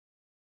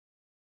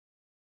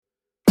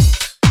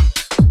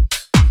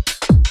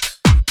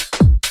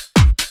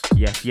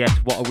Yes,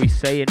 what are we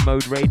saying,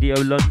 Mode Radio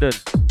London?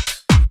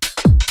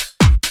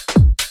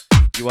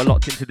 You are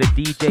locked into the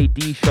DJ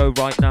D show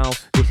right now.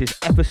 This is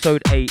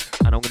episode 8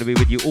 and I'm going to be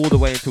with you all the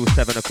way until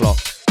 7 o'clock.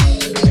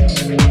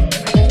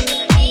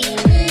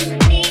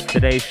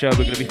 Today's show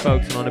we're going to be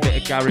focusing on a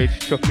bit of garage,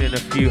 chucking in a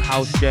few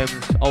house gems,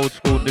 old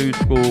school, new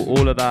school,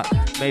 all of that.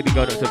 Maybe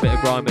going up to a bit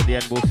of grime at the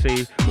end, we'll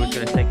see. We're just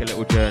going to take a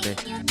little journey.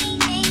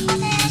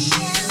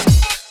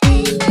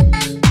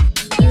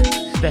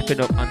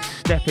 Stepping up and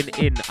stepping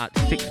in at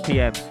 6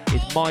 p.m.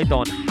 is my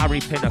Don, Harry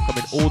Pinner,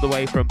 coming all the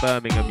way from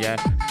Birmingham, yeah?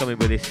 Coming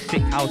with his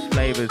sick house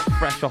flavours,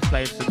 fresh off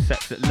playing some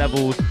sets at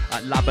Levels,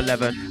 at Lab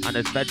 11 and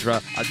as Vedra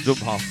at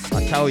Zumhof.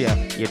 I tell ya,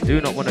 you do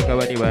not want to go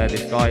anywhere.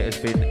 This guy has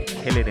been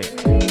killing it.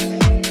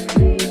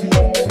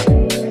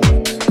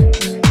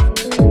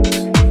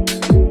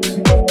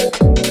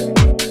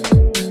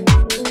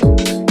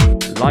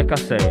 Like I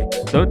say,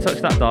 don't touch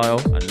that dial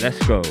and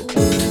let's go.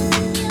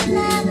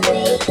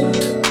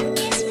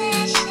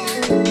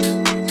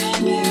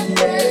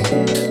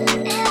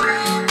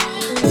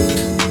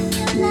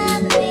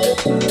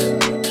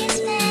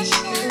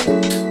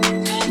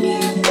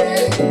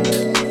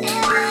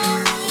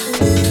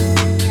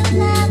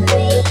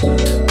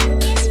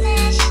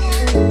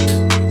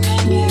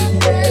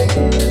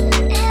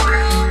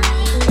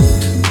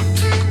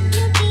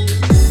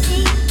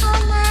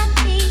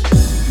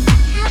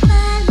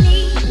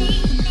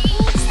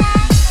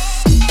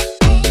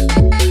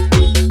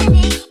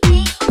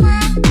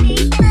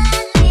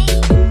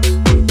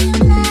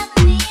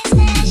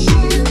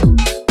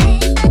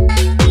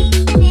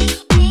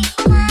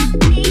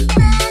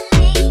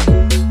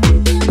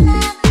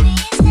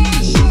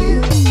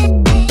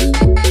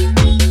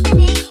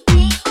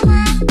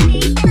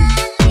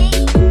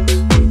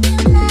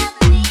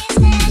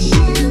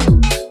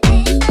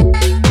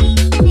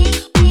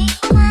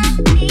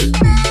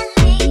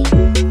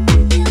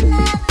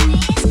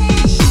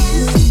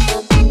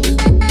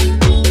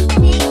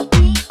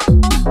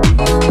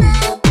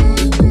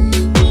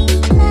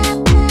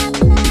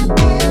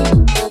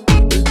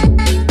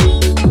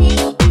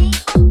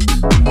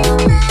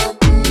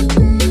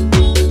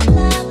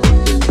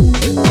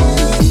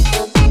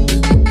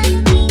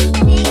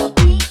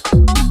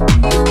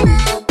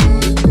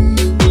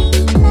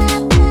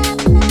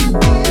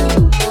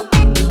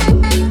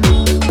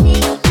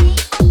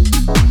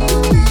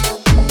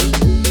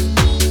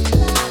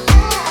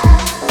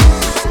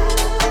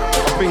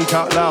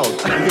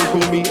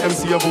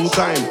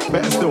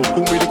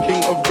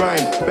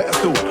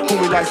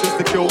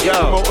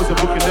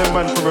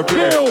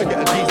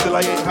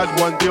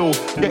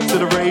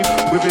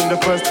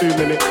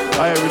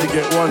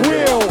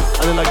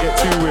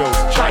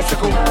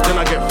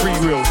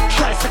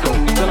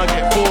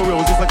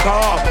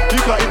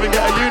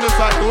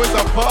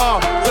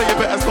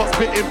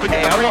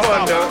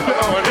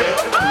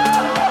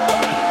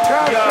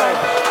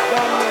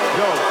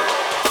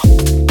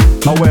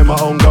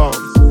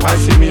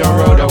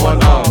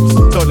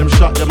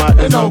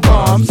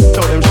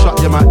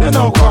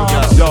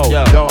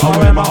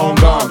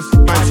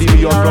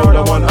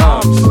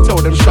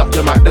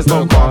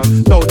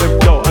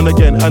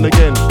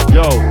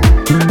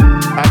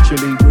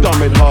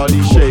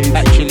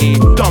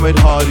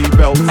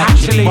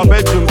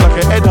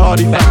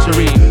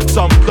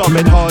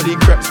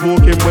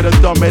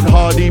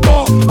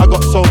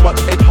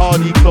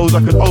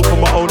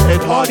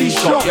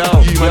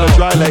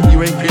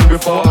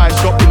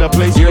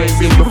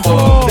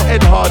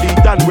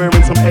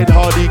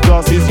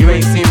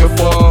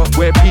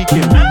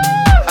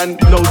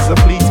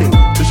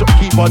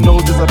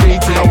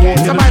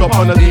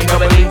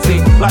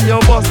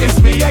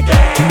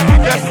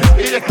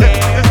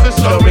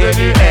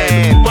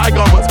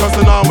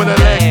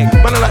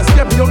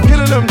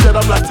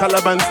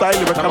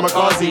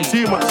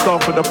 Too much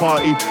stuff for the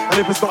party, and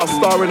if it's not a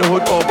star in the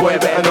hood, oh boy,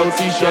 better know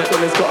T-shirt,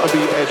 then it's gotta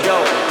be Ed.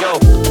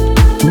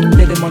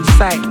 Let him on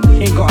sight,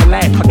 he ain't got a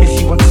life, I guess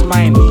he wants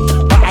mine.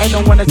 But I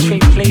don't wanna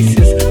trade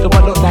places, the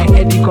one look like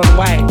Eddie gone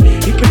white.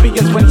 He could be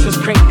as Wences,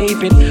 Craig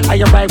David, I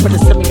arrive with a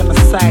semi on the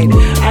side.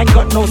 I ain't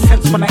got no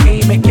sense when I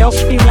aim it, girls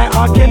scream like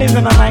R. Kelly's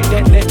and I like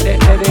that,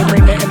 they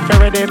bring the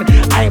infrared in.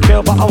 I ain't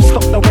Bill, but I'll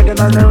stop the wedding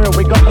on the real,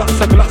 we got lots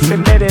of glocks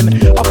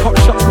embedding. I'll pop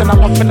shots, then I'm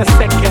off in a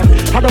second.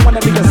 I don't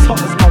wanna be as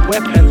hot as my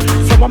weapon,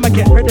 so I'ma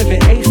get rid of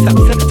it ASAP,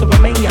 send it to a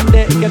maniac,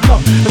 there you go.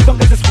 As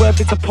long as it's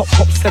worthy to pop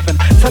 7.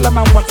 Tell a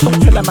man once, don't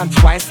tell a man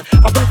twice.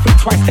 I don't think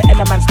twice to end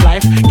a man's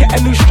life. Get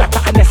a new strap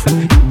at an SM.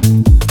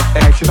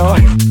 Hey, you know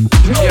what I'm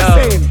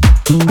saying?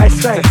 I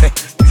say,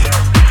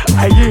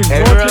 I use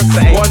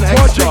one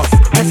extra.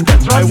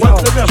 I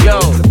want the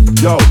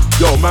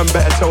Yo, man,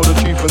 better tell the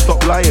truth and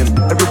stop lying.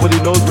 Everybody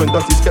knows when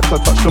Dusty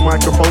Skepta touch the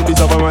microphone, these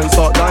other man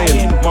start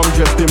dying. Mum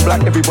dressed in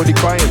black, everybody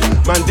crying.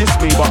 Man diss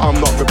me, but I'm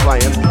not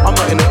replying. I'm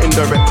not in the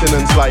indirecting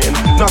and slighting.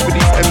 None of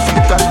these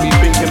MCs clash me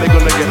thinking they're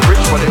gonna get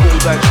rich, but they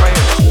all die trying.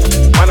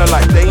 Man, I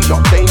like danger.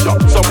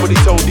 Somebody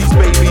told these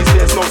babies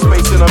there's no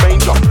space in a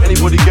manger.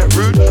 Anybody get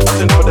rude, I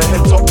send for the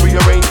head top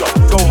rearranger.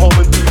 Go home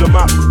and do the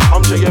math.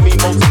 I'm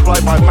JME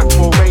multiplied by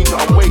Maxwell Ranger.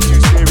 I'm way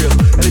too serious,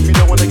 and if you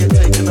don't wanna get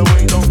taken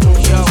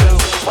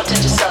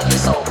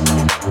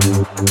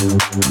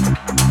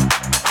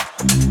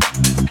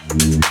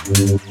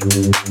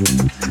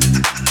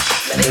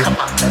Let it come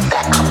out, let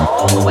that come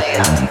all the way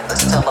out.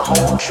 Let's tell the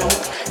whole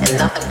truth and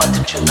nothing but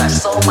the truth. I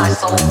sold my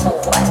soul for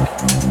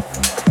what?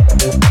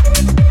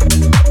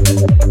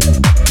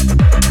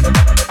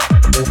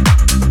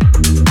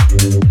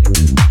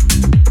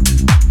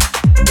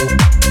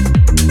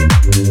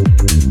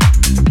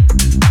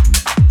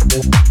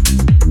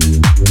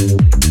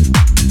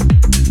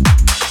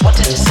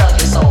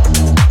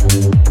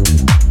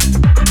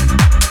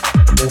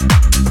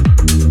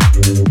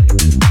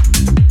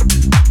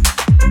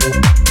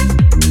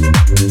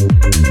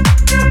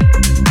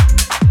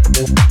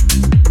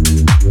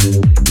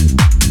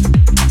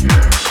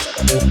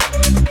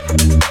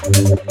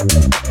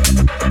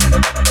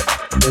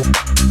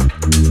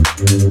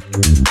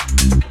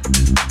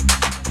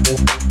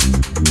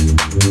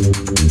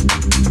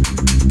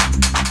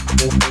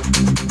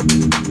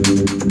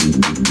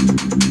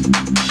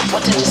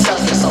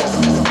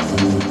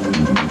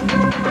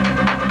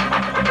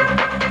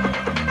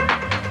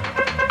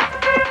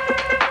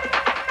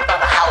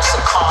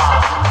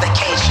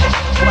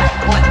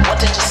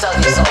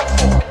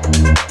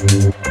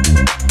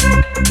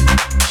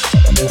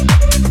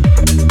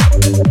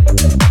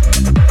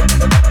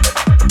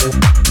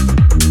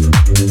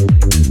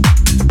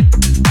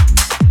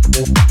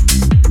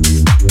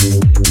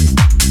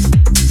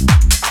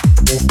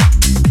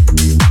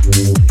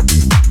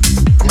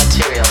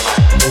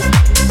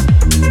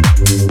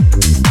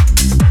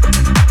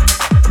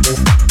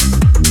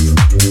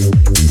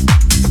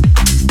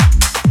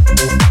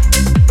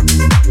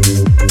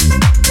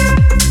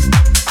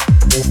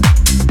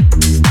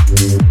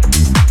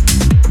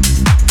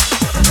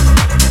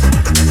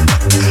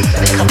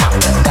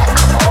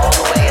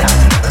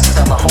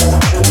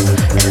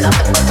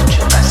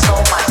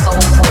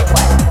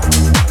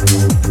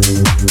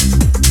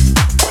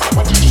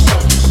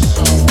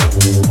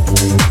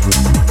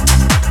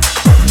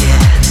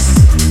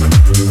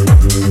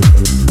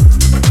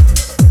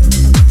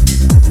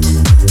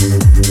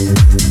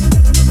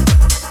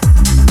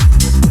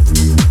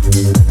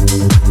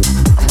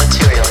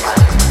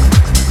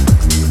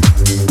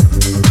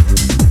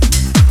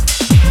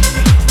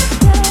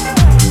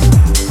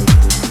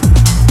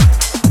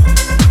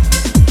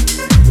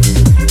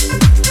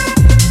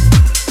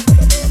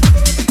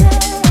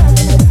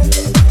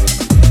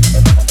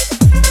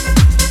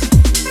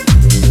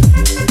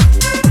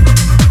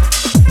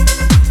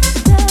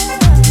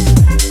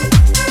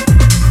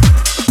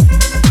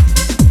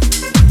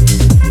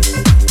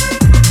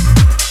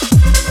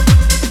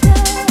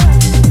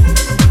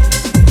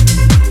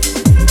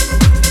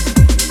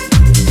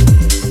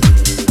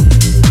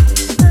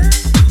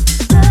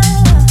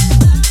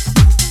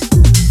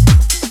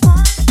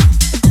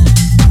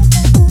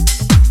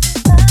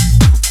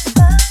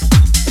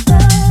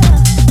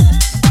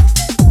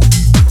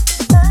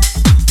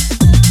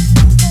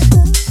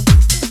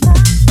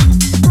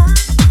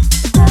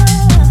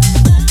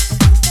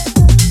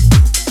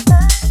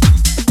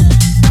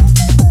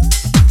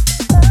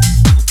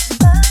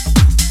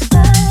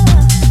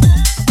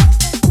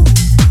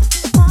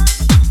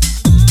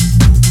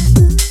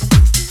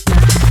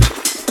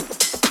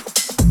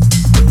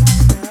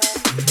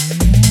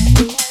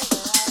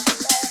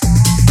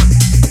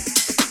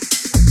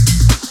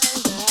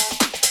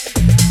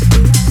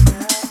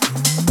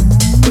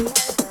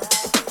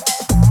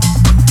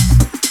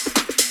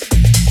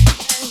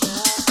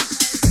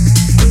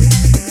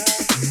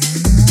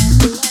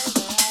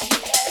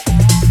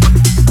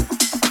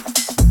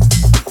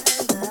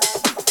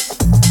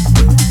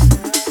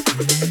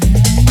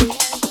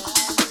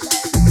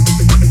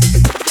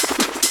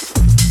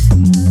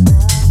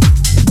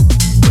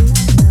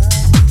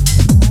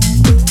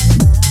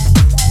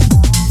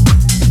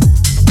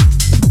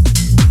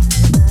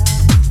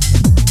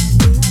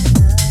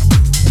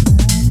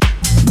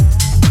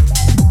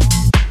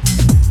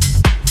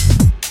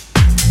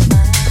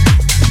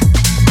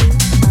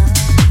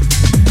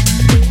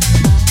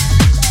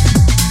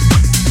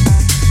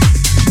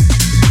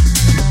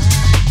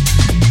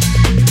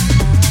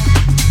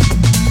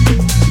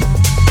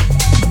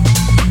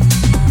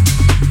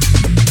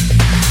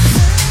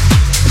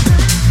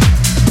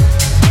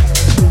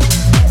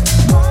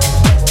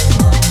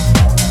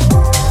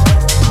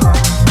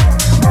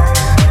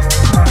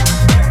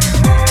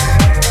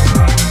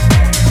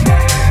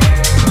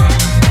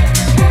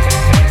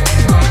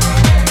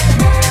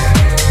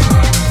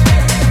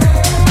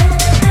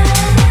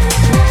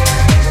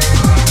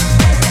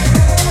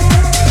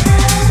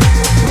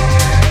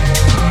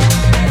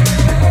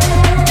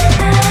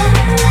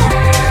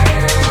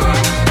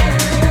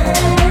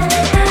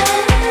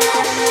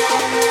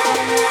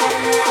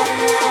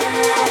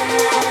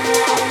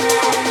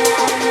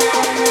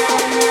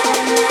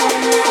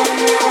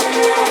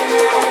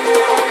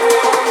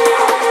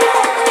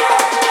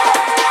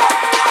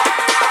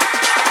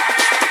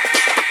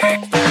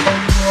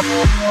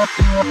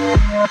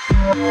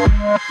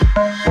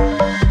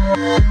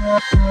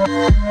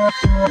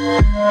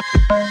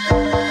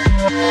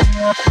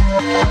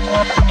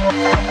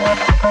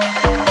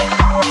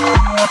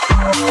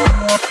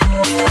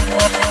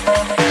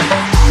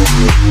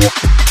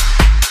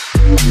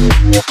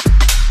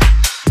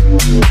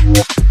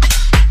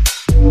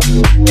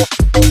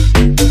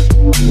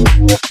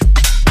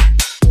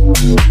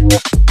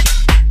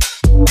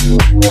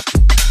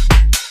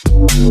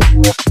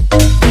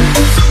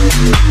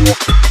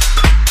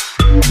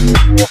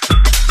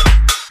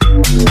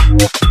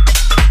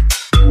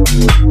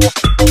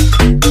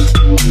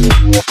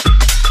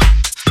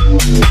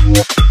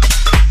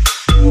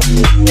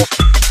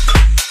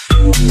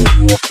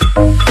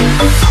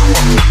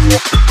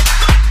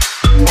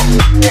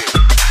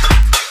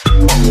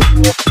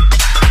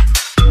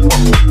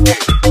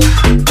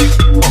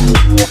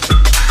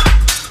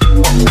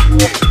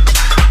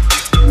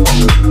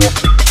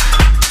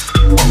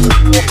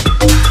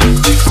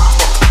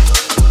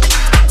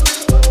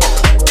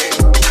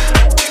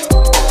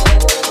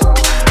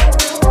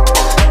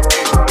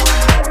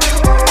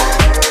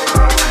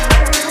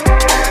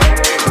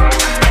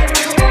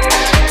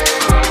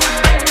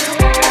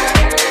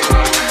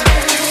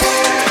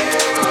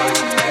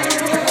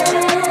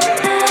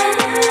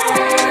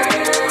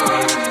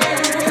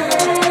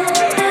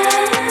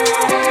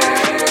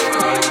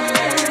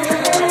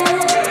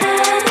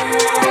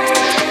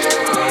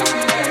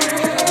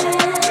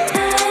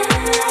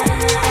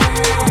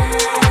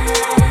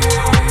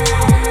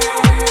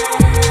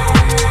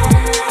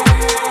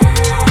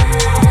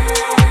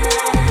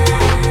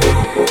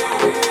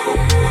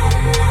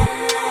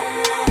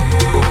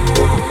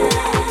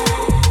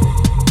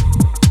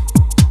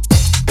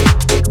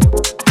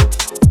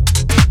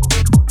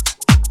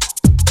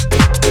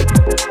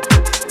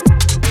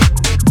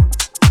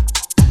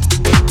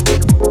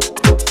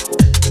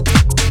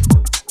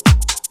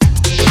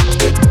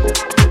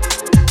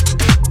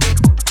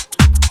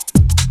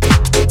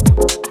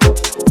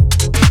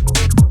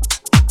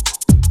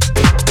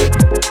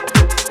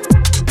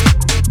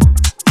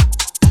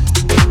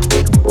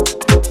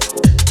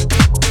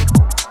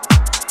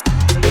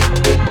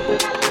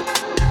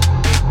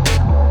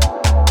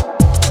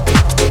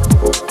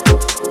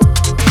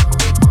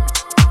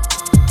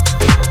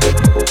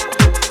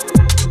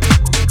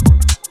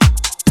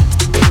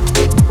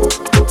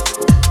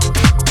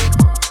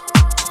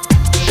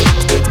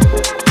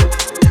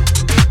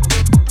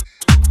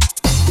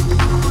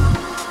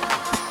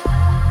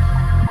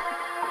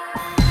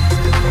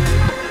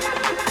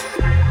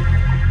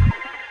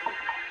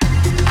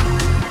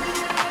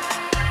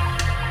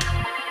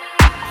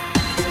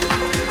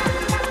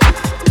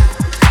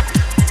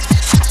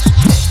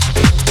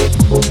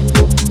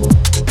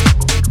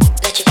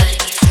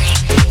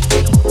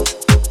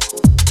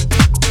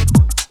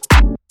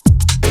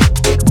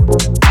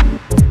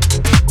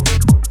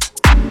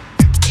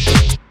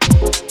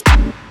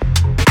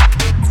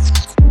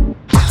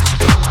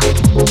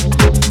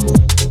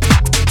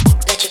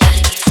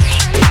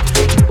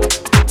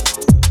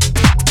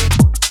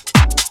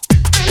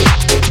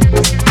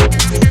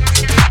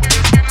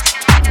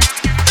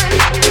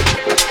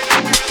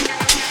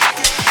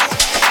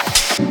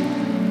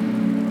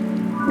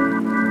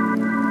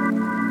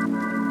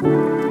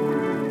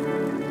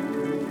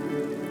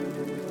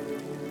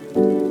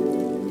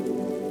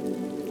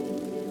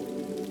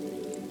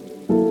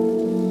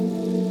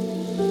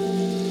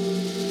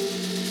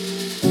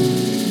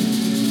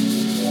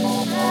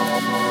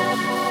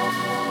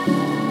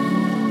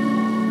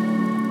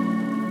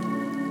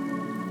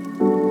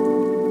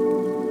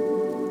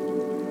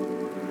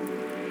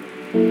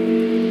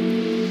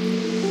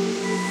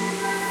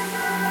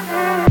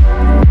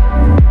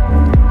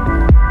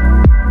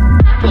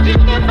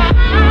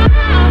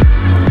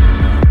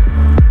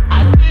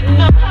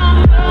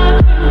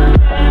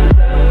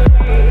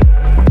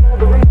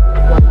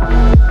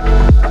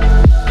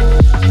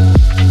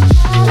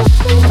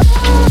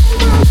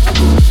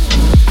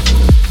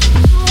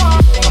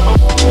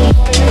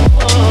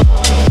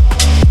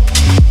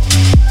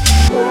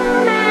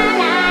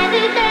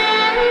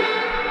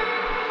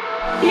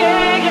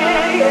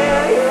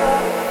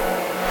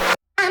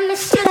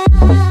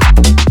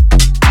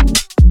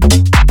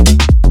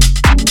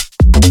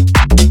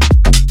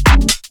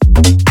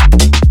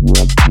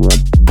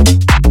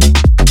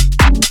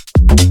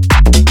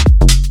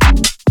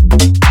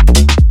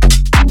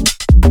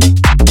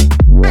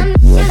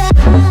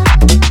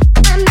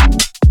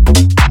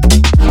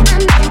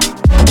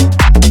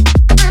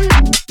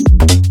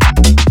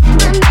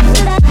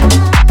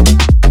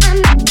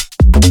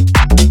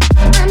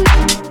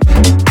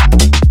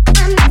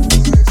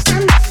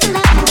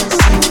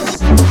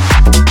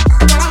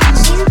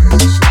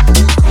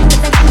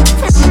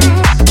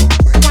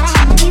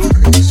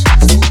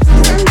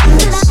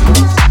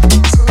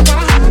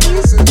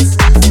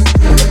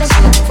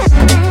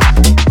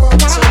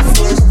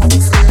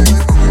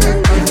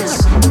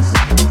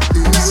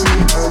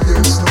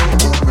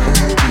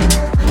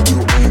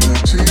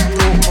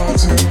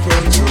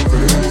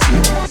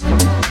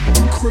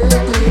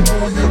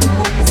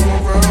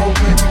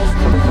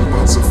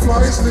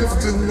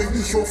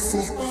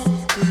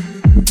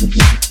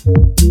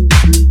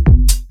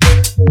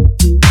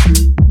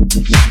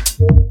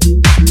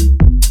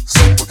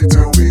 Somebody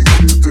tell me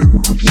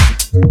what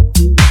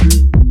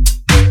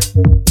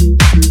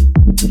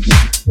to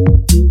do.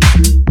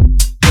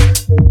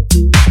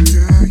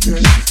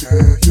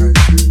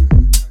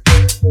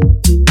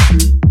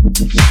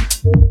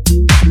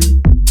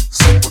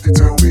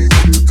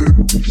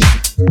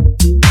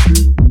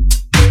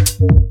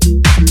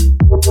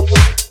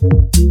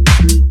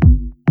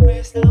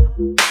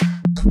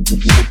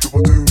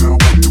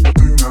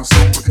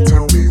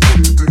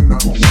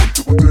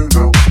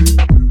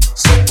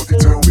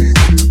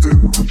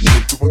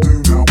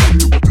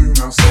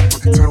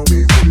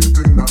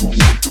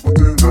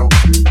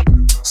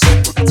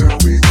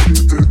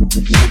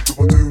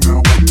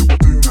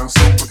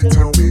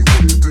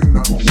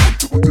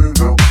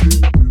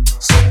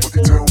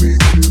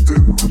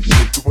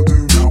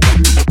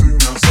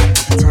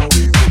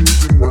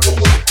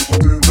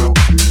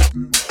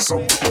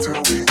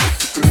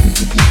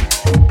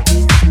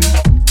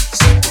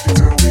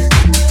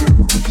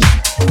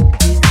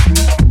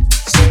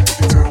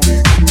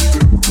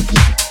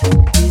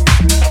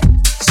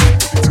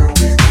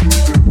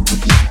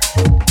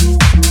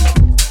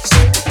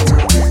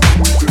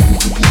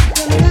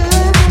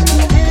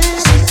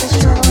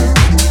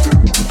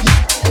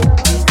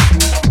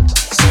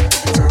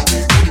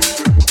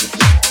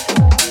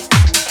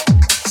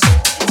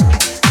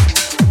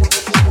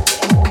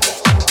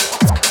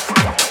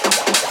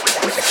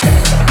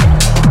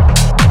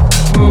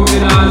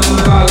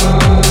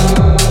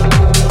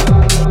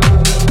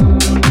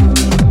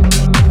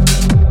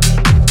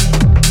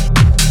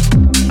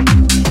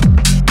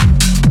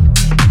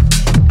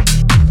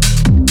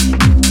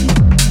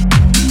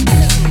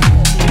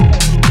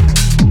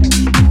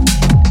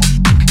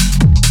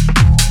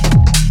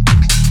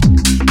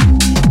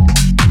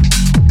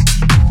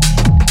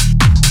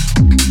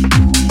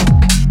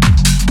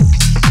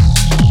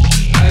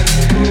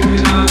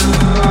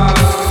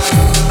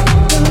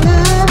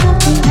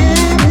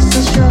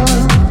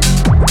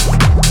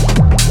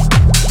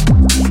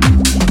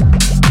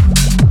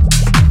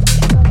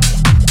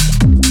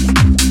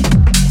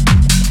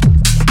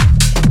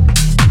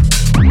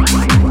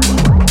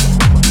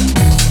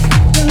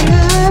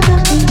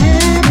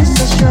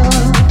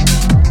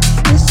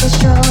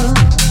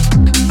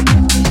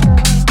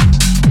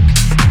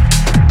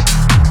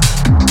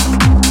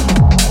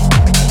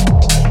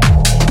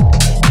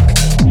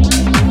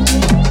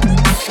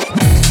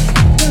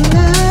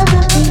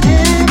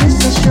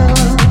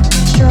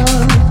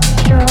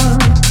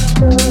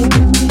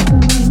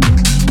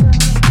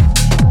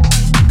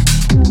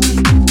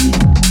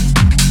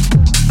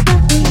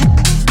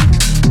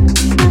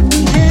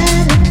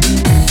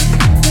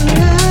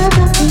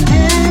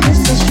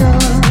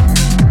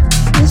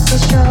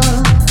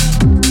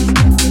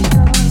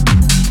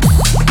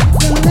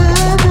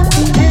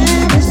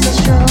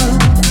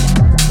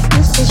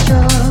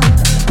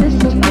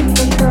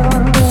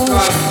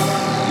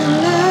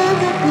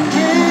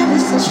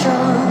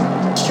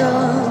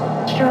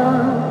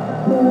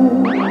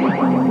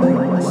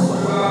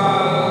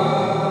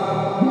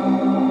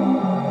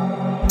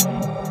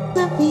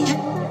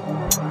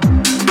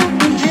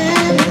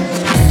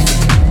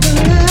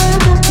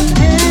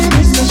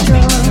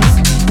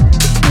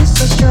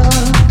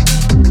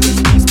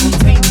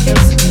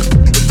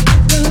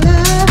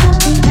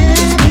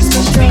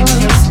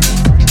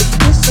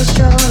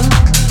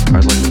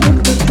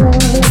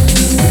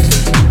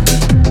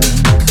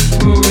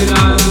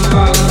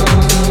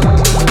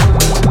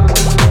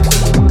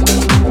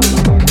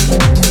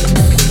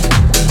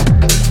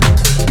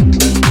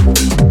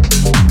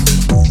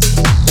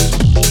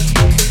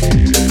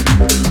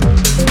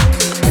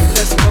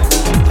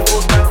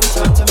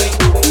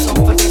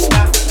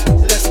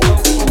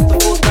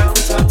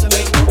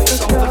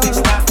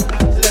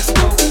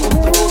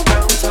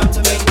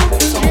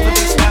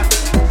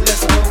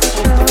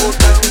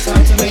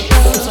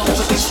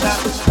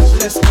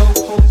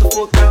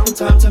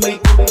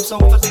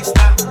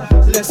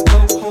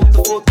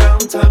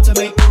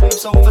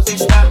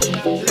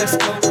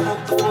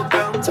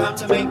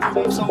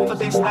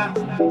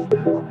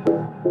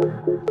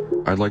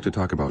 I'd like to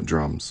talk about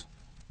drums.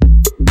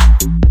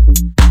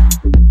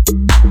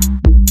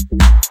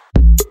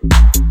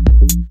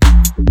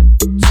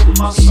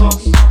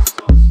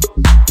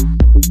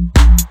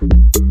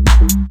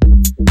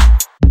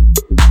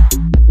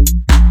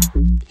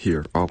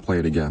 Here, I'll play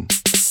it again.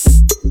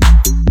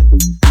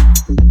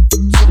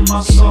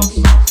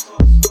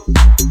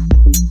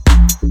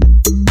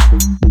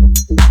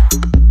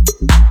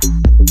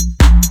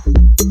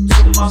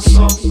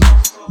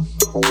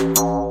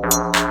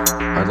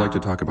 I'd like to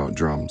talk about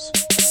drums.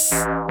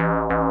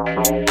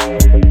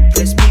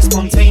 Let's be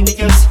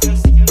spontaneous. To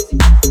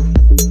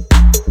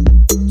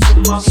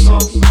my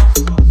soul.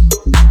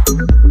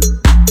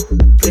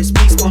 Let's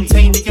be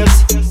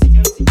spontaneous.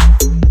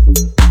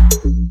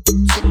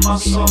 To my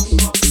soul.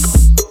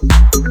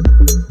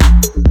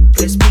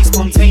 Let's be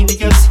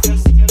spontaneous.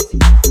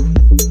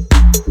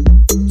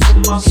 To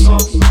my soul.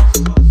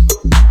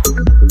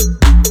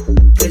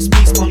 Let's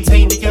be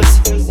spontaneous.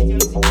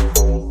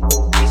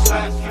 It's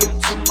like you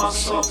to my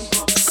soul.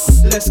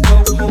 Let's go,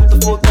 hold the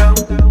fort down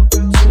to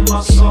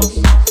my soul.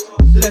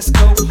 Let's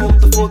go, hold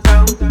the fort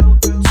down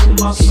to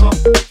my soul.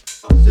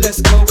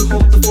 Let's go,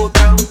 hold the fort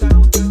down to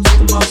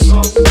my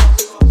soul.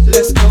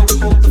 Let's go,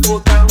 hold the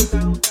fort down.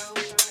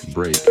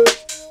 Break.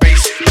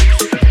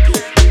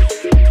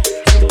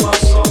 To my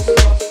soul. To my soul.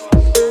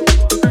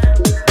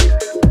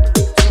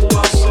 To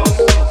my soul.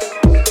 To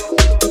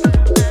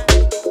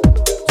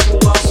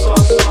my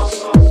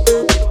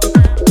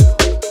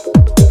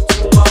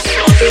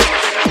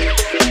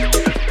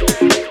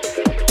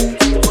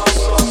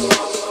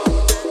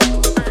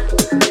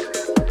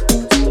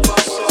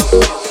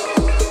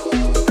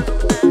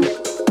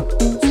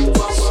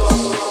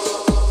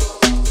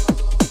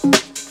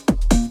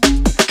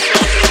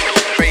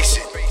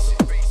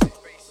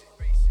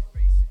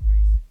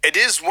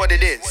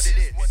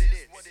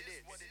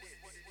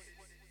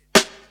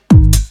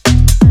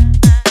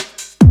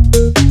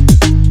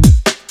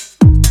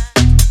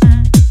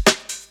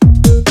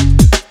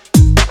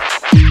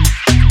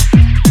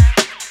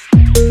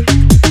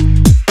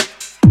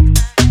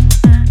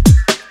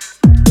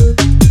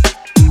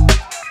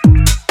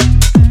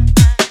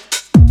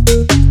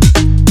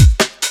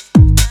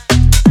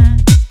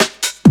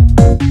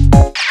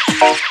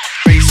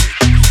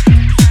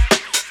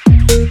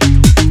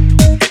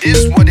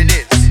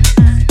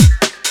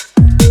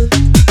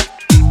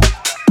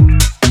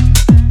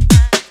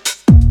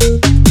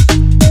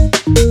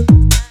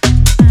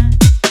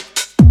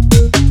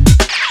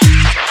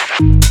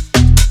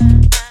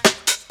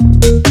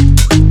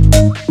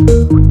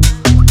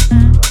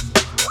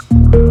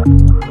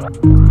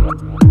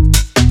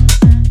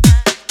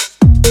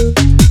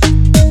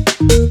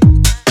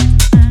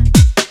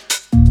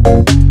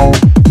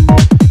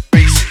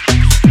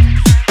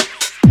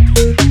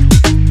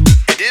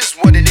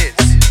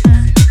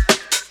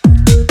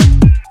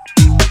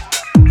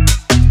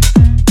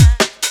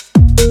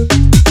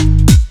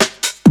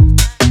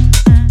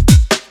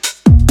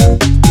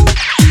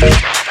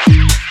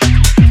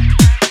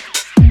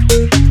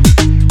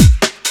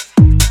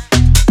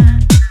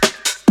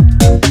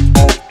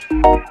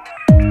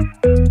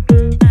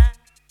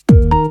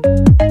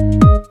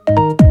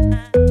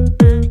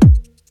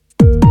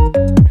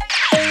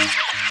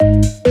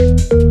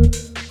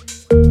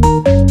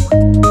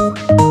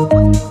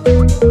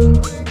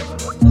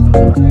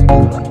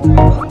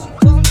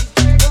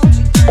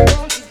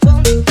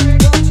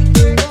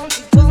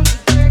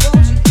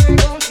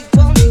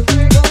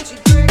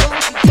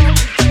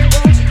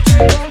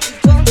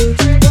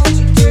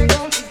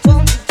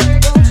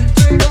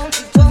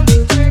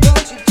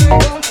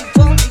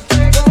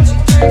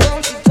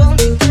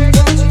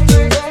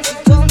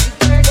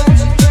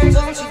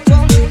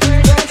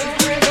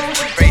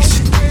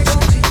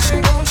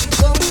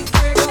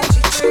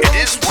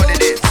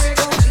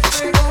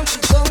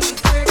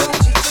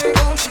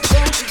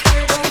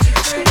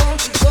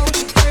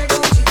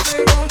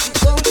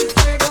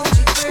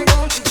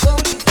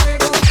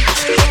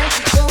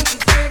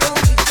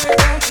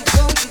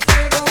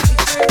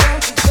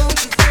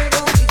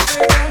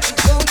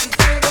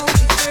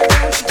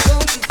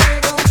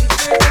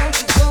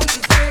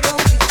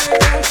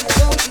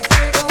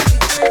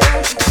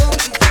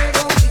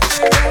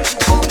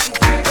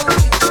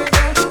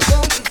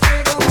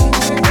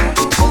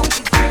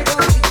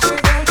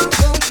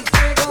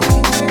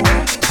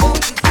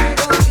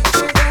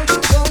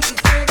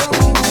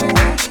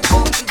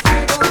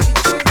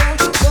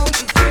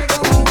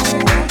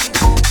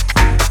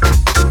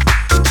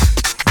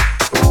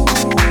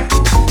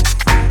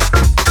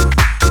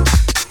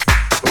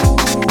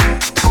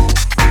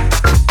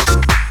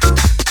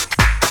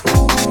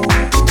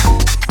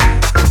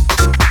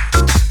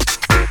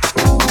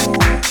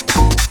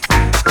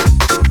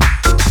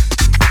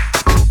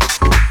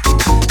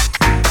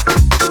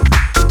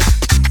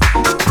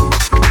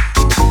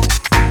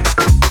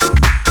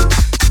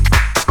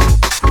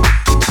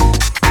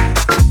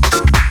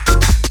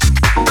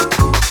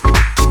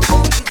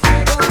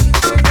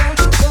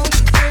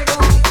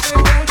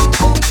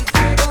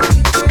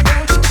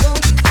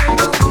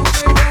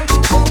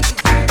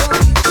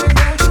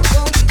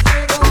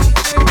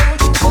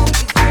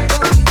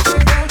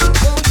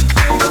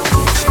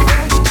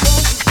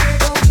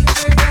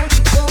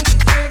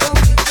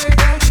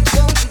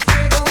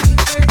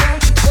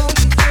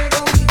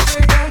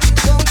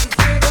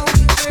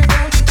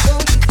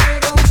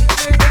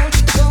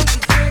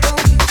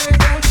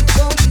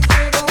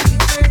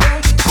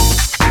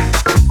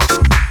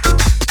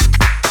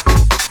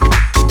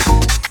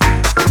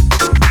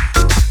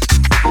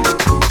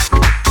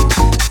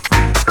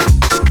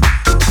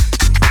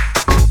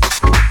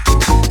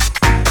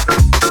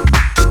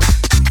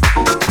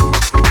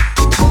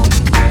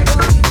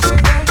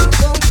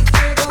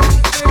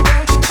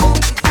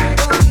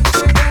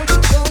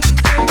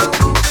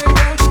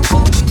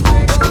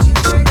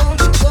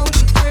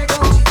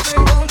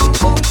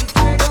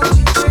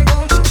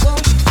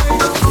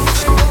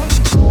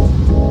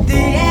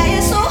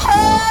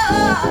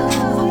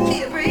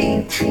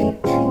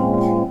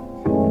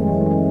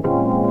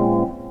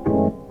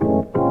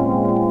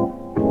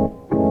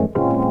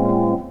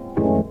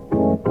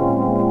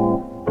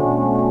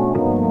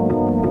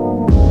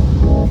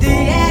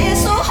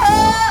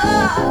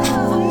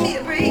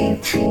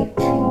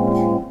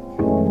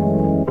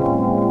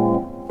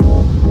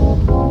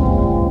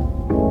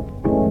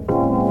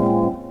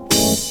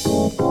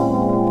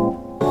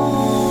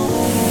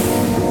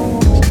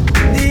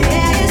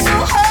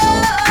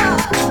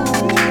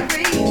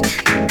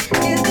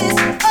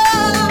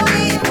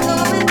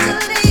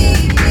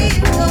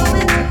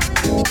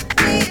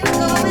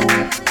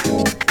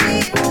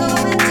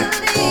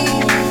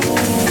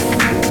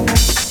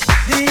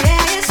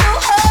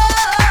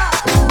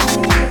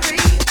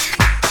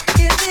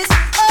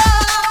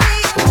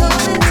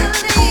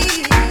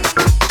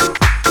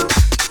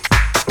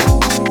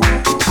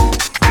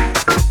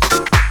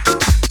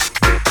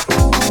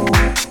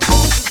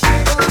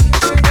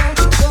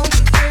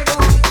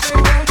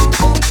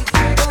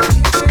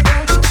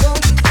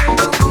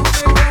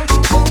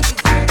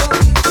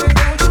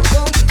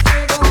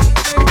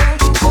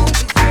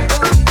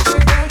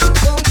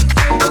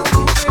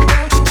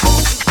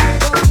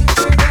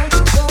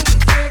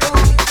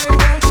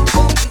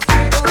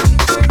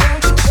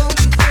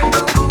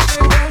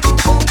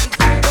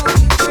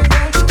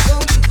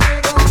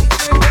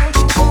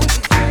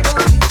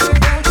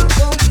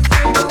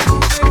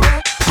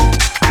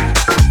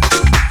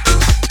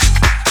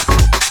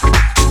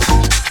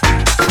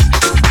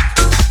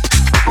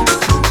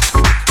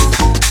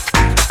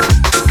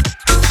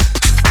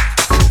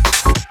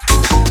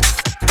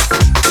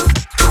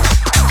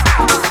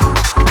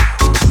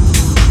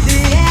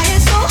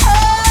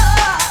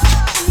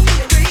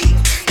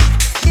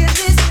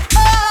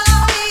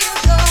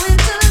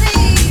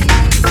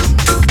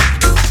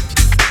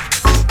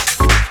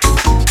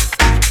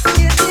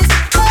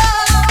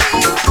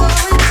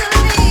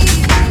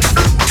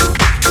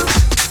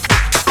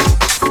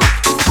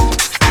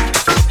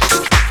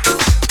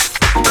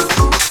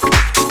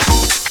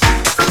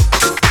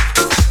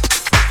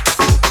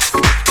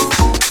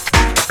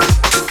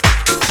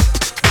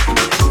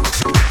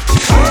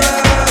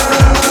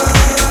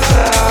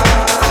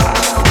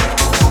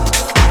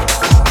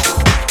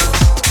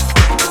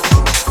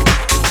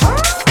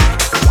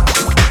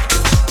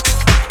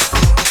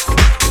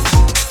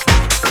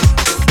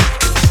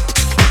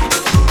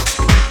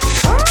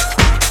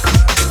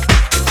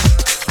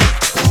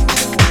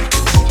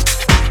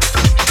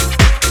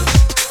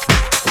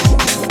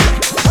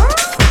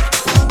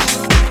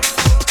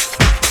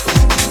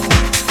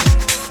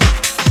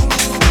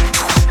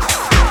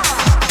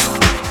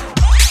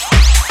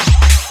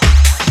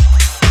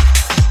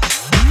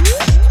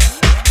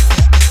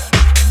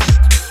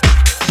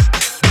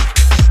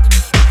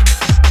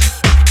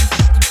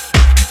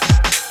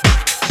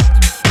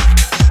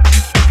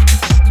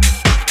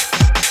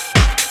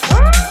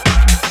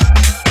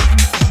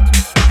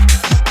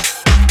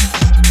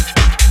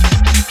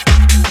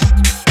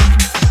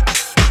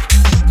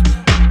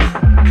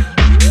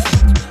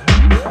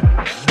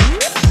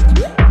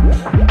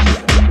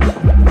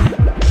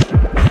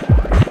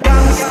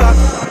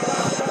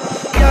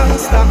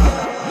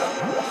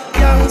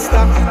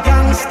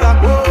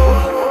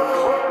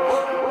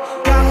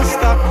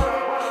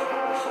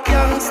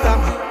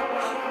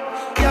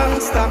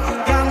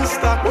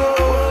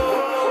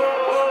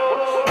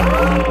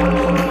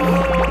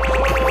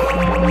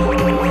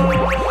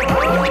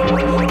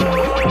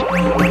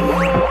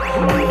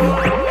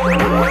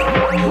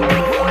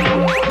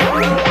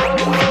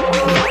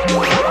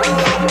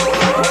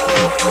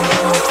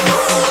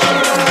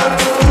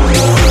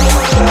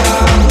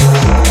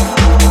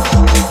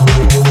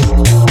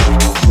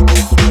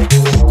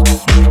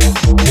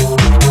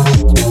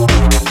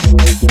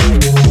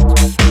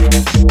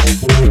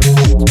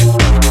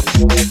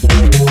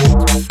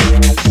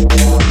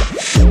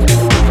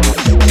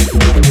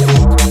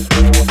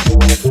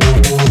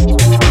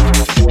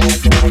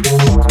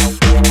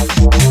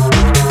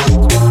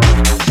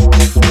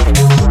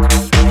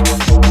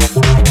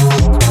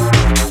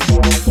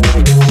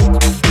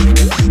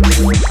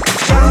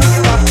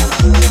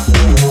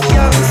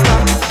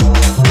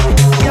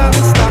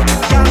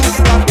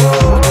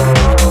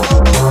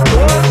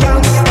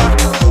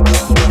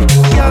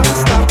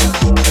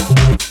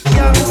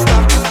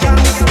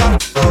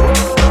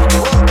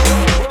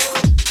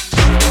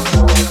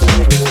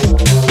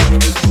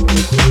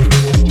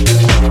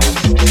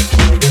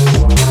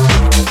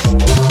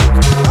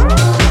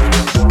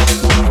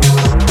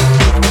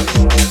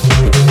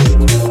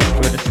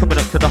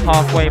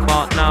halfway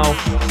mark now.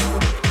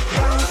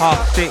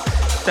 6:30,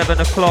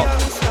 7 o'clock.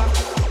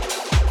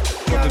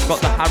 We've got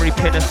the Harry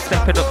Pinner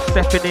stepping up,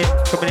 stepping in,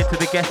 coming into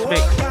the guest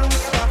mix.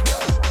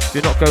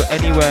 Do not go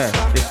anywhere.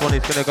 This one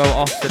is going to go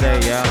off today,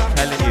 yeah? I'm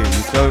telling you,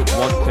 you don't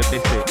want to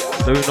miss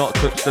it. Do not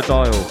touch the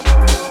dial.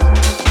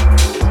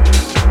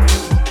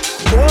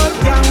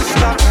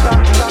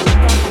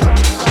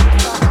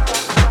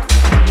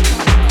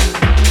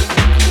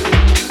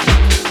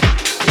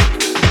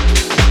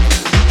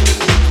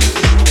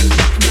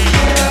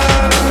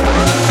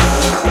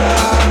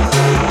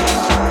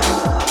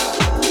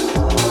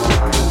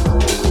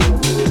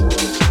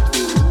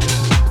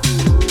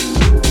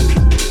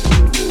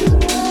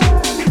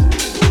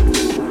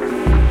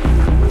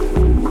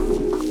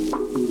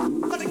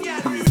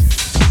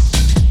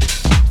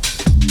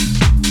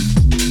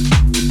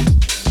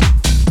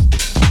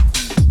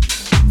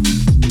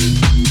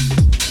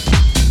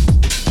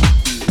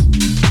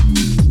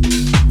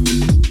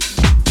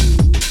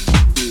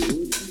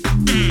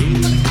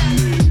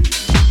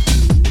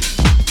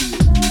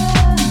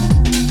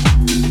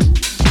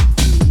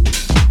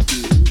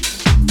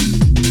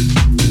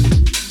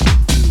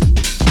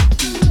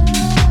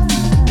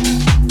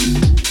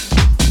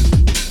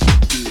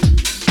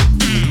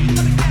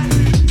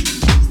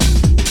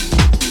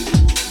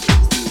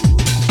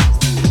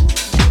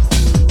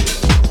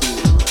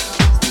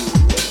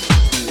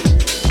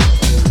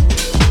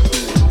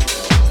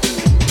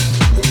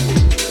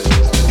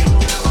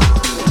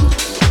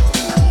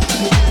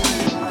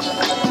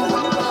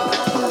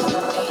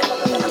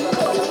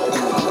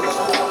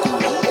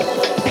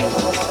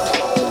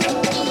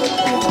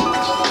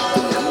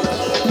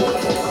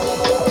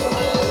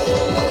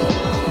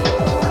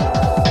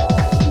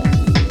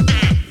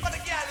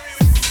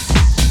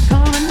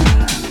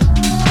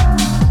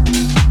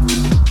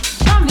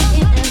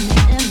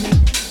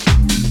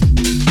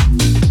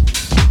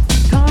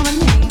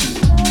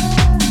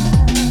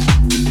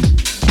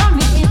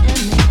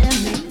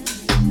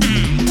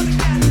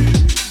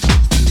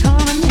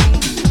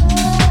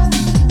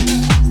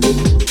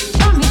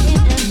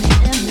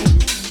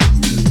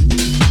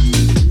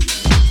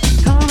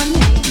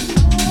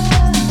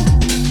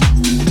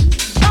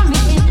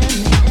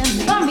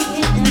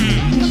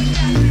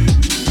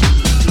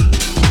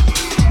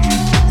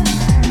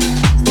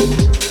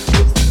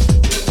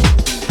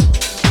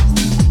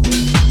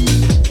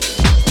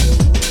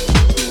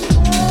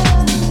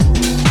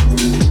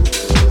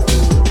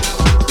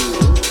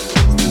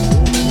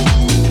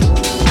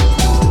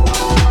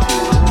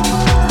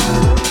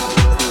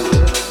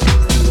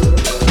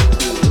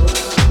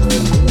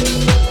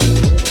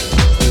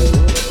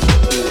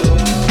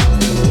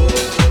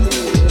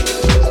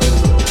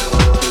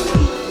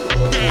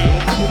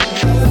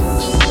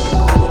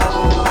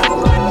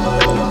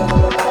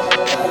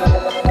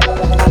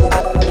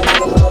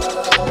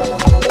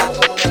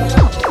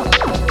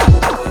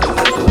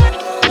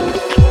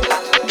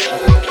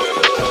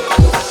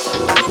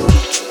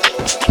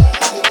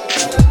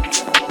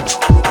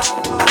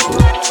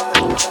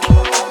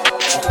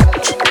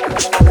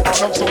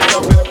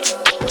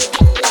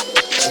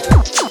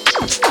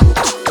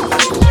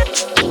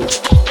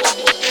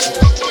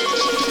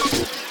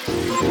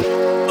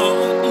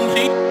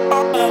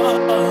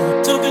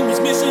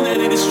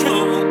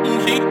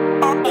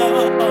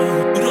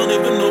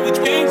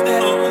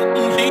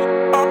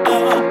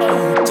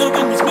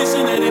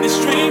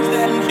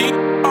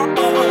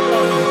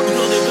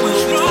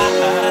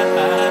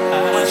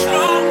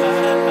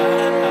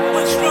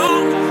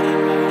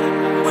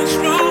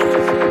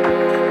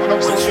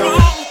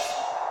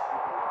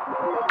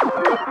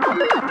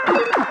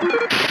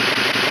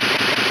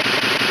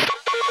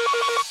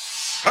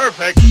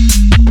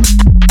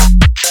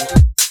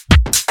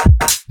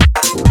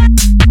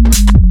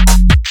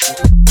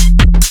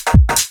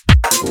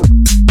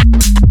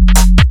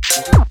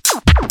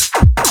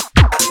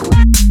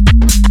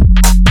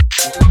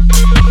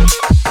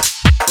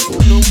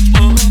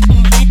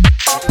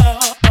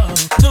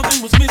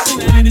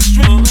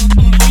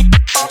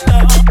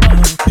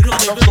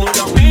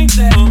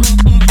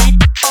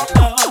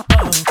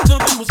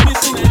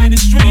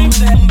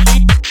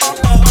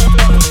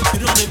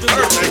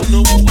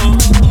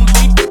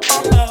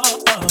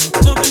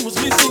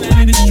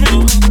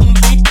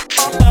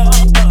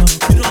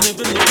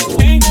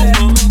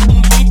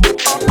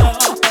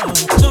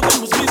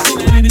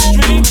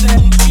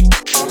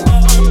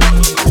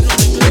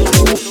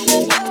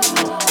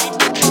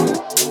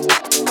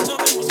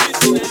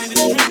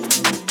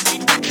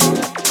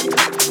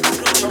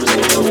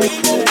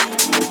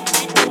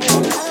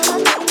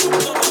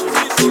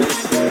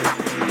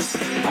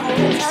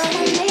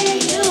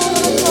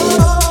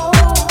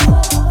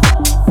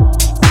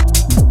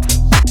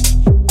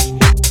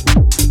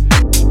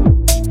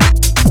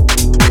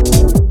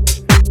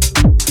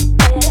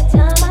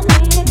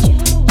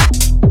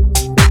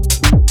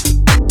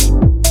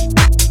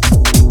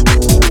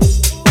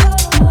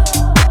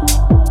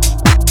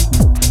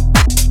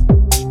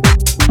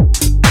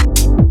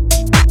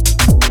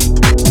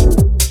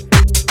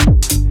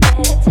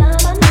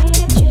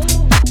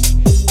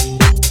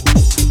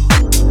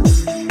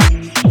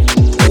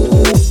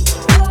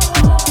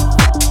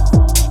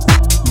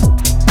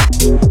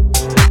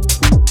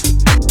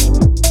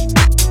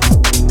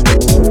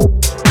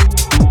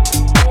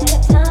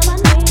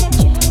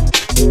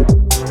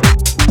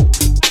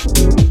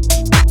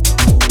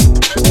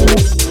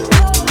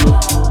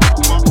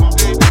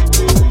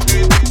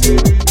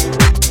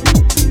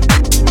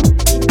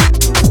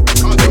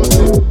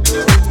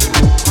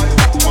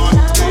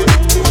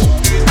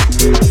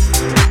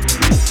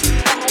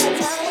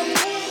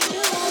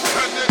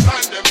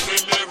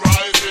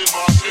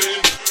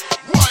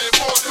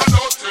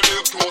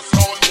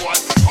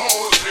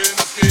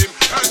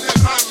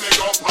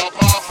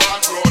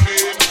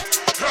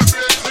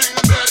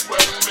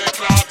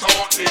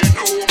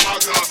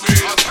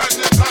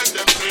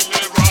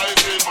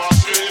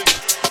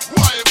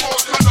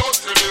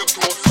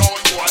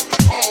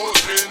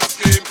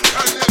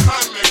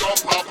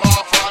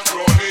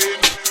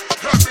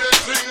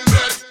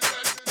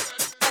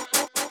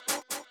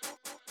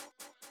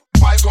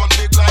 gun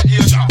big like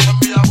Asia. When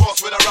me a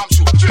boss with a ram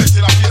shoe, straight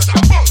in a theater.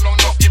 Bung long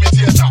enough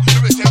imitator. The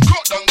rich them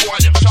cut down boy,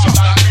 them sharp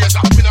like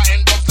razor. Me no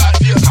end up like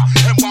theater.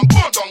 M1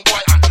 burn down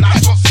boy and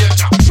light up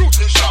theater.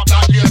 Shooting sharp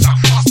like laser.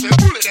 I say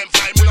bullet them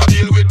fly, me no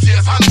deal with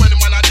tears. And when the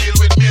man a deal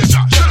with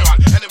major general,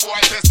 any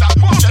boy tester,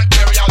 check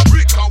burial.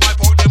 Brick and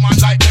wipe out them man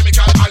like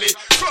chemical alley.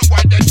 Some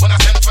boy dead when I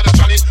send for the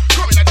trolley.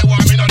 Coming at the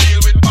war, me no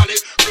deal with bally.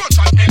 Blood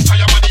shot enter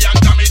your body and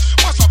damage.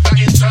 What's up the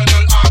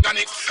internal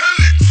organic?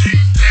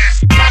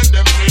 Find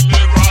them see me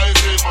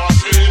rising,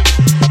 massive.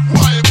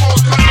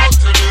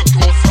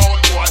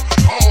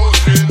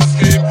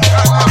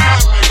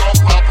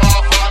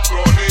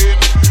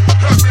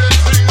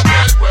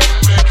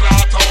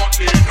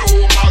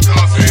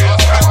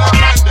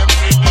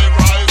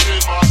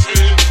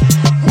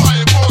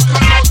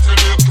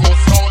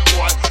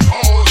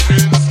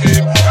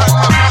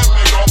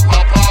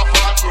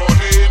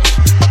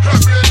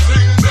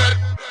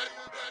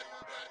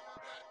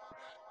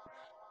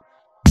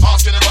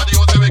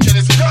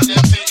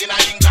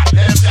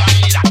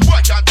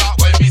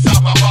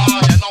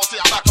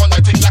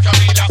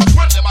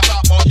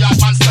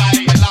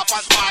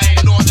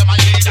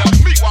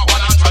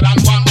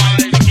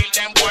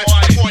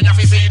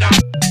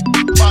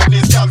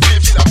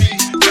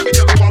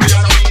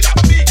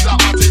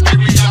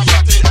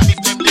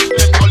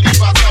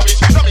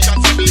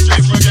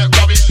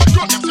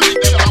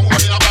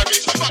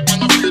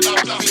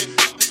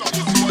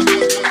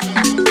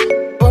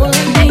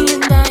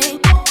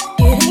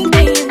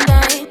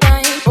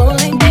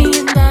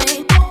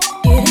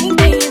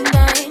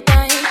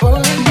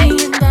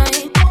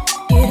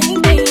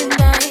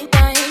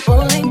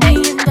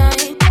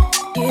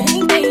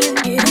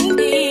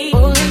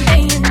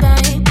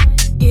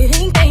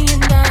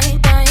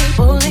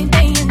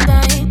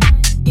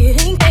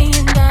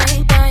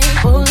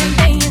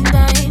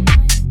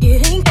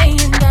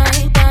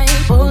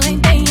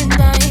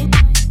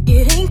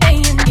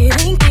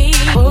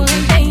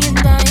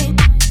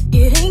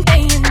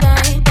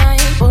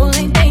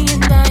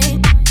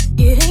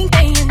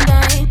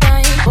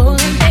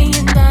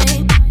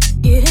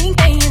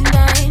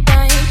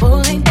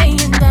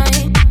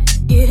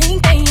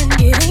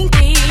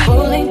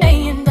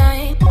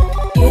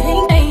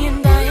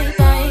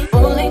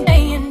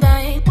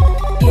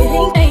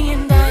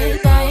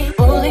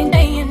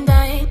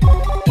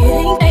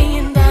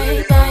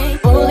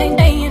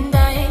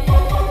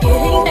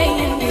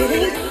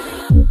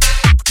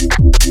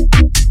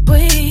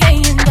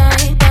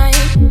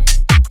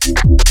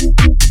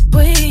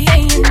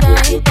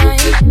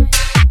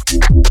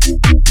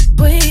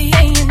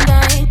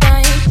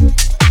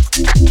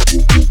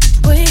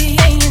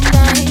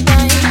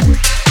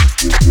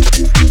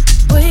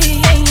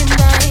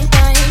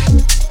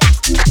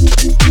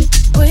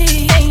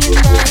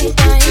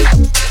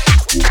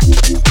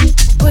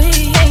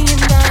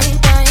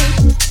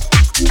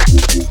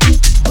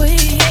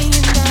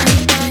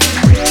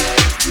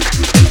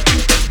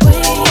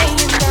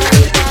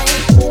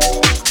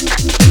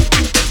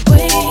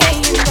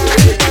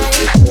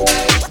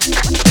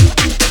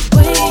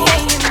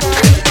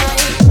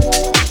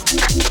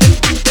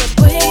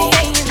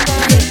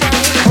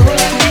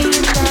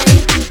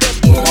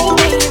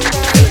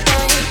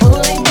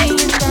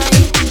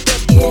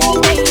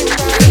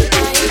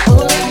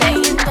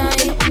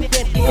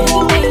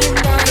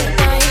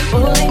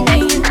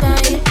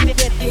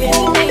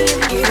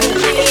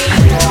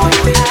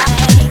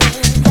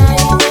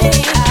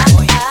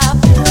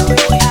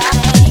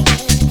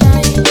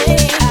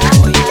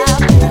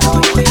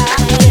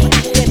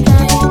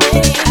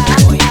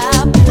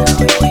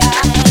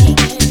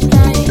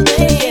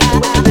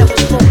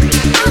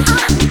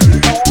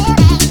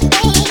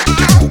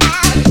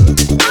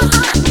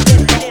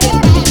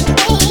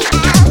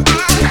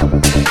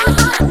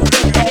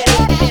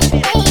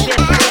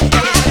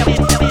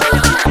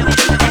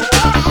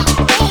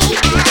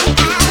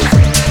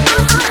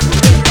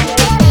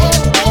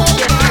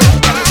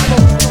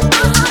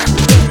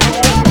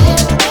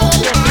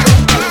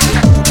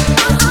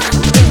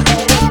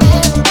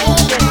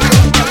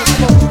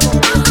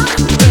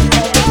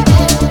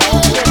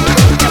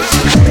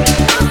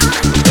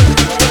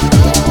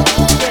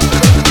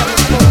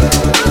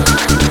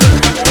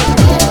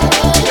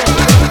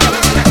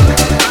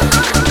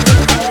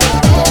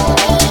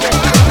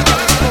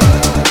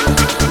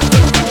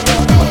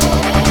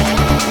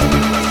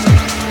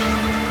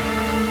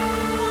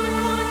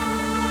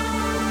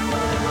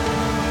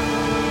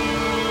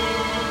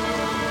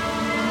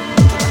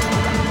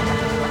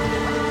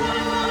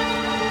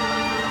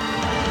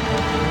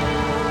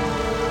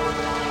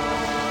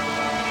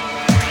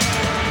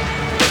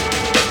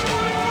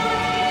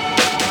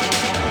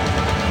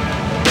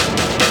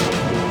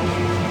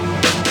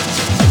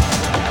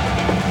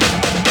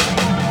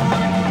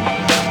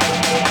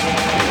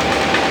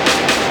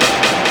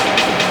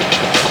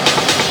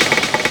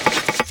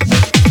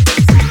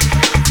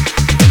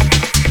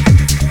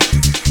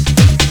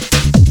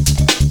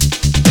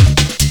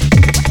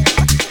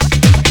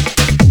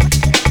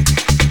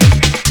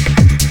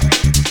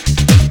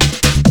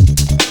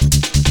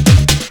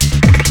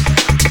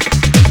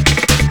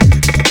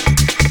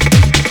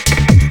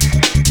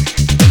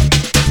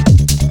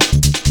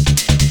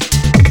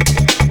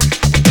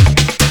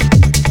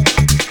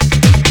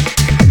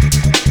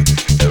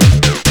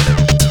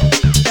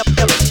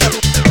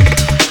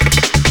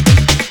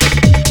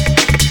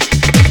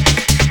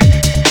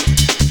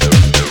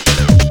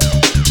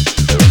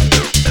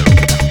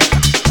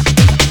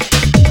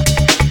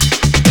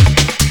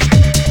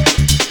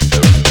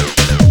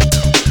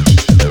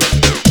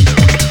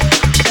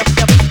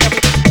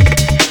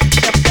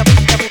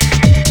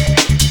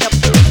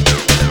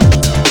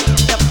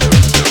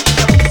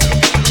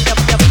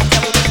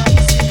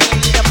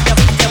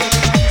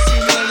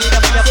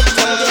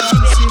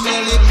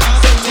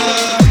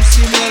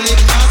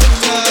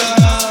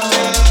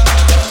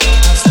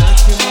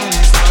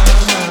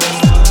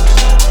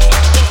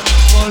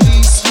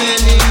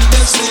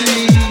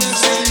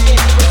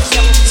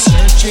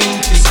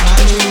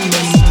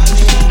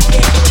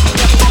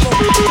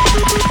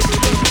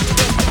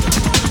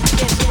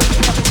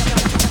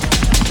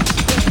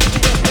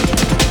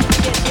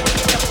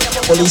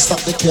 police stop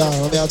the car,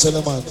 and me I tell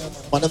them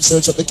man them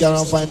search up the car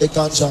and find the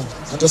ganja.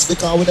 And just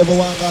because we never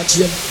want to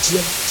jam.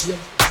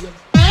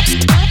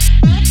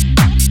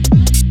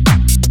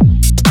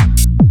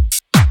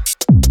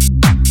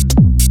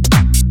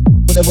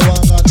 We never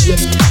want to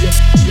jam.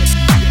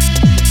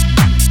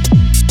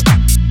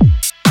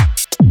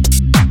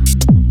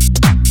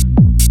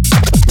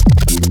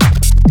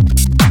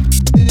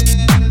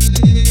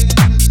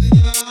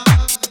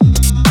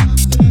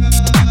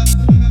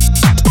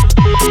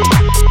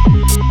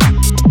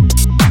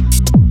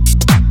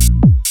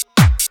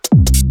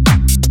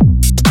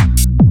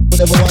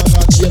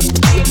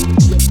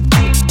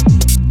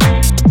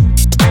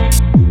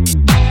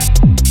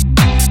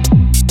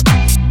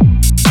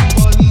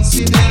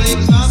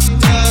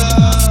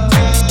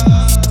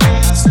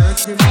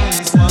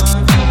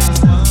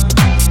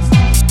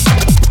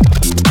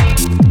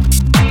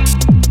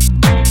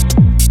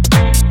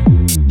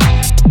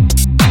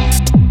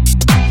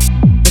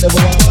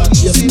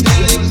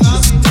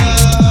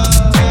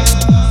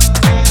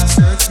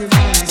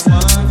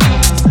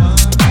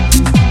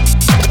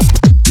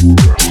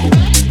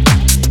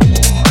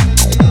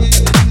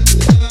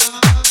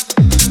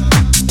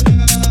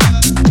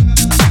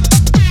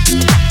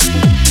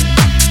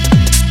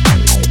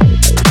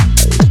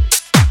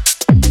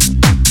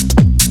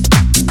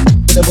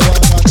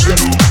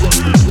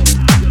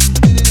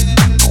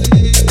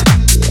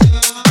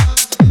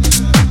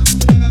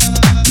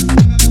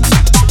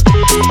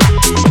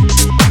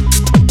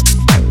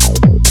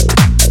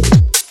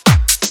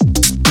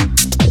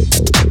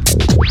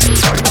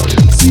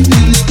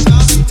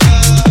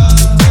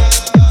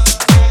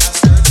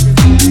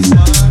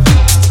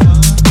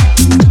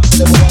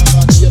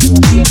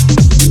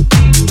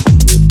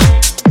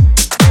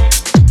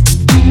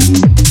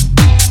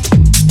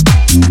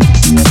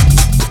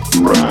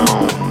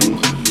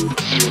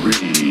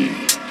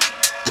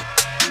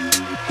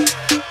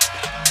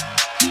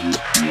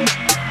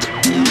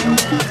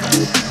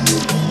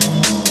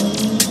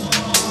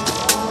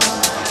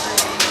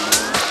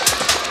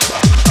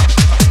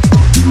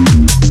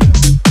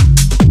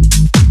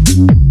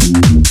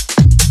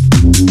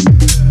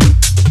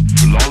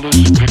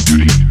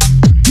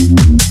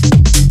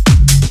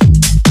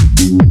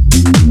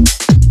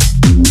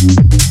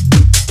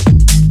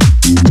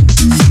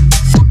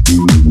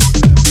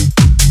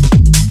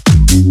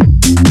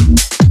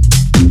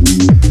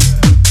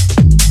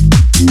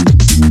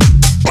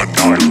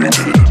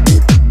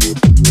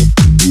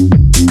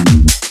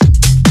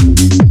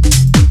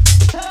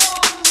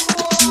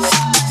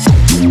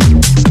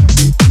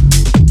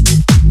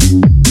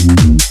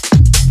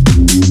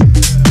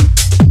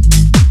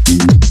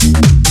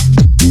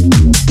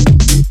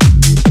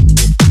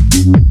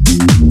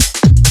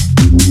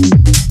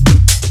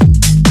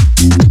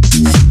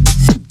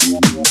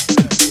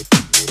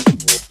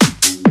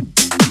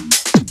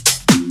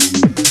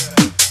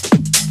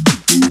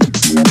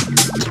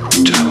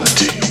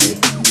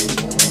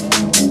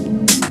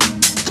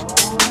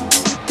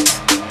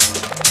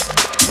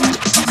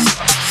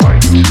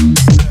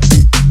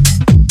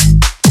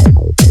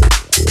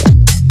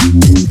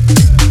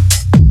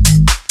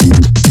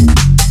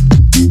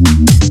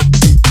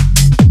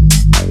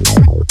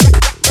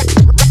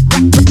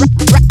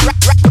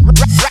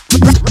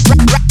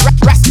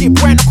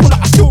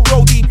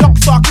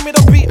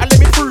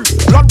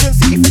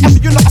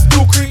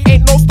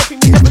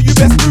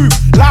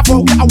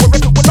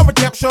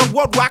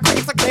 Worldwide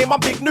critics acclaim I'm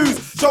big news.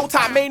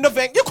 Showtime main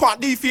event, you can't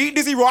defeat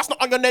Dizzy Ross,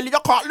 not on your Nelly, you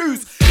can't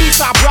lose.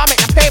 Eastside bro, I make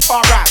the paper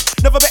rap.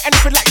 Never bet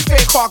anything like you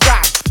fake car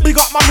grab. Big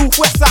up my move,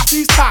 west side,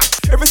 east time.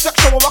 Every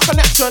section with my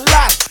connection,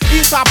 lad.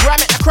 Eastside bro, I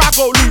make the crowd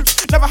go loose.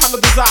 Never had no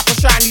desire for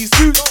shiny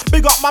suits.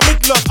 Big up my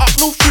Midland, up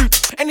North Street.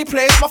 Any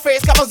place, my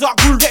face, got my zuck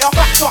groove. Get your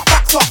back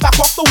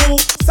off the wall.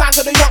 Sign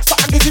to the youngster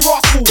and Dizzy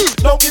Ross fool.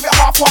 Don't give it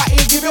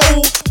half-hearted, give it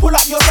all. Pull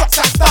up your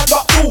socks and stand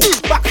up tall.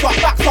 Back off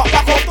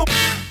the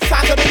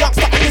sign to the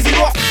youngster and Dizzy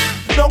Ross.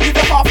 Don't give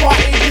it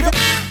half-hearted, give it.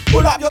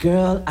 Pull up your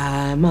girl,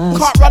 I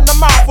must. Can't run the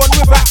marathon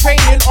without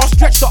training, or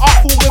stretch the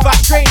art form without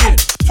training.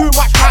 Too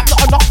much hype,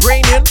 not enough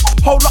raining.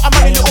 Whole lot of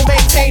money, little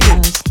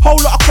maintaining. Whole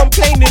lot of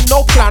complaining,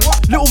 no plan.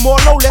 Little more,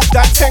 no less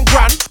than 10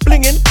 grand.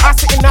 Blinging, I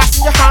sitting nice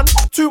in your hand.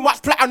 Too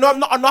much platinum,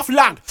 not enough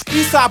land.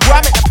 Eastside boy,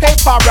 I make the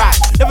paper right.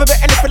 Never bet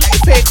anything like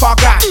a fake car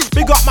guy.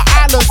 Big up my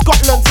island,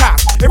 Scotland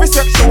ties. Every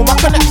section with my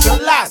connection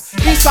lies.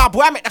 Eastside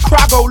boy, I make the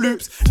crowd go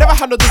loops. Never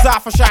had no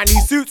desire for shiny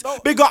suits.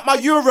 Big up my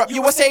Europe,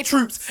 USA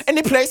troops.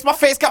 Any place, my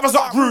face got my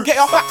up groove. Get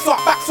your backs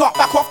up,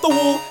 back off the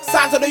wall.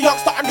 Sign to the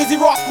youngster and Dizzy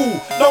Ross school.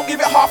 Don't give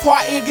it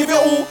half-hearted, give it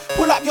all.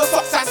 Pull up your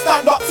socks and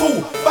stand up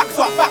tall. Back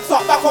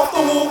off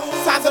the wall.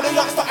 Sign to the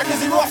youngster and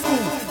Dizzy Ross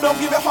school. Don't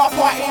give it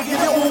half-hearted,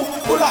 give it all.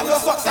 Pull up your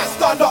socks and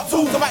stand up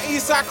tall. To my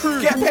east side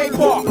crew, get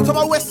paper. To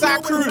my west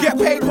side crew, get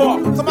paper.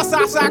 To my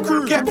south side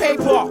crew, get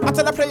paper. I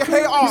tell the player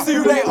hater, see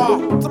you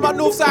later. To my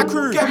north side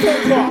crew, get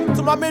paper.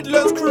 To my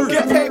Midlands crew,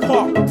 get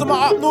paper. To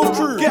my up north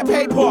crew, get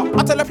paper.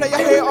 I tell the player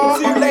hater,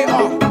 see you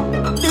later.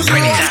 Dizzy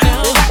Ross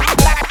school.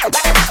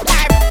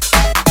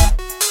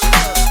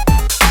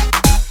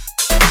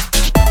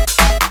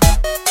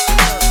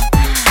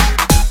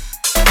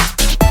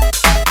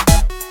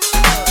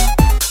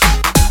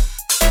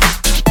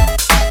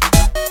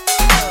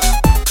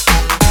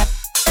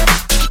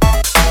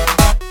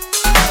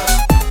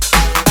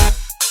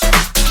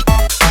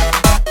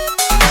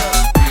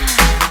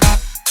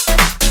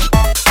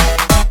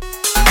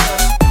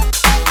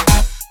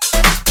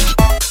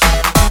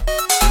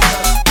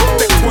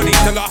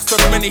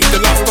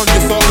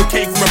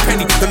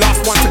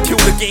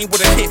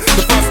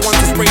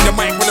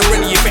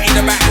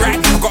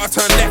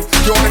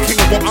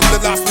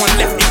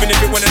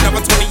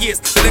 years.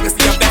 The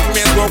legacy I've left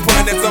me as well, put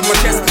an heads on my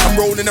chest. I'm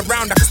rolling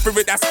around like a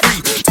spirit that's free.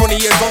 20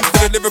 years on to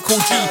the lyrical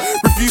G.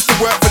 Refuse to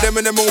work for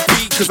them in MOP,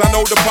 cause I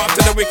know the path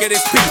to the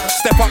wickedest P.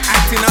 Step up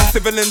acting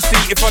uncivil and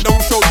see if I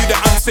don't show you the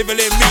uncivil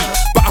in me.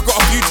 But I got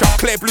a future,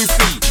 clear blue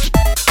sea.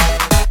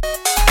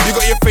 You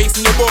got your face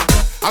in your book,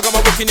 I got my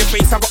book in your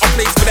face. I got a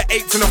place for the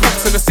 8s and the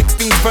hooks and the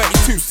 16s,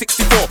 32,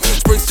 64.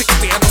 Spray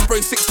 60 and I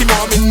spray 60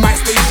 more. I'm in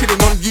MySpace chilling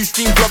on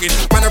Ustream blogging.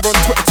 Man, I run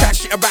Twitter chat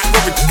shit about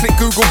Robin. Click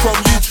Google Chrome,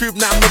 YouTube,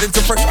 now I'm heading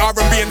to fresh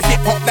R&B and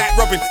hip hop like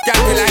Robin.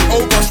 Gambling like,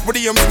 oh gosh,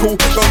 Williams school.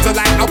 Guns are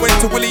like, I went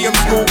to Williams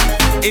school.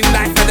 In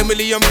life had a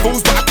million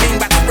fools, but I came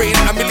back spraying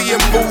at a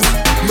million fools.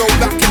 No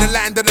luck in the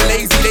land of the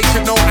lazy, they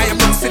should know I am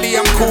not silly,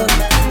 I'm cool.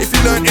 If you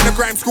learned in a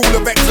grime school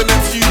of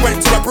excellence, you went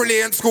to a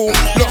brilliant school.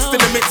 Lost in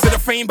the midst of the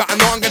fame, but I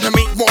know I'm gonna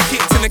make more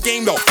hits in the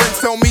game though.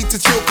 Friends tell me to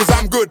chill cause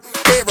I'm good.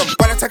 Hear 'em,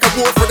 when I take a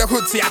walk through the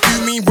hood, see I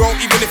do mean well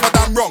even if I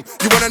done wrong.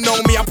 You wanna know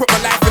me, I put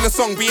my life in a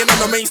song. Being on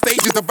the main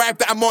stage is the vibe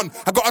that I'm on.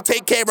 I gotta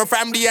take care of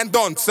family and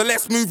done, so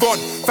let's move on.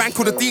 Thank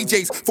all the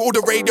DJs for all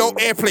the radio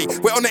airplay.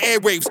 We're on the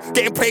airwaves,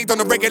 getting played on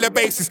a regular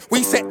basis.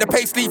 We set the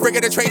pace, leave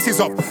regular traces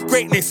of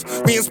greatness.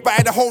 We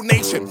inspire the whole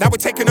nation, now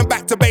we're taking them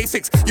back to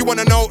basics. You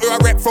wanna know who I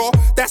rep for?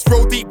 That's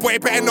Roll Deep, boy,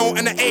 better know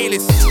in the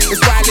A-list.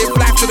 It's why I live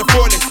life to the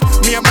fullest.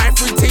 Me and my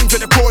 3 teams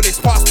at the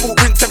callest. Passport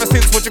rinse ever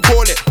since, what you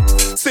call it?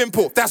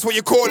 Simple, that's what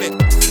you call it.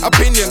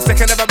 Opinions, they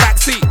can never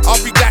backseat.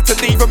 I'll be glad to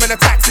leave them in a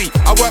taxi.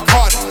 I work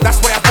hard, that's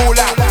why I fall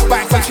out.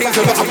 Bikes and chains,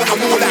 a lot, I want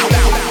them all out.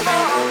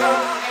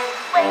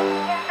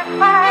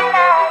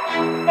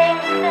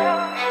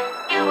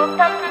 You will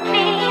come to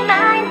be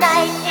my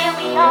night. Here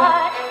we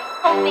are,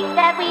 hoping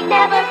that we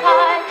never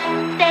part.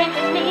 Stay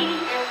with me,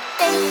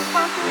 stay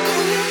want to do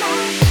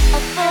more. A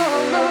full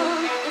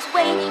moon is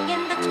waiting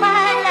in the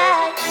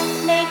twilight.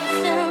 Maybe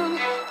soon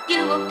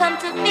you will come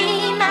to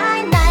be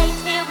my night.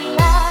 Here we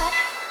are,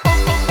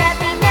 hoping that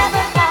we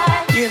never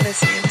part. You're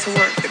listening to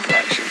Work the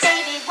Productions.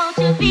 Baby, won't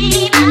you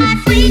be my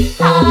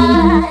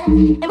sweetheart?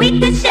 And we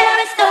could share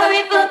a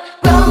storybook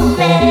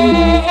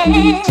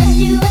romance. Just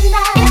you and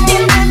I. If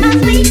you were my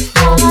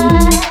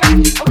sweetheart,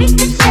 we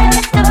could share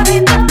a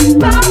storybook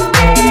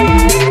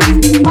romance.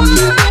 Won't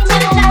you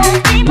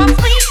just be my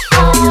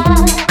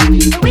sweetheart?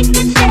 And we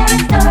could share a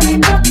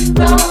storybook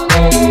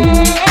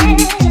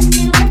romance. Just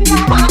you and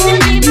I. Won't you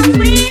be my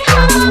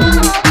sweetheart?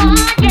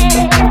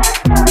 Yeah.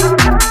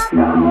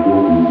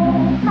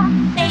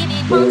 Baby,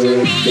 won't you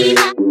be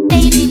my?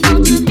 Baby,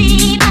 won't you be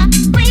my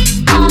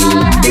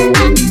sweetheart?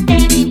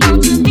 Baby,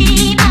 won't you be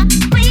my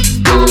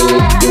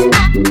sweetheart?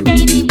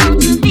 Baby,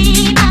 won't you be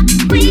my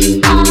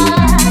sweetheart?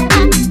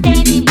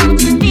 Baby,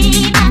 won't you be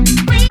my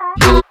sweetheart?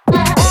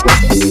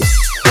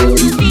 Won't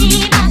you be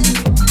my?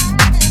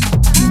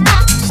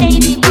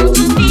 Baby, won't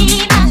you be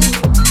my?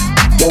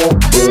 Baby,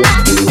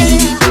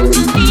 won't you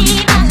be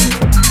my?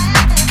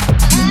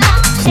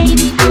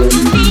 Baby, won't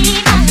you be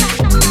my?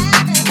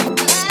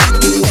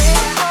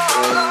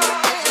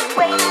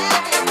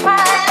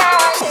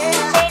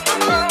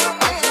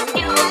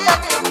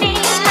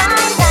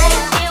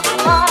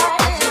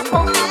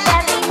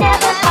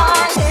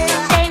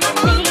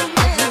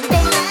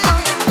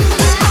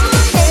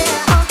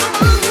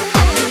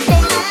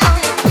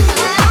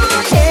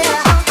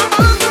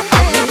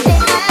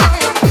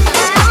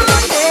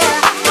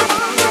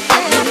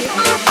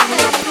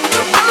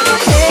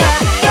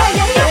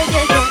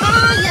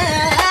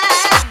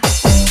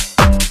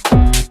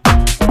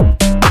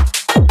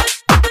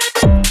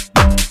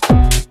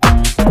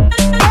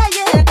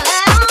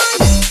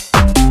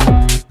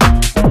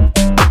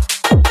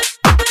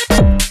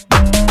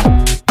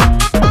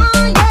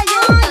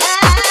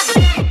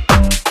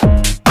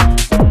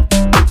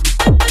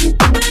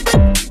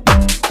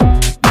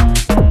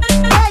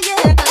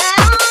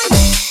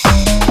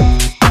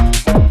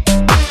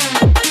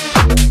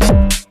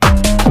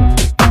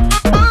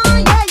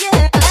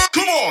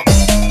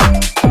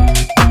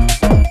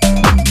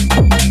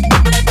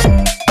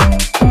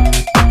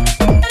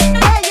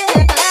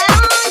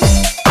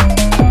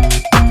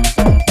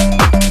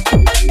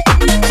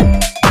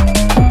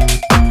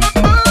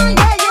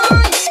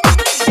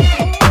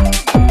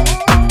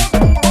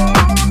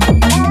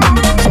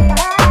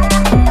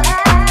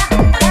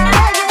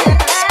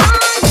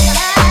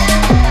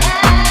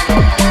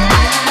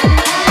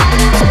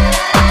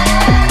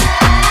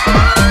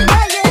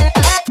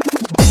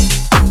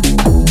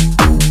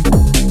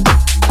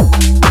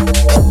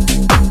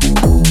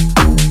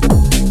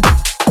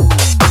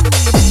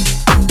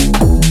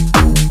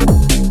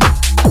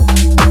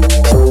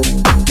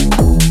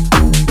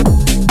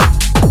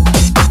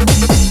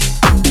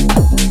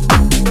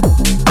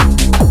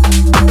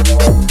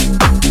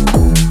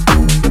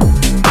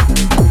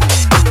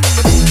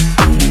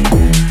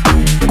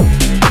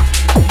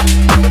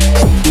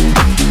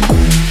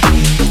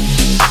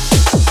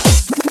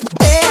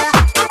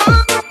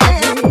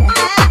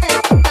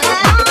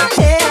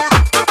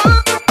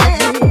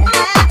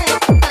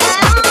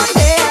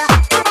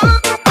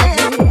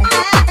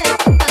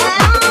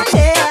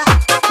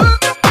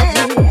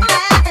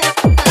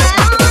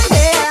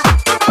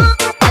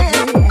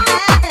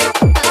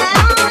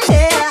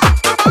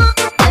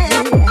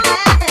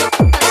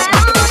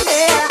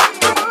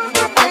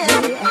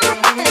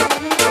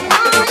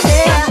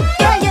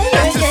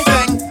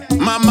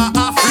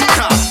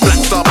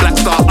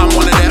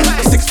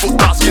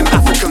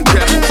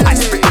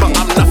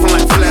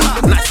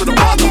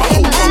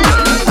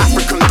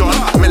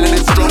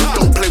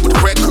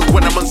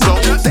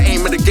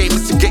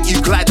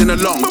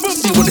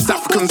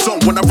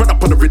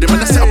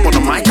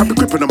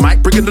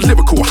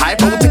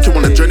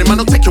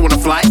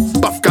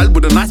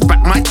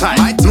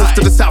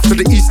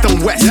 to the east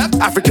and west.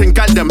 African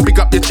goddamn, big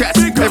up your chest.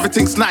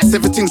 Everything's nice,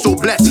 everything's all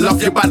blessed.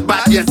 Love you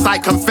bad, yes, I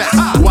confess.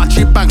 Watch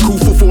it bang, cool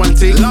for one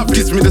thing.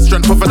 Gives me the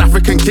strength of an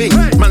African king.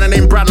 Man, I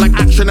name brand like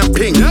Action and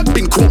Ping.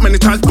 Been caught many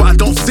times, but I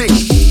don't sing.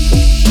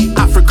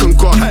 African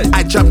god,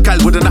 I jab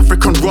gal with an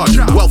African rod.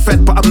 Well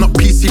fed, but I'm not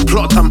PC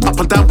plot. I'm up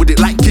and down with it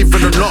like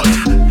giving a nod.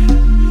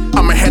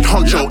 I'm a head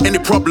honcho, any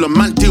problem,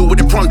 man, deal with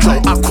it pronto.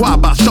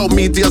 Aquaba, show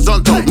me the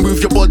horizontal. Move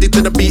your body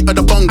to the beat of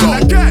the bongo.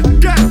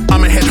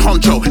 I'm a head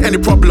honcho, any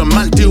problem,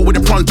 man, deal with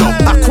it pronto.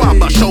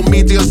 Aquaba, show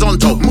me the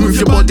horizontal. Move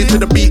your body to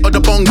the beat of the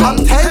bongo.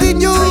 I'm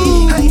telling you,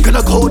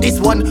 gonna call this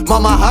one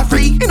Mama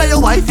Huffrey. You know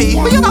your wifey,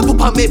 but you're not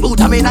put me boot,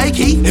 I'm in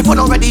Nike. If I'm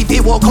not ready,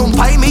 they won't come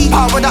by me.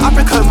 Power of the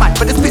African man,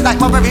 but it's spit like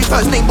my very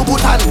first name,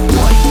 Bubutan.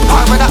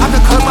 Power of the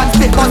African man,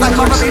 spit more like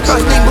my very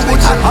first name,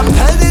 Bubutan.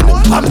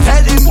 I'm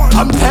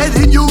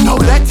telling you,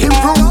 don't let him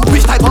through.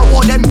 Which type of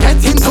war them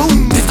get into?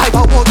 This type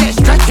of war get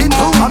stretched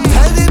into. I'm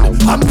telling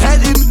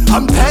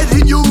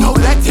you, don't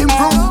let him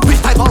through.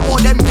 Which type of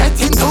war them get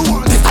into?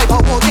 This type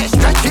of war get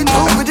stretched into.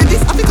 But in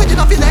this, I think you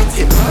not be let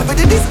him. But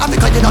in this, I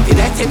think you not be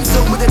let him.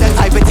 So with the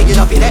type of thing you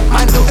not be let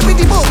man do. Every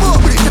day more,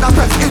 but it's not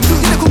press into.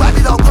 You go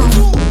Babylon crew.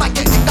 Man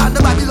get kicked down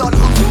the Babylon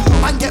crew.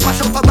 Man get my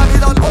shop for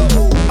Babylon.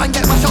 Man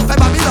get my shop for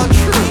Babylon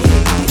tree.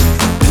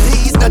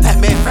 Please don't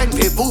take me friend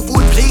people fool.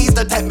 Please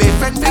don't take me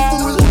friend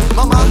people.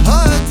 Mama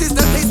hurt is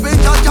the place where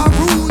judge a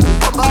rule.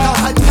 But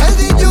I'm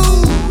telling you,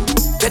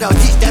 they don't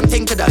teach them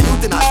things to the youth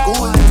in our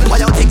school. Why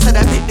you think to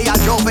them hit they are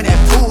drove in them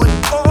tool?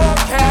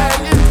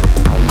 Okay,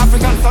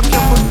 African fuck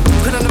your foot.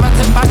 Couldn't never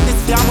take back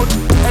this yamut.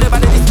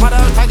 Everybody this mother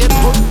I get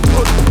put. 6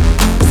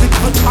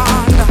 foot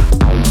under.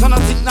 So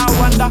nothing now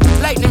wonder.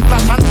 Lightning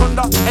flash and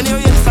thunder.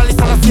 Anyway, it's a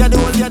little of the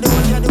whole.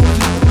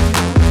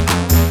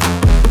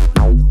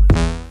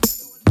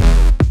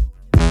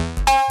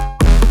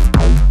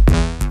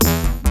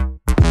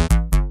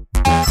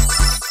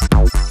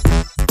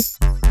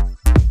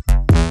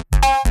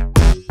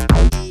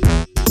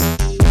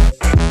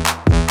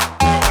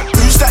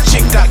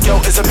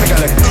 Is a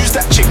piggaling. Who's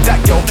that chick? That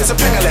girl is a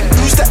piggaling.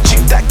 Who's that chick?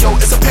 That girl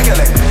is a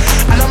piggaling.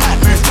 And I might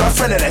move to a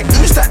friend of leg.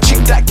 Who's that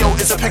chick? That girl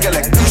is a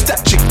piggaling. Who's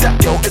that chick?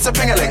 That girl is a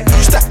piggaling.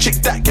 Who's that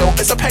chick? That girl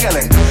is a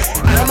piggaling.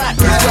 And I might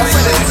move to a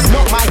friend of leg.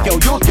 Not my girl,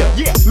 your girl.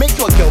 Yeah. Make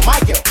your girl my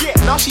girl. Yeah.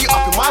 Now she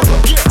up in my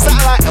world. Yeah.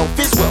 Satellite Elf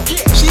as well.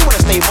 Yeah. She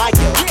wanna stay my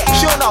girl. Yeah.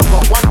 Sure now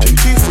I've got 1, 2,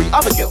 2, 3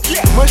 other girls.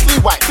 Yeah.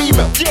 Mostly white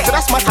female. Yeah. So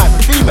that's my type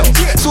of female.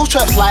 Yeah. Soul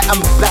church like I'm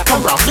black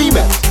and brown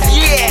female.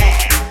 Yeah.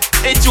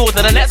 It's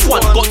Jordan the next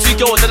one. Got 2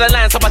 girls in the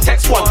line, so I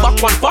text one. Buck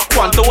one, fuck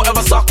one, don't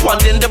ever suck one.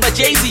 Then the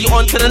Jay-Z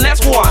on to the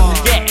next one.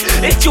 Yeah,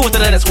 it's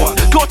Jordan the next one.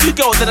 Got 2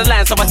 girls in the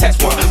line, so I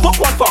text one.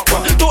 Buck one, fuck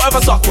one, don't ever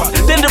suck one.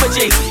 Then the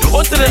Jay-Z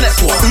on to the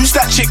next one. Who's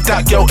that chick?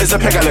 That girl is a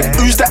piggaling.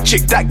 Who's that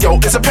chick? That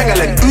girl is a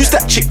piggaling. Who's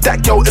that chick?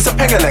 That girl is a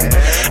piggaling.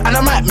 And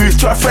I might move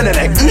to a friend of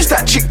leg. Who's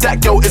that chick?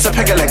 That girl is a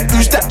piggaling.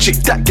 Who's that chick?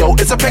 That girl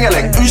is a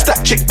piggaling. Who's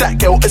that chick? That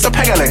girl is a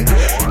piggaling.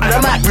 And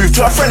I might move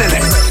to a friend of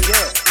leg.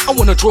 I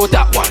wanna draw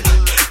that one.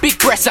 Big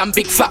breasts and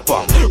big fat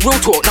one. Real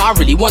talk, now I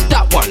really want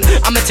that one.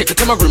 I'ma take it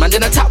to my room and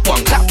then I tap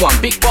one. Clap one,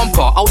 big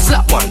bumper, I'll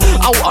slap one.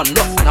 I'll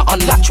unlock and I'll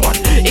unlatch one.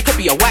 It could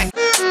be a white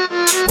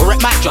or it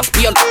might just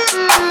be a one.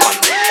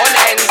 On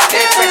the end,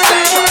 stay press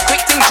like shot.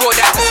 Quick thing draw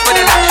that just for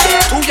the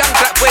night. 2 young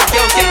black boy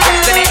girls get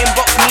pressed and they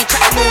inbox me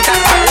chatting all that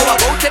smack. So I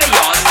go to the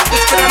yard,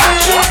 just for the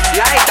match.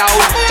 Lie down,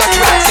 just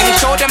relaxing and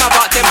show them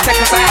about them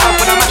seconds I have.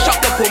 When I mash up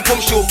the pum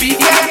pum, she'll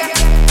be here.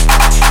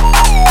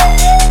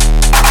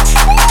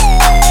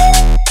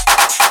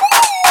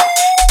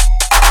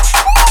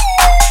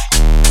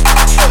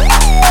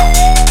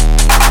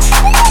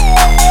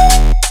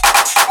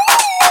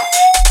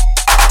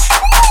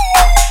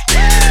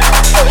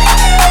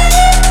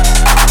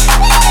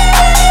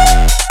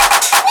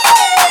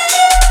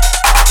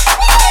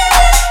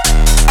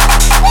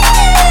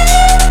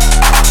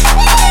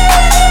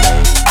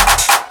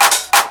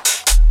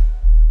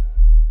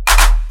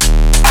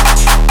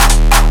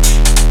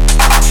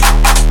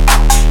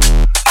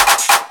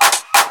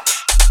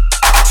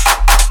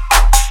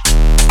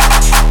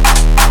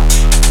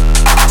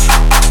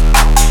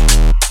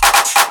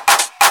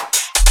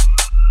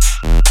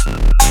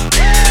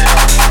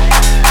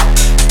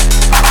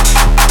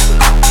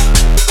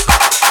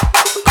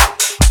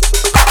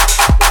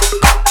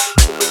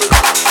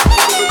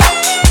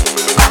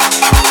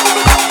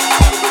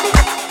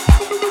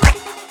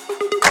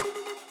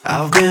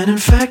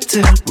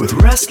 With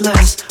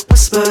restless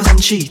whispers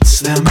and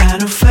cheats, they're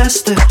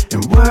manifested in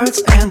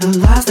words and the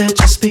lies that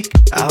you speak.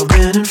 I've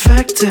been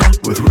infected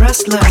with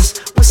restless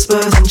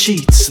whispers and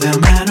cheats, they're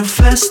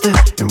manifested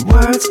in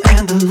words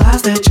and the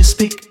lies that you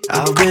speak.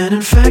 I've been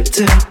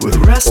infected with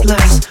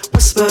restless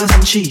whispers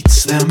and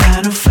cheats, they're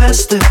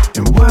manifested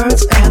in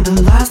words and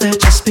the lies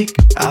that you speak.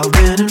 I've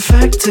been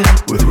infected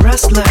with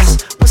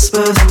restless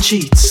whispers and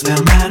cheats,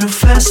 they're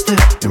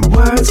manifested in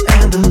words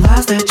and the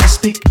lies that you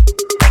speak.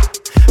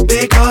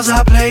 Because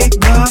I played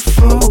the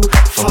fool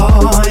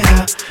for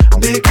you.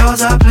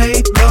 Because I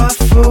played the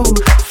fool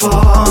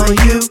for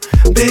you.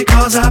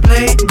 Because I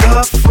played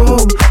the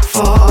fool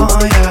for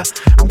you.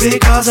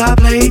 Because Because I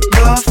played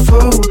the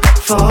fool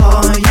for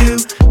you.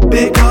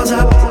 Because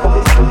I've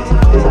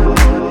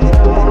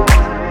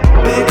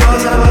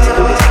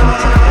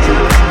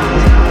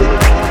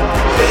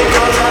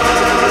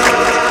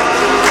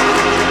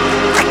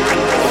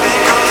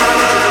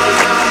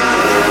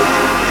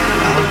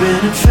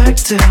been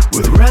infected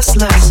with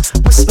restless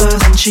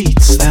whispers and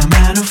cheats that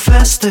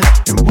manifested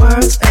in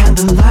words and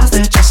the lies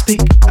that you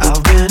speak.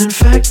 I've been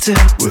infected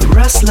with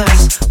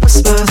restless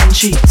whispers and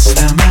cheats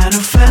that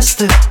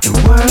manifested in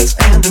words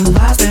and the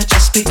lies that you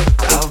speak.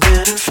 I've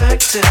been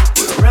infected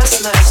with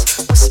restless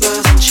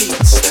whispers and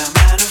cheats that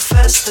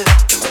manifested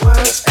in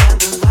words and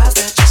the lies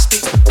that you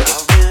speak.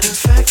 I've been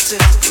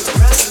infected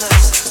with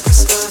restless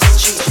whispers and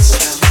cheats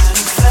that manifested.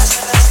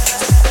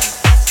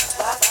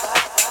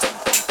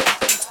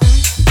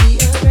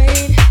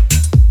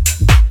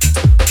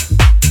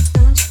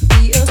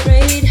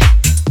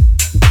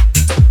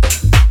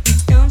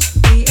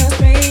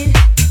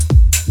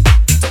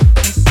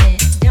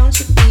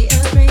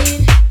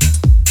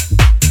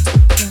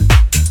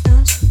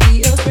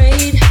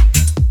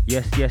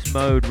 Yes,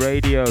 Mode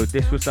Radio.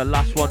 This was the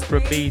last one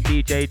from me,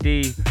 DJ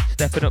D.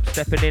 Stepping up,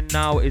 stepping in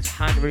now is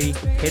Henry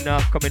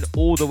Pinner, coming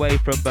all the way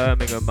from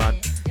Birmingham, man.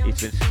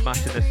 He's been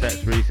smashing the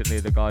sets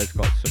recently. The guy's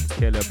got some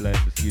killer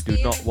blends. You do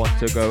not want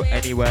to go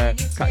anywhere.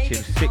 Catch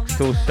him 6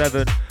 till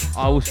 7.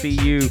 I will see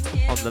you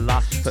on the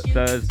last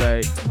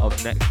Thursday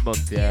of next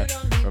month, yeah?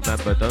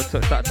 Remember, don't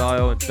touch that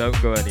dial and don't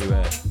go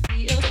anywhere.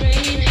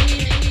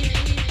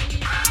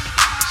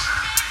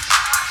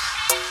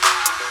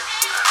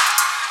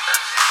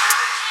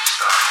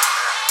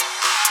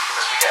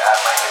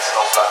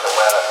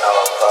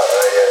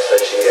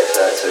 Station gets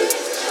that too.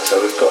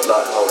 So we've got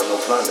like whole of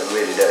North London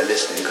really that are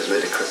listening because we're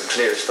the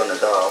clearest on the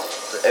dial.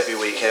 Every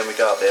weekend we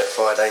go up there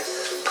Friday,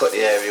 put the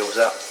aerials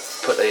up,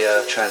 put the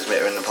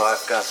transmitter in the pipe,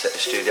 go and set the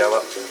studio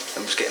up,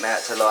 and just getting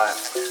out to like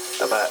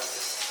about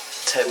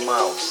 10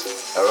 miles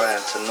around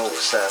to north,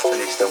 south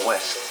and east and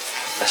west.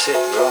 That's it,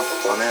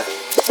 we're on there.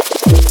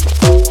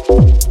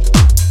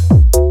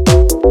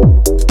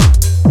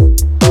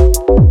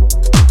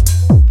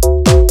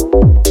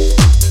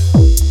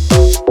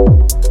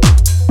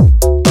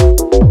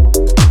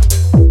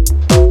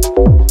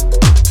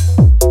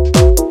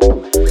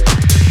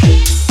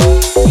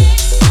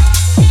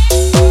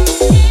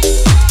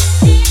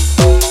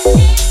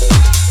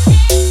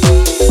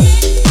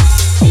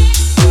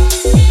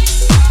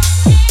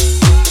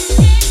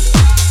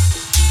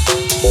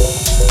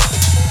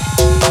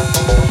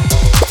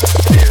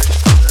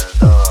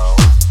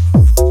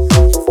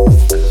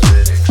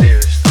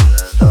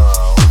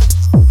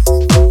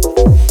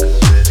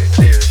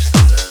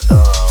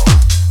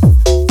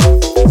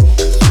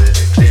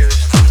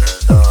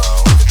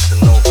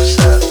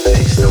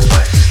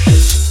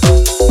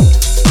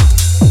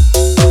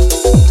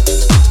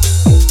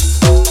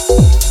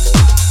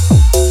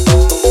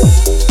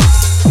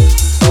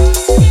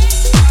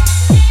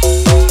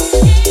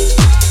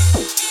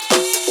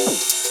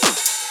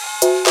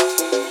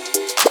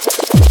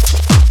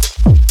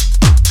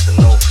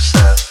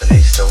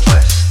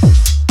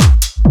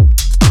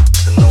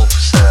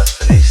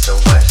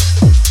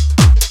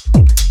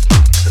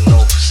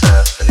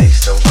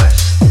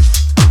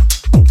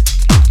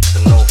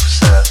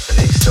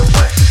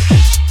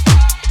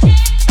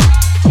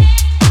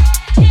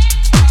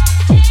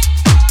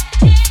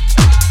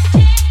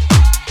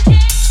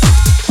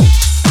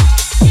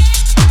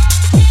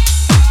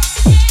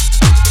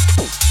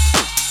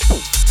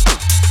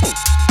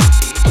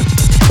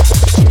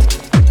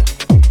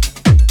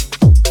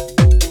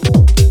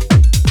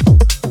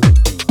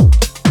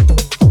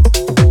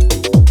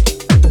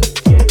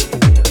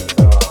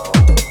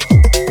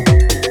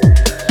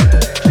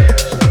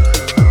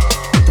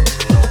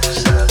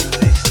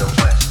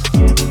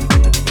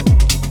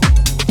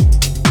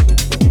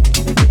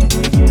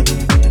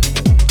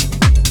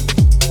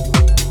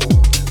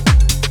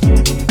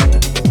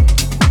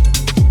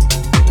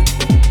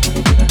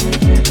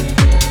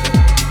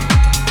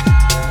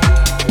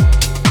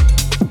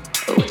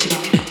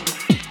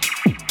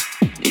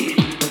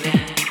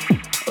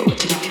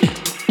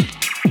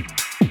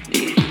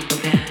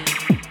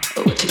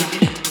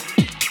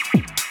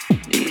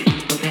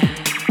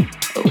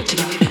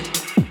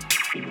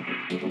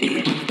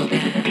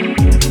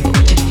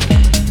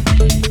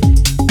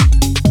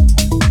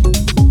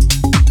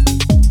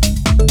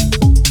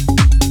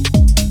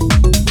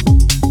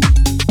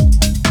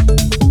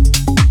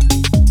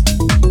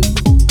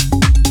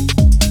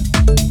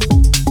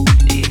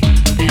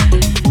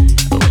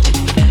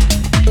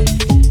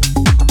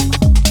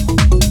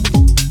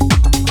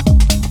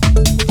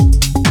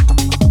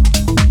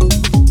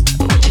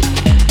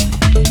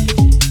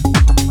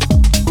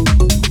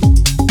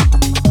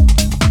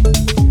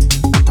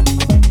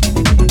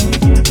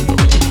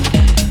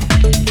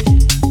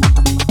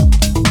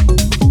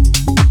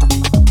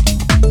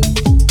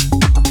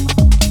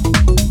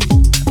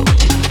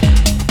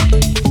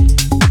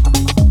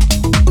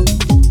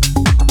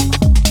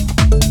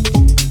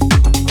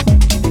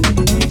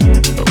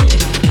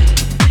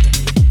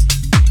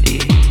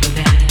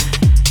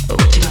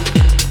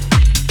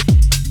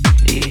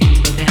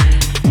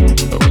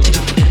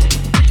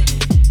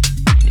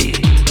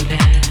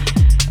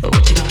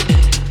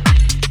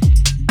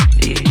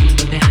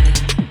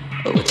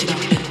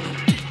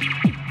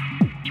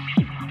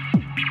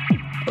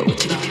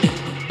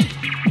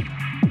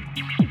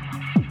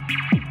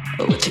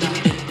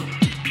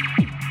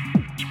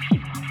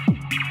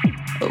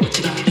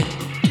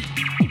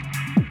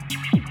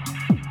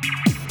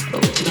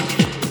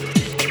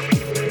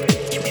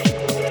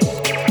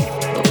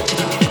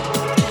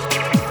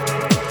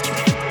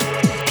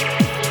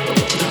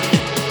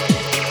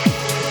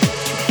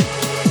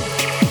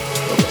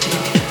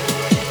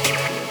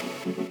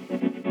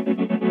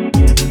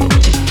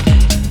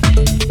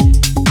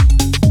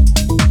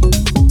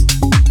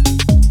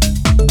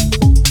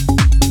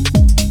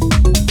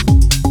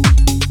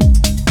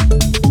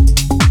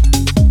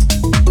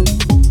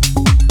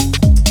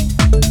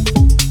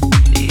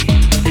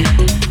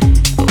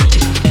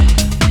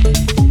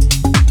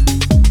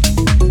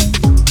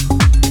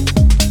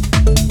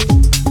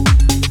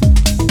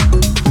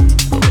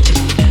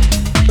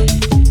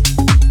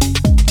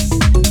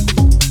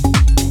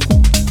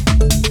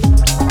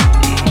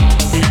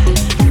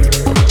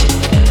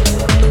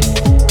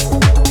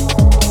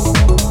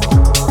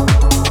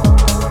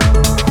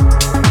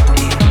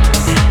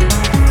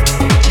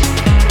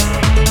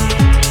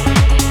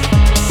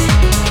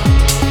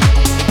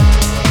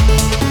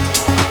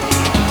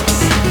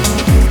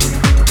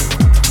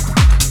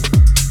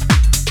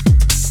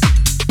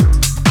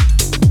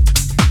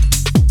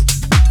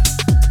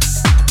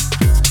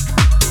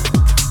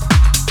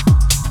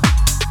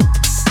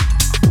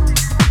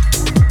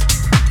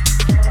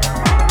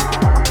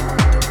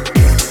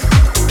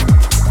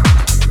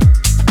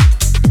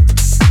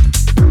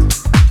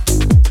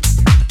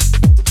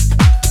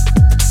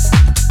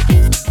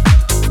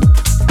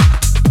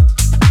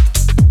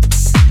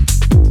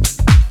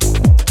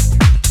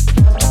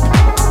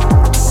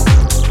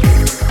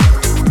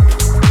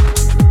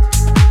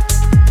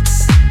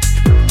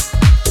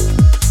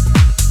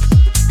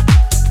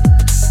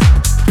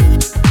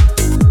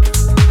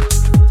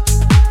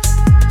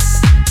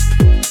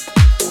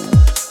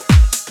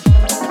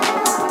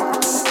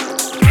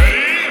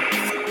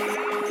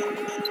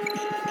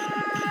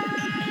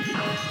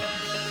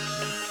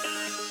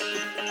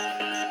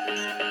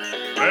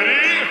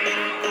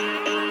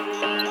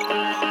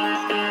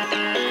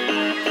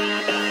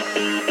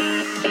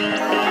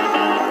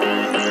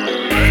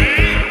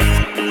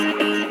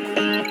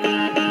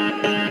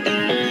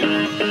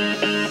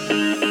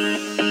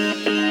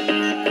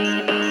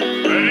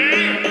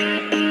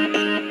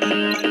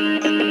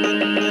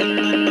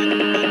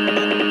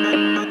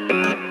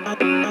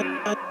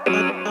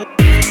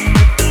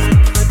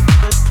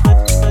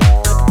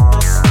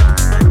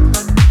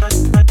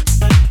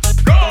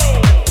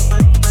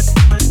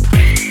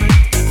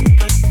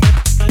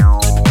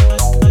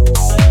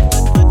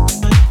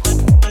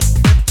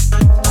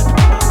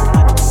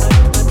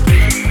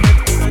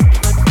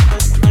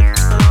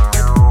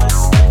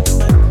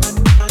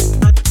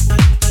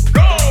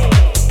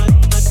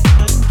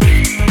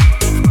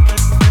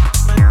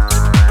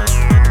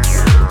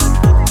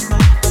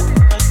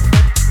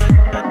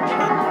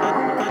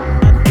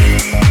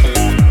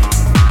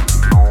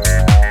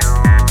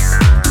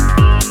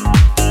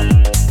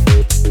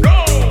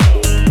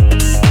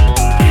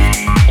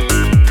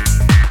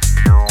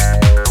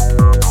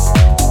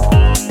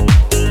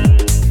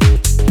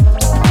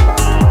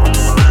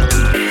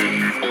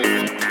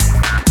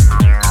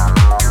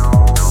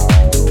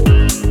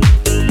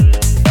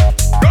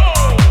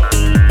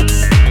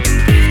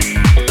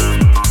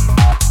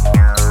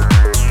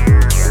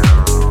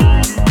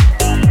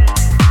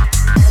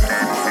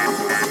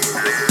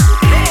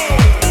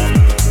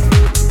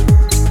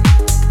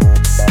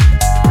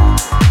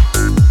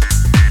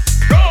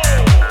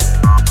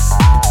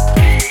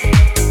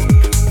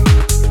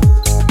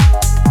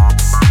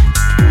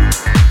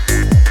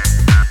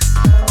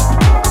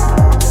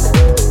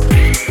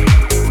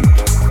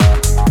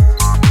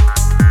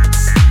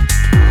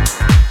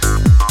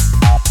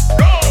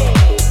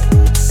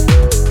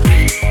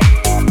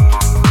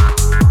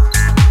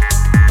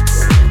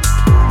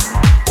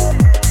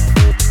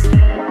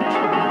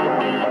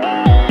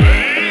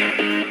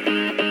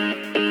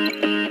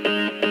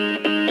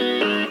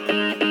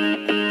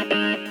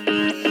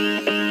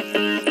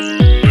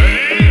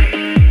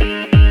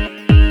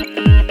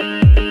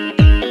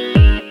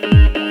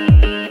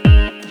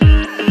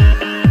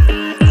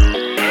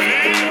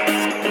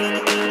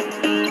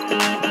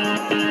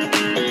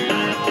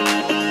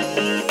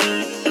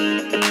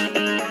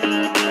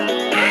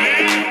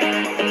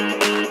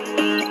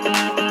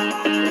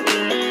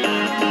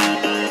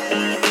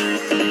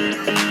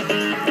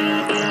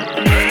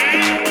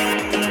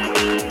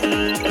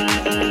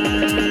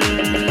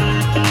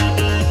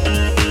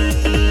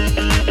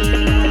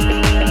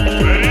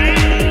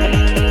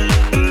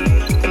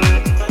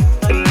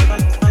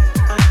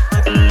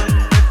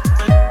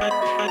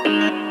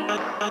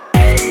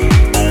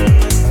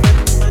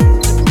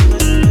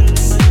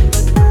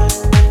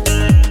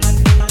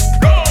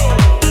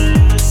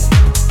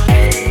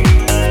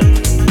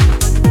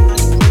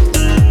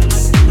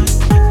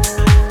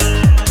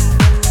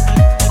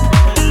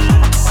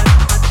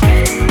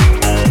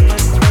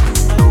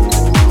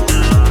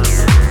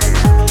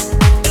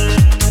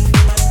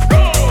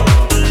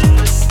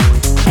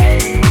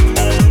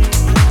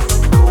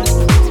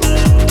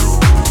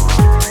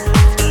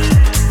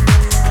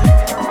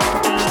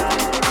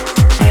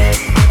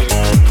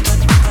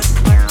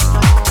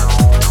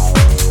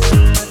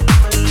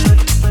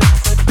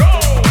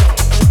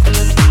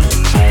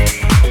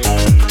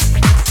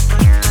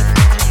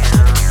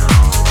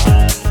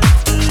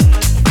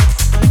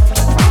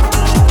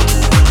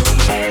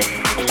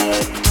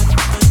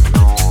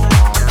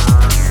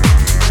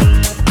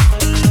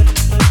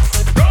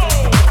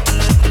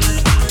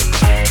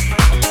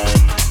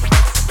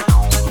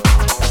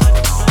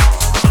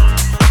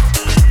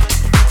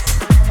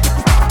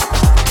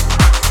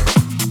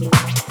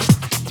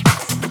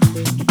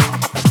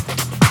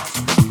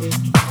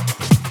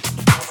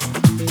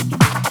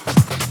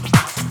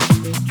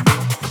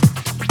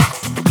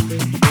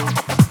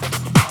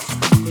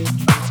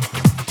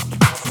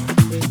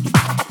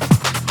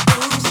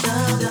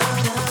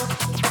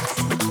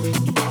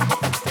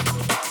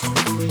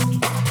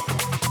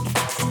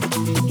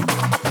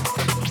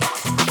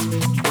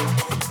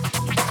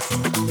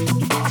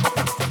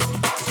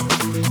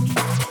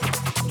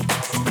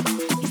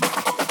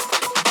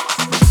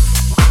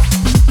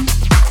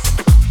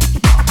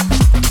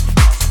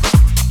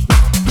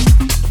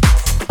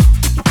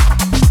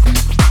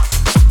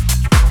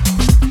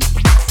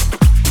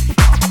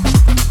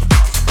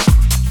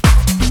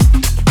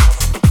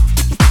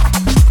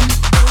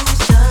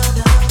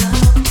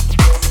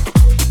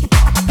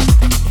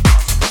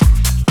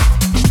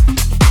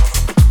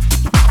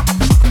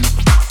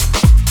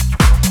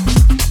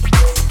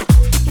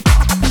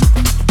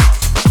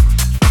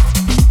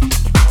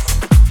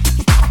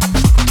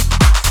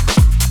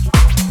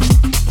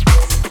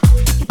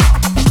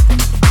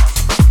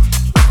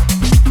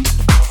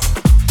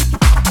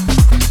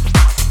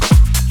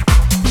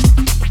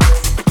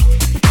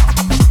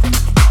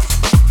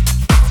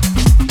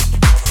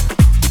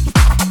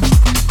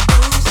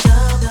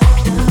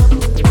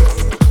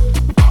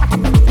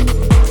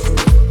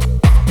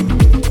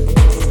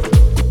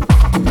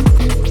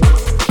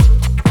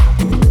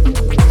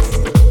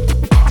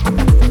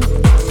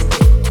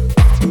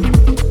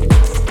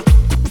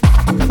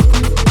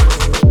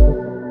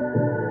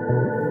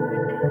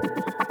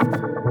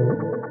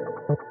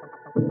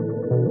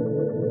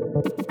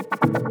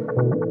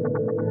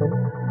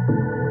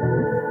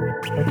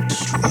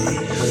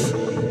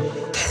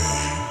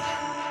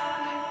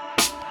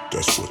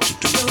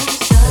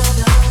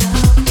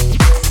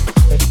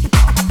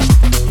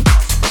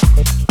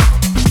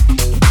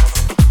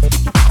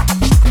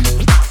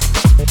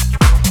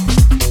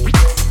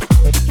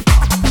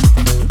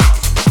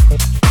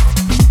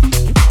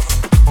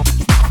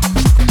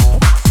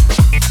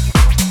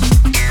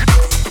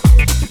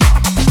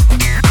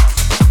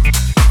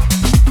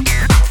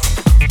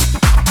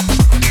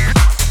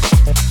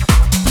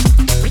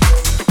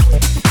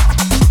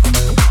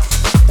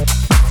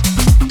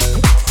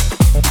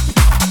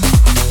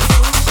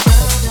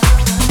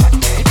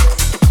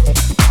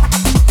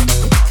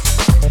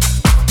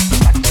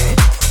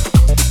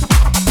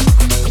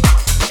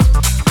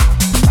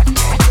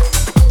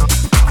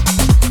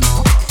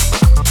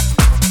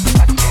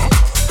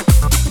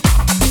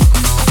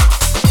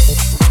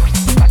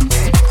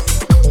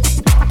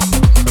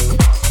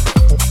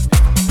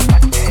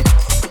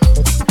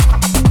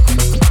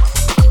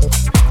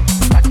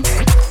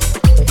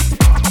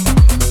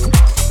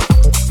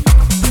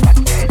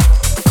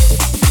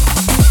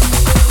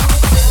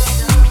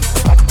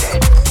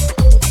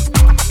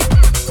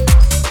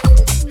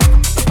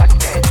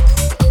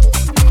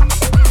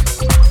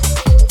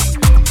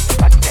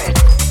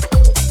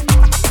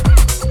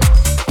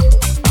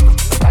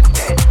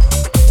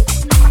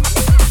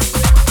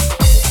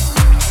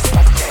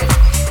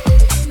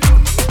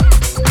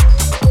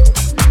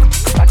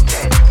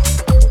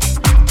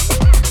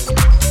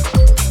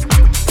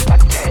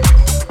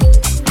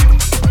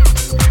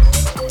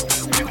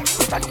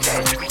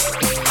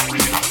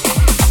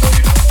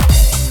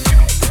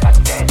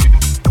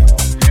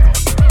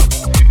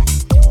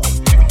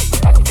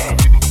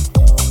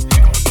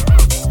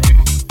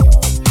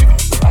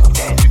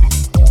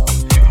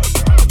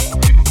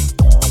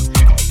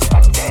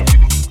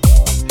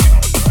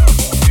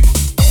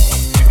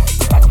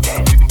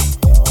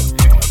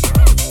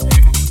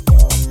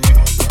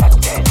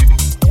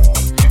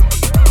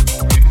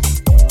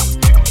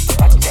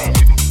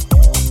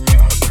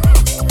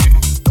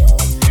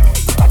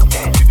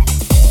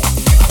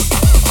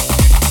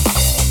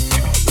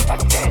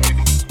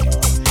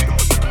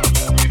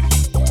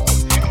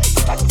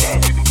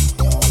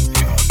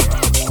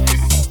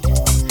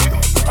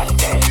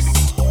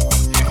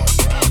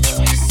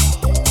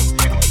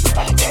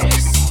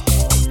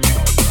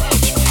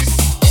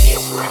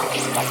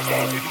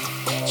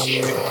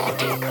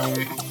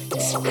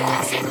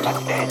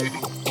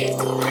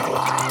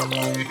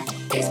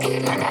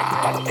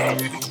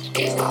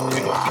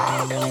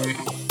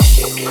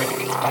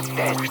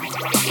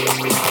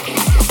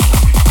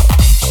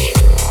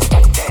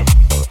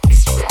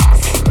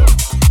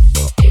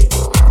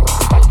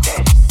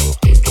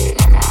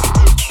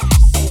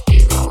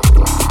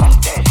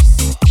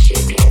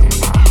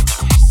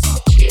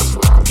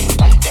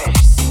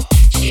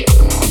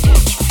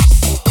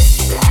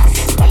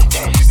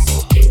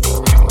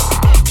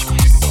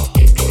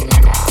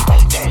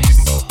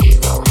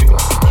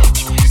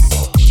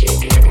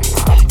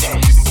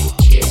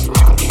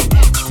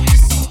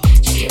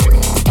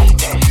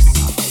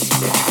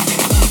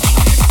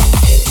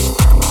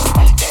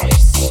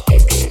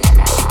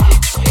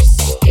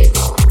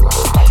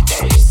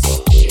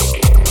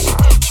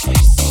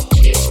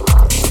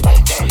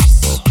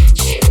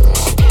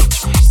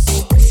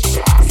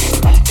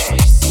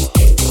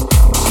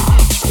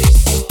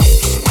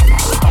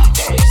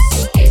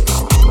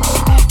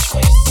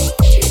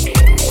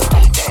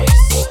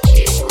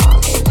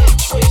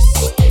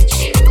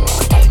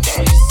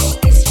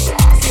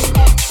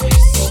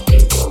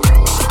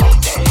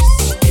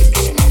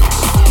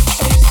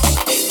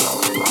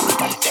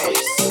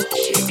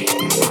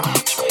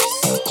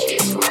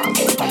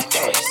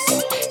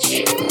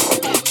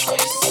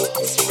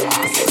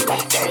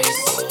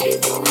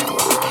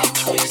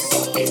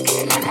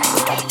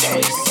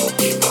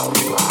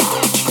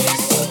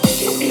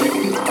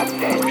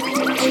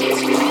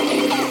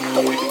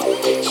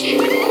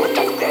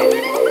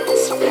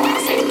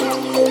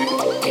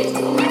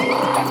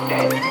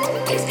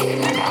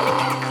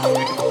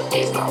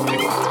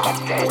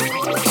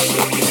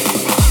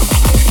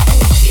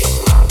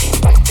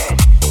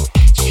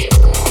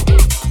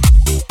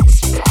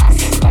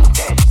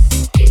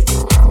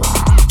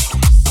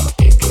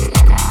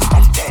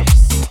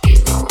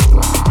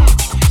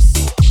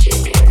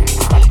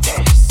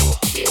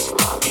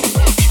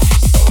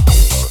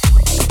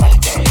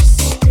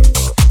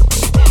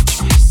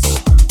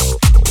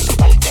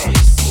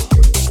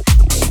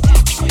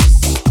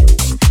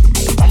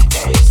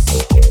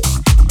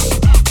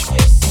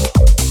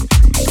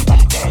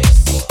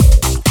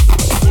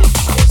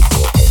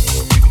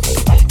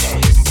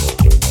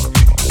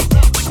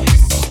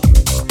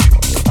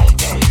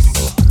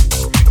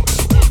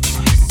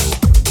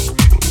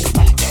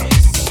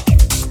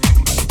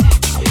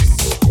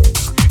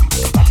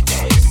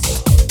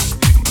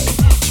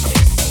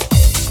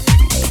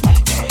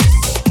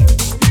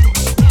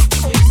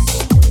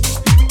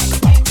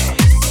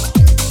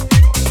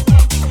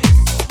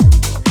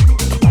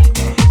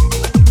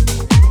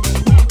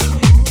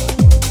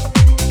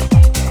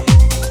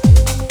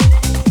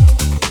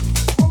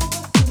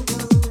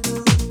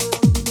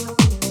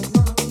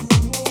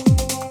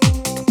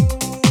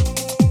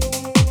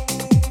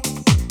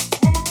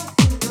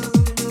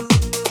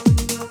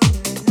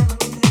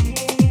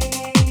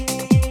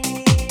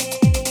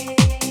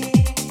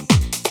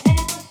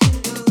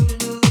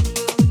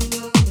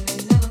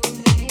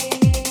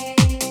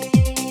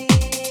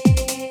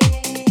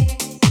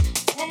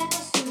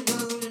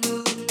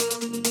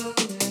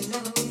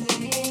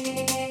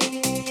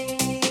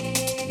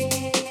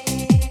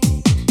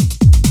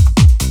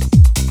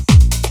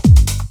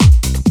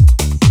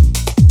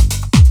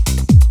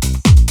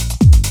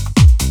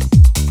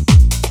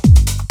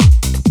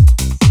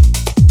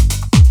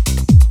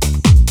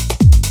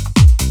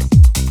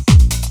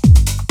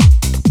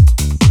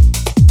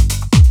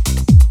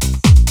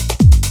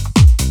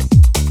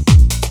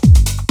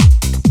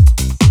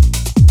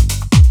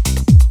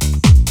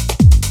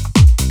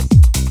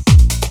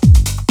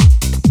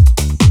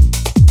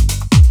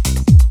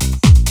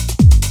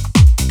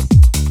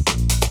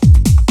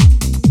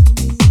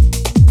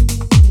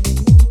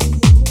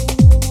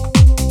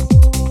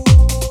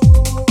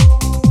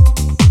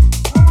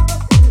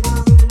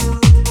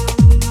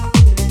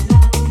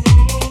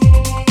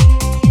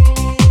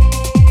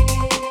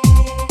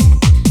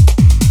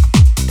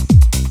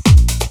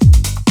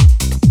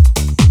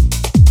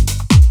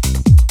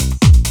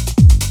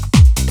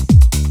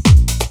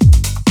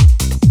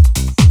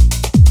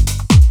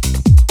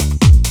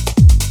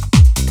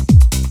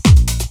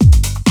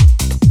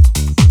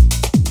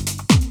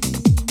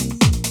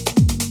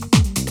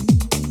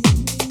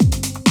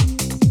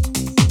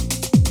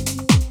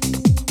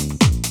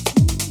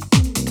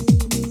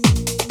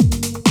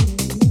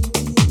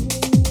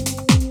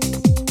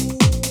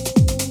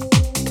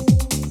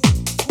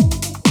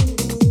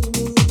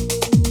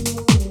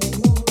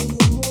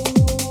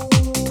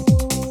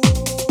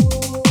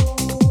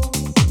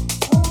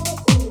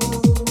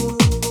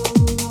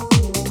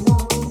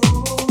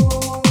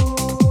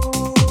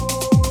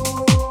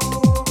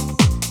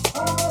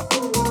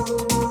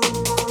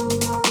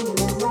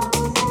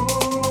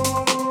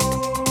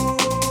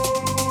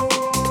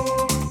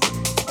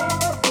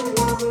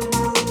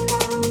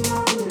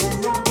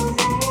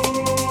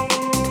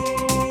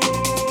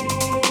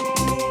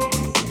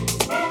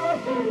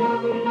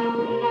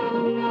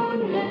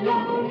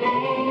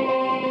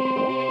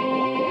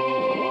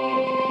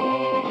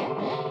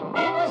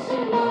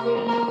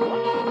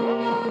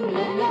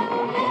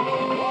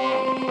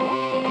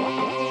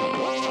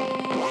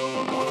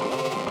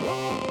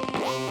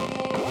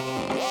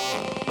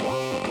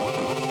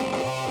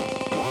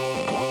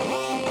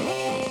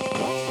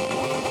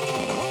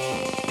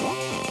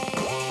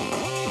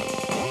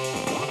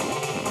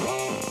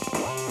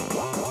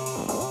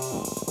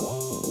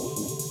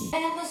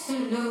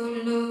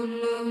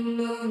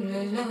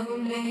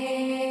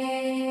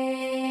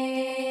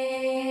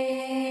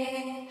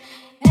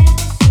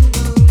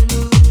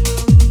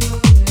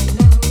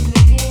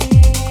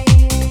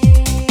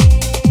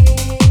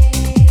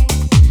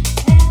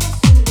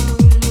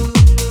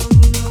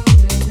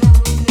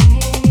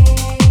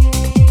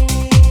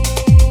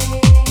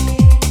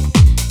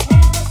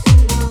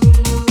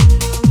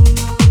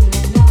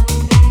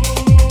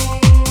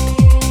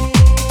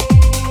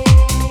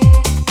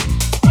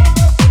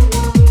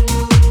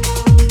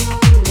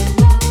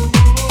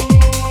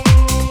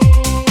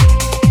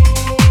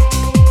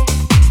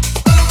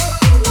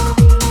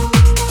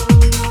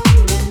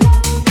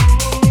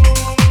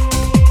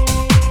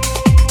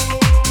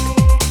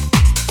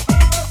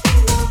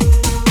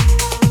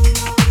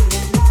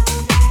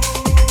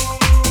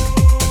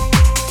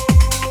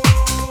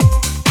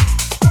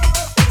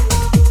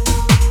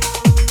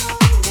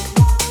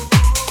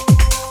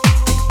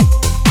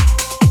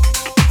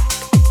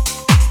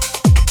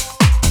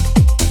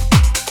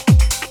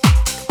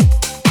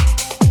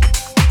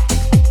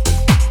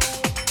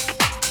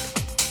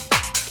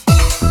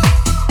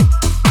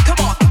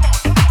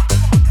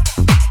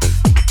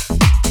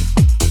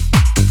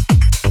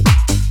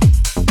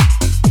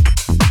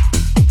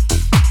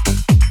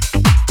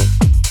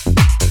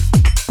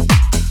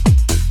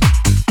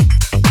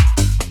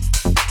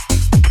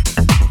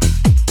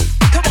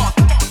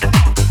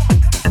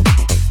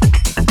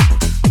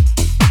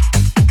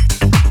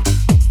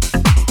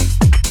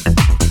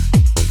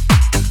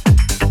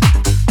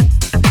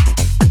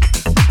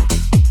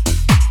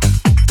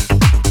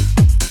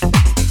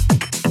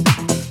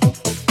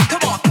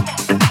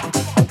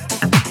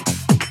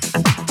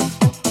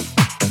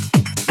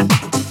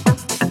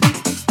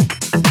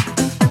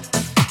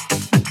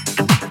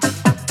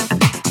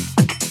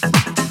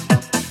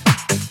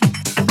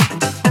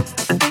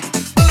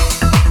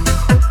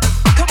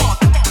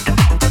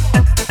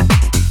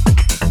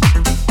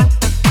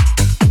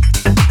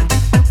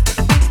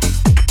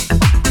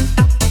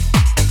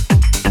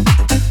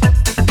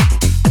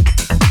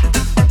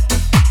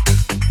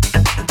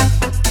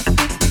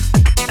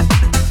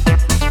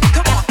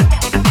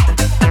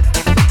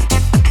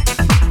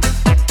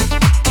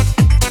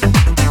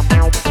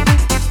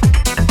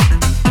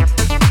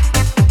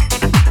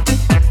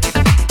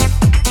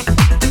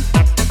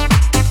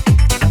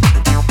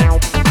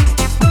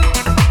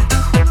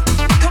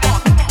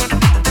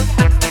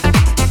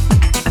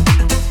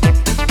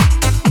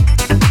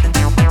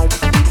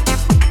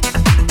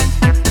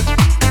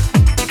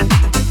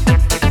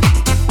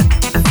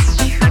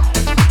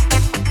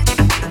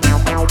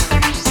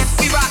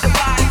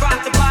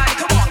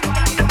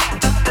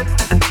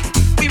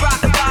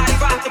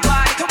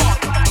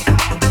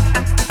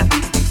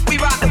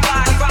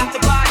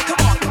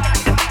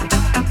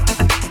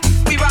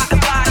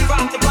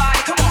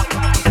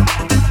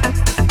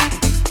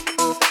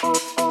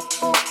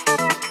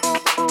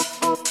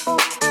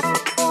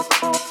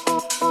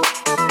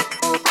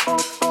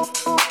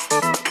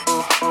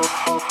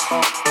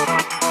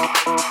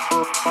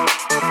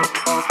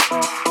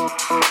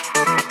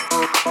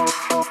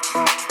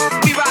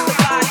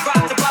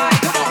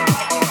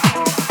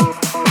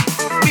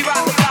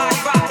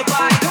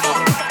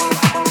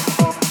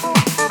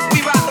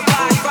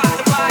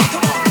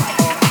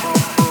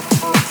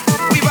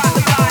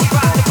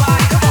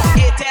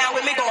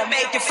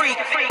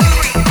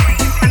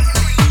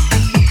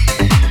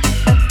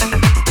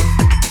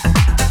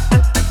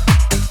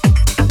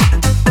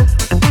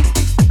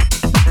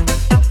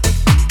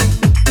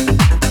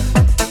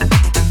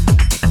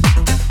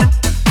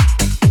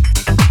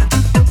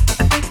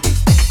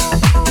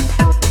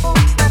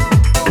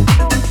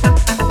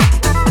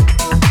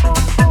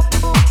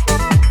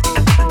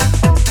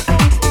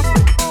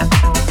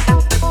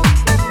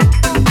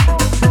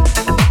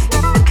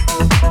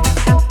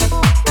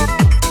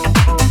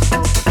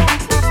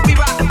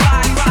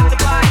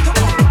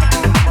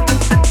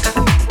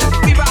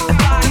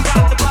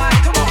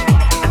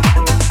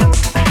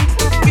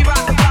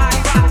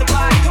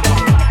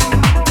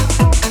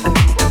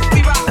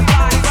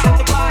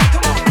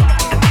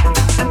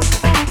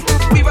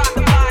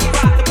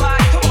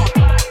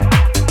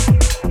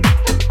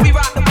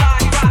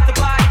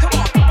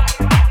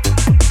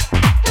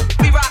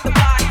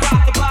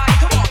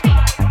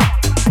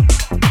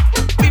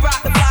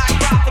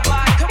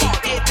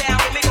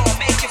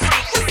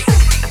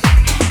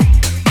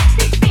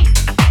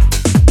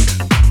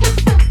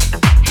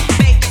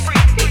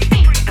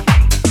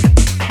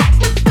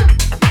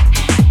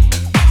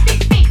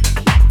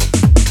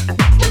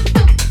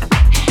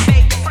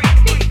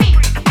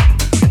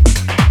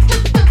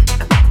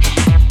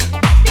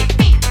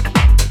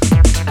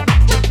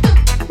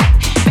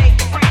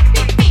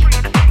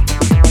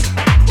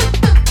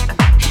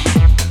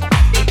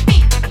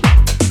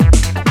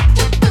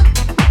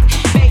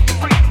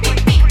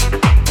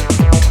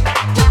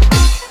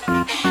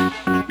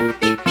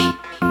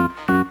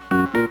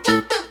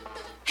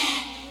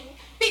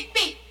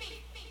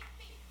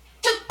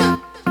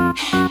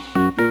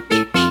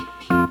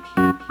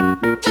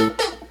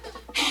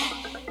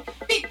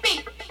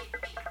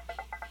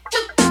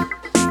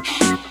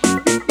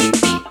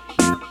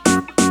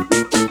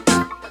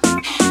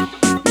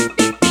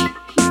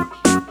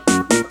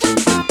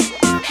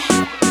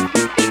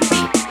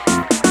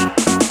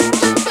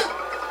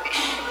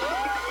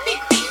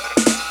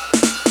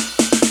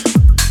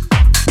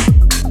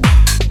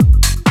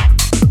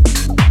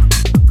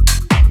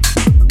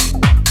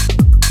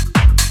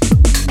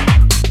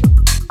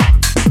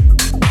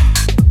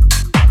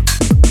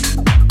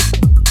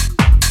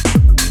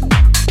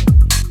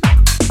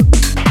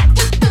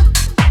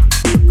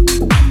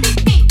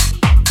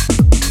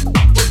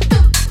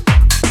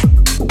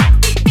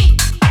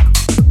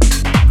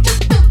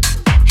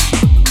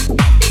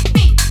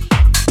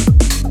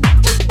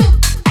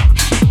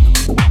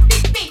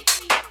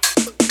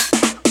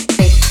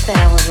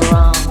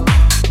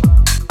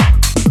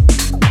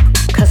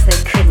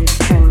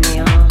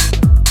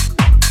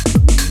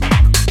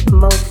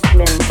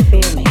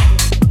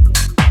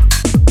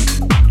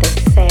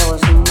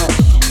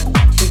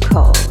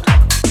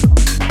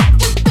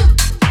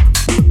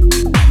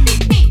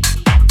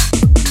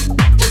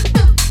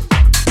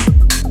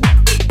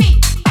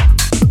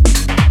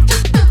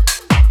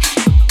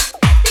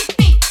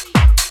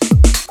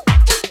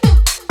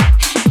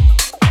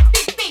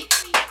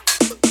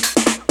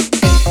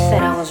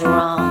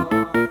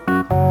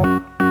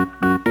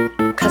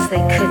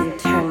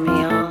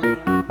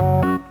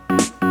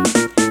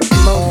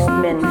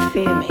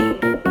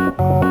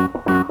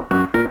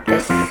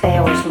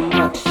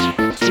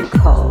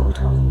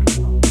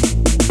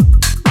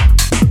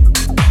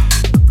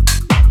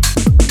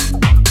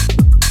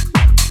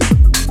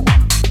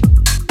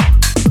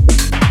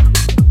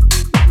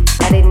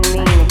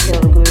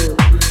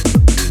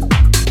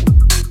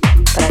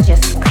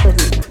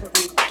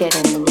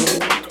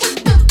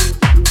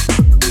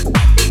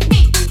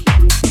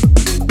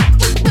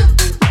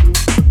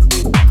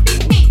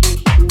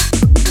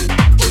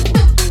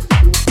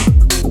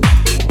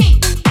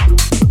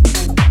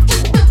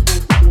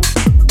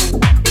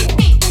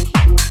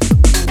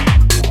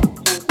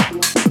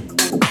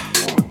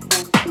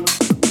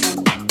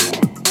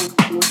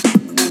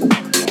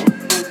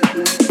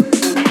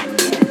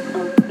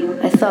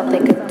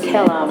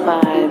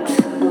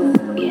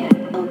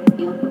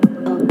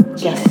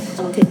 just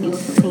didn't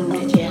seem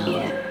to gel.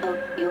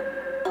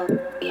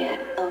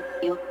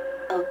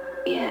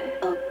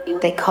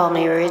 They call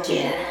me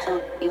rigid.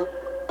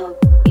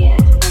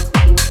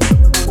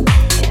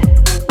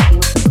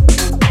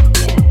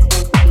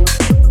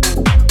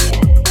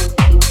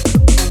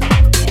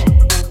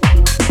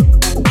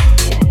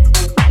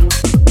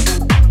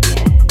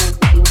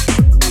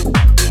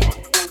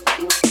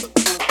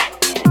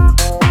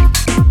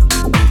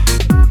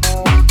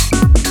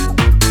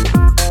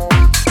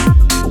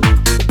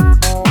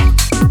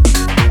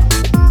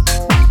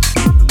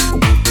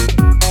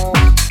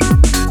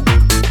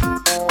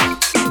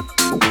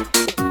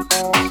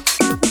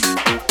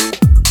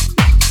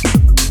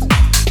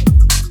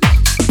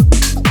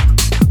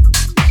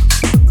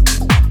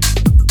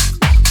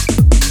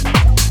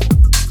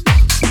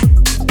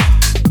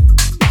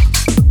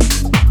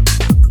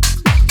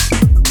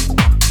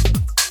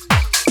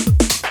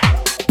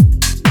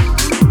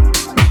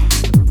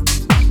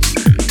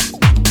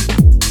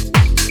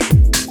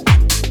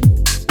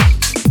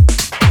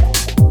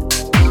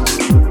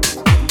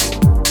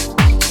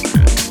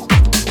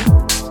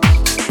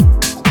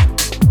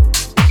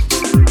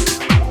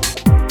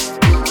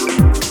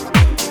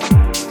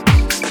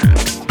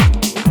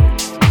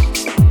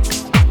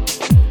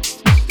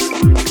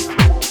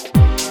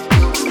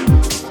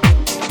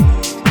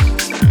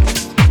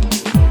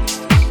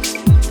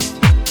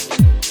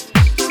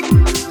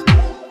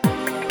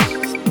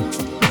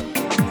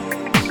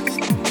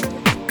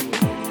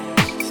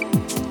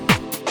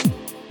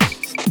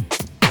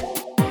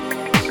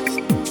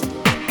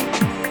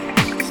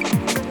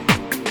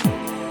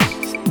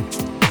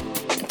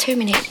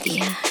 Terminate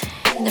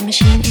the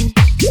machine in.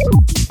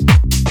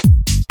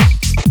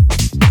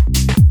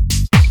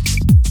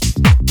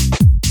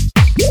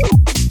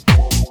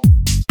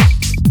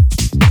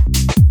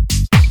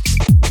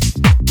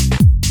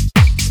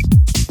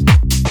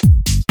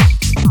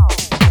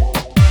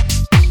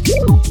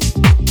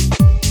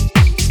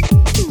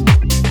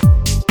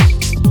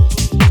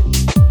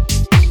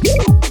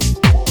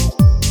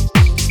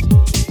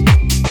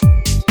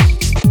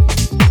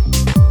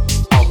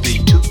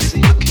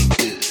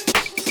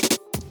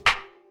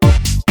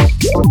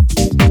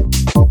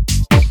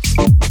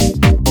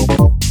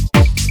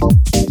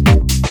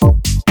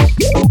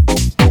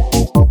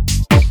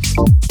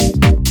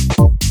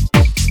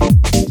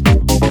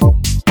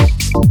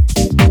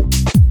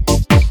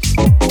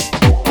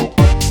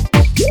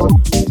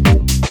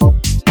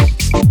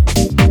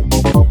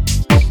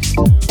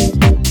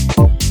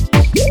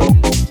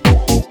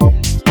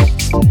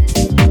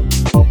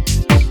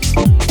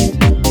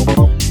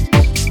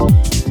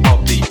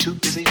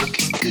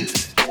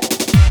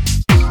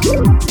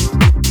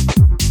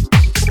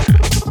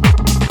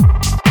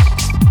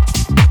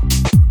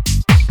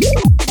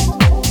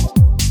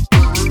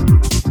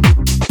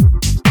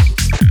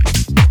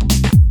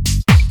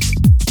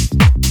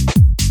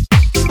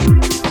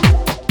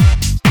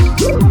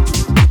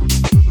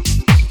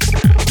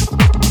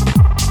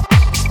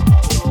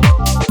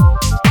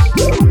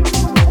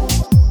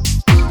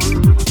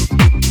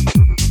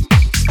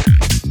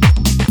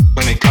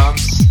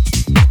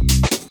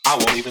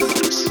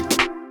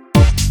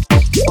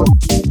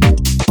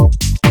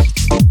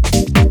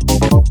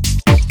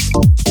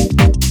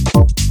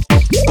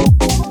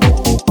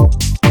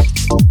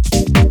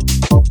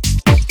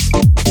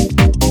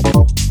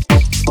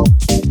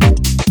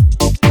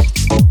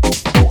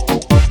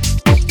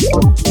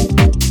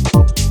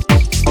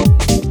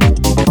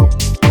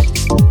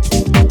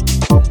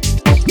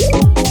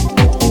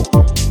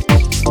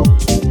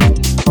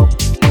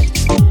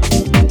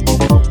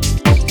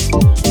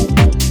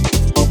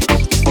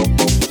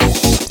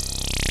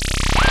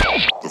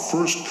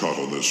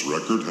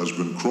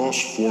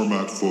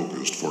 Cross-format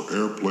focused for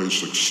airplay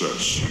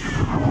success.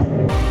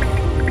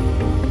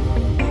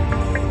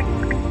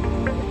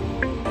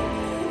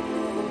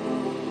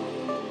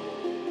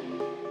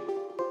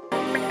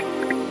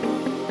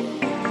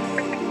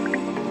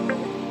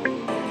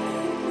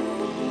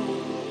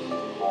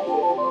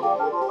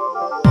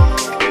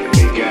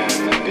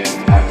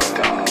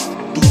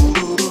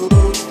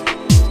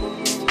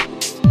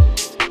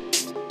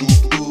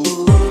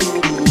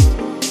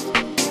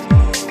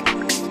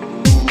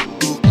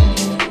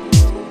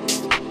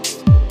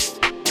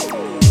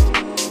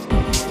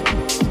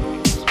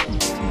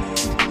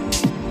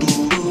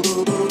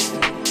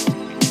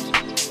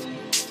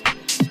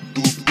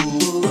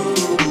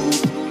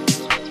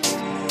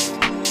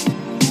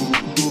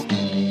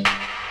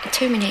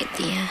 Terminate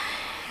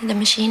the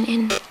machine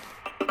in.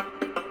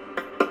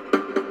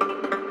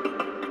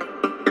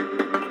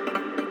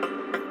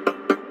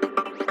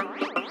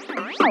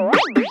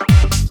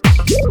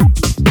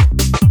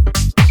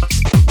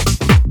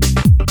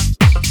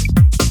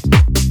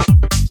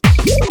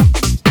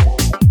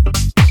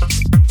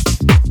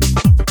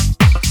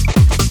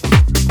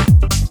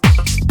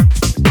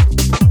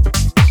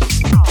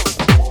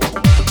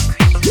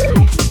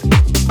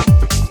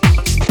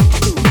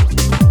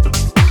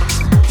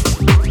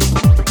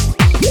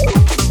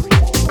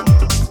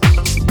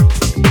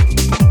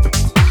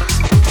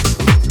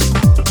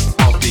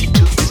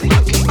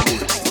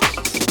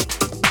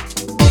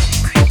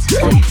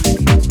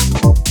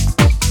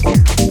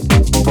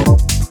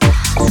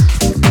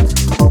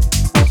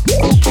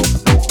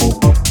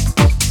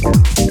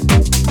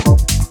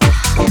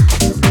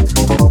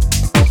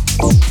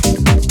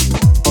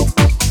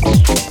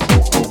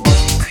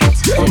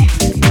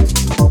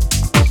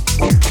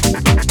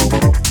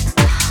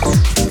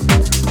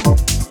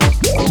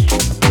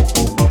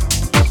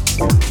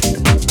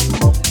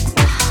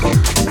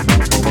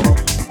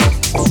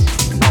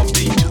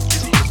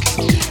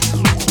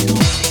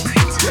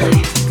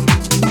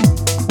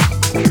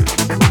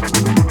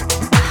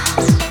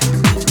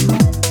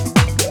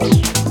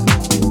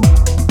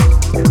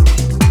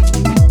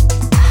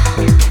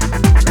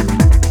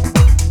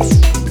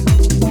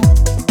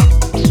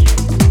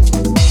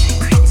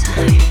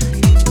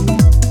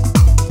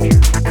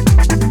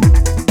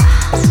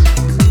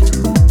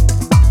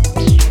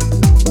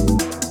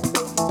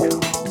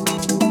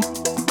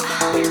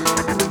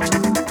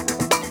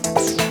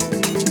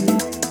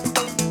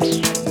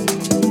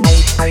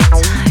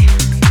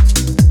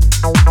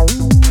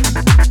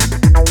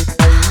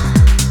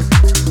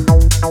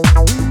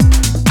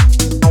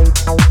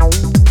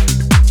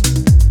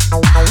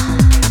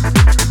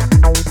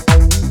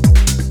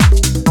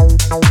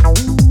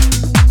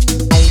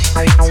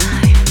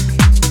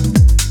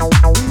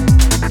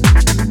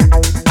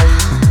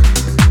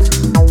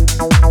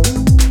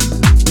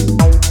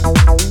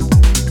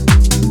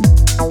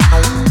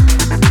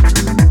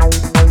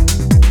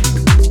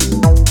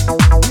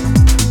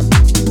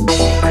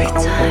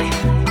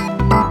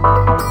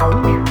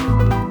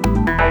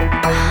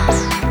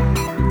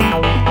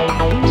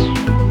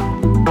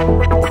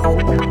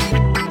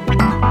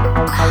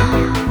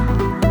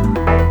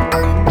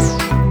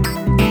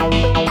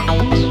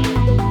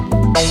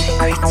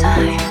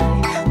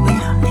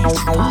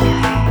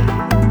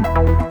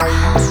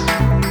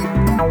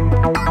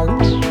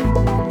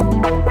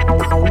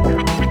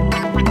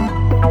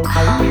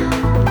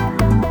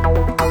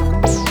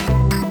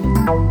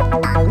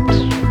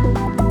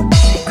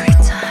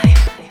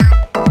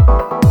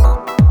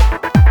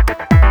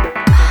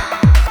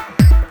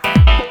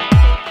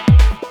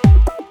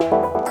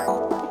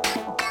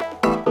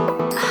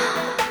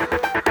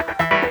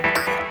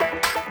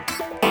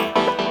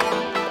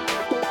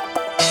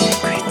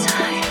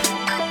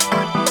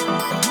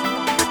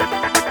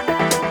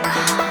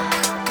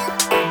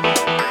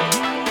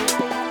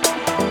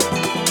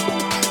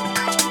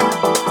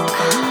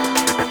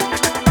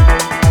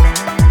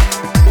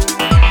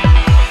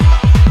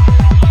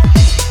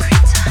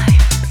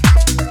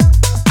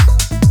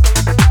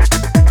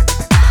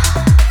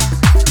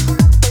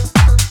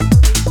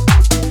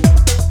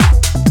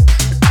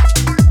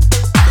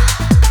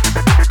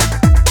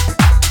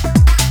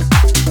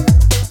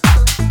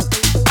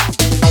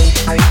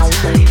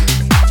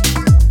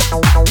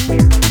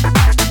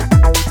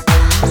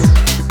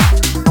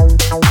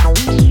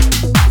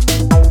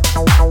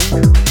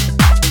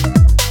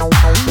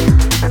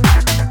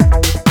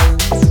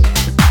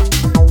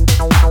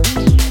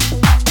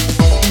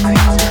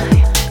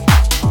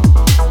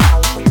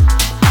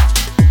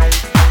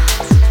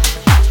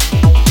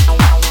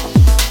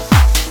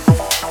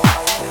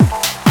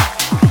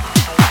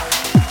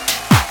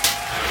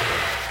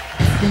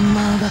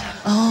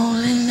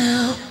 only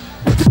knew.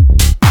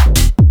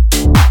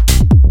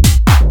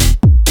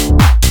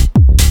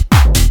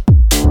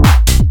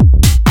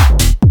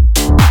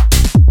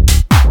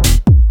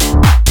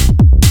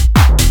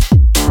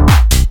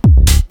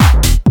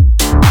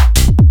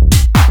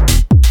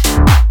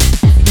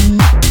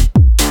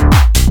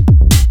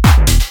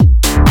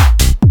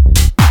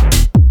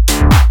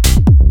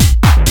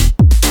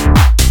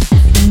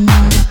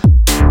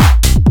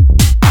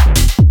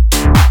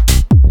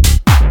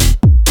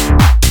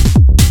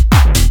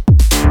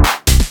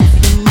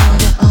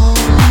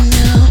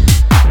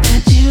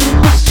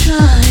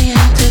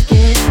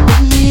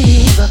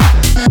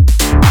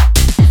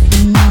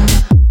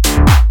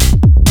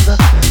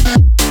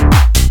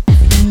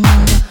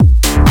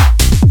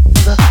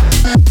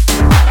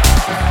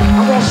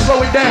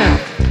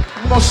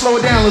 Slow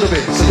it down a little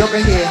bit so y'all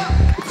can hear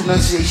the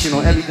pronunciation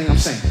on everything I'm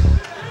saying.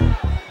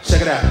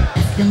 Check it out.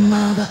 If your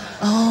mother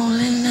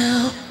only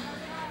knew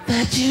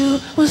that you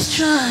was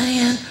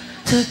trying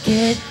to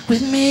get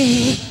with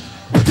me.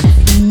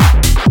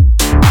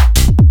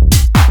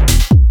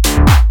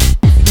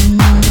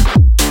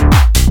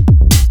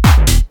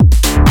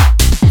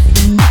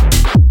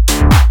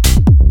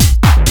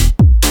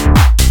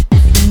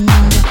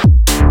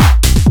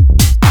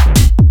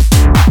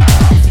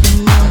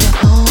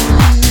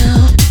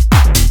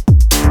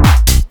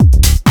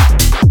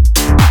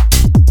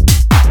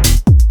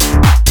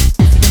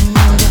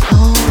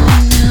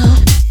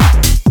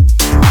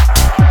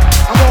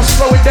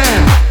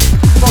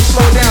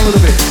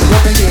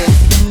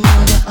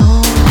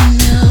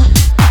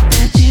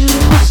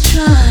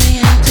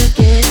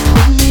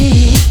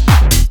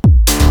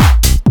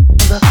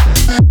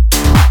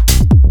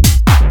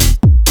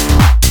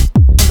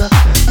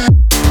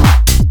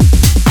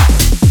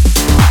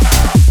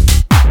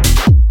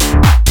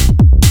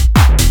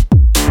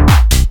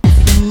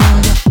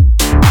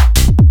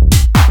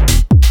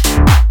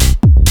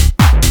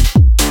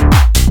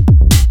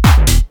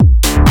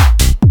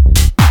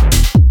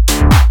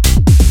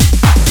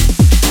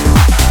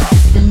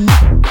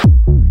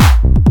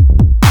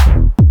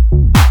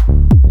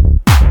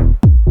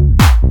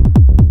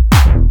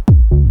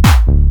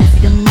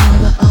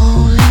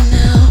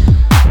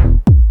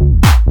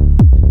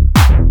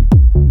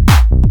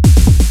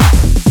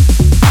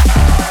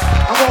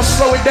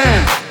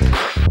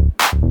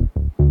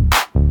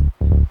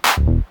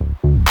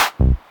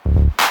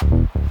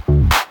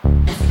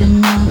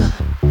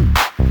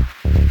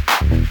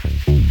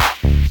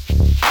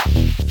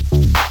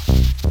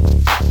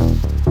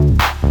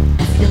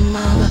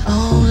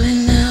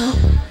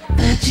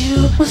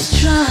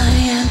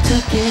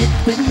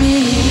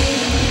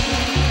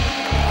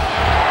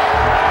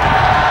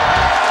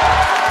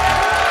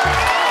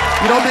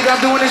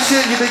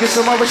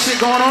 Some other shit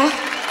going on.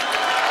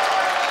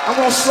 I'm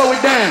gonna slow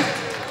it down.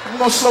 I'm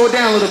gonna slow it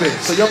down a little bit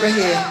so y'all can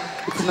hear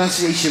the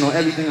pronunciation on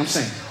everything I'm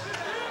saying.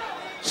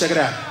 Check it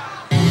out.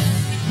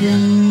 Your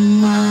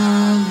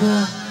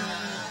mother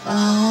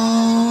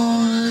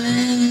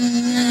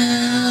only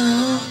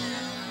knew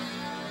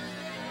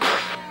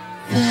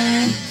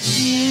that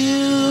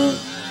you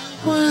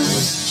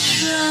was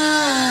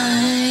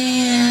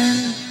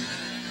trying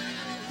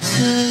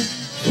to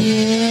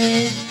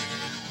get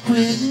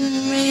with me.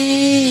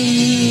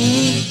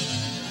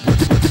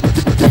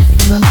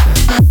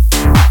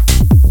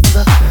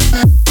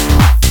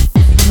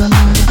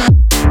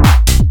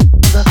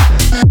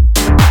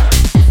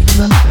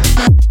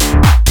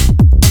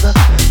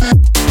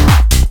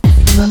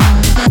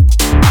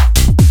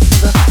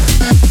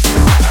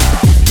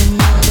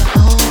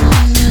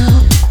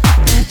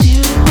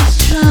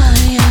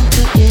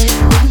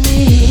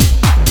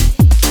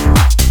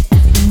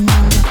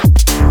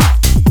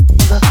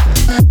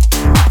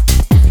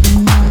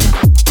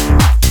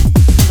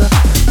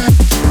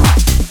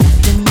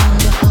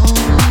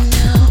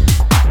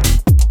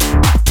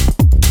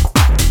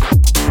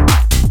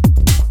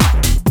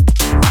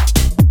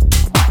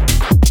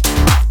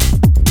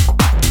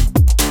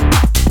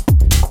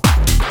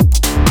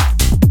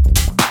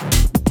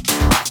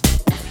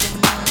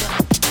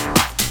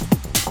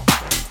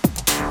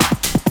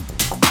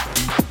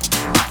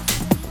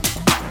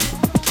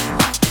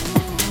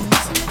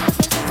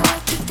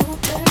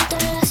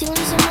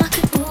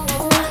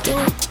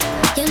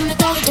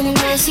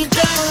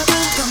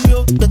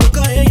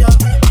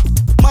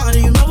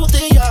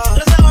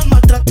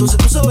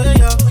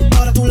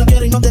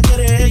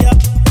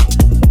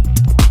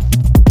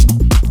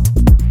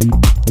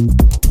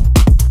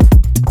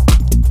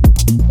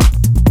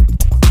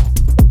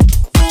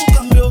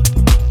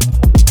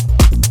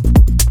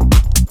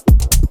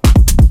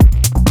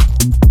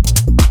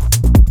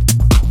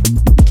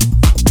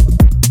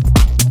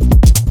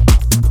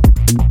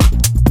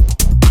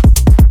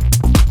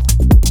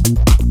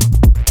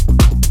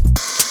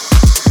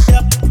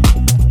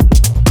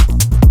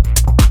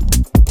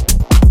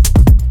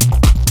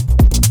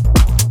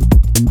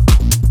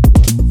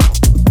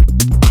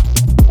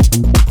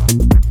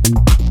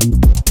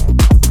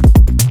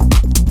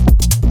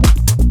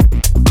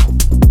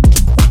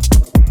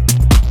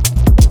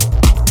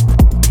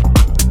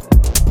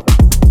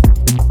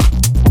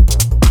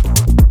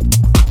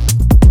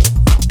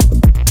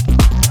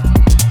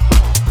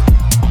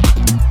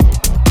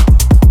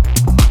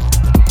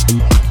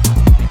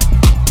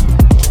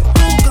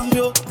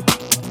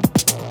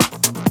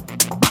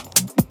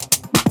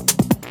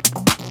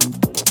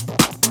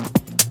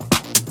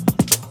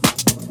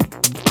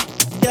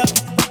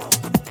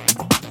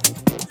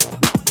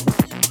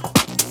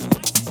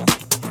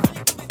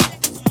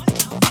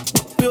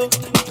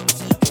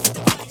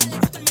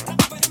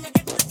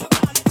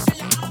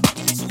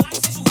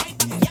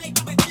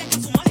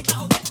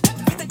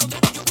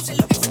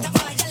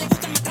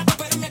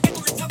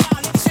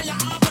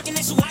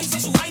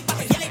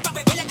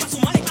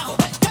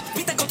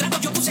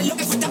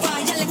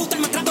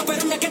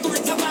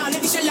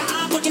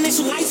 tiene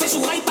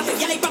su hype pa'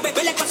 pelear y pa'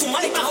 beberle, pa'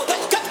 fumar y pa' joder.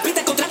 Viste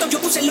el contrato, yo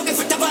puse lo que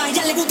faltaba. A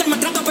ella le gusta el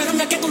maltrato, pero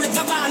no es que tú le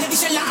dabas. Le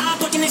dicen la A,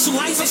 pues tiene su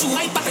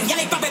hype pa'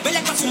 pelear y pa'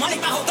 beberle, pa' fumar y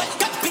pa' joder.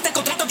 Viste el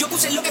contrato, yo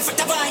puse lo que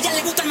faltaba. A ella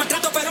le gusta el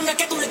maltrato, pero no es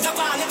que tú le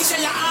dabas. Le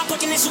dicen la A, pues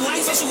tiene su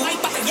hype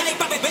pa' pelear y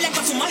pa' beberle,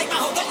 pa' fumar y pa'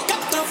 joder.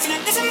 Los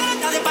fines de semana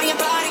está de party en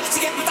party.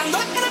 Sigue matando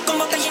a cara con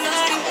botella en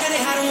Ari. Te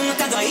dejaron un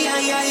atado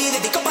ahí.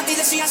 Dedico pa' ti,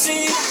 decía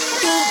así.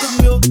 Tu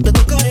cambio, te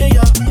toca a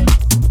ella.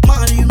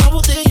 Mari, una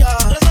botella.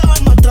 Rezaba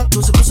el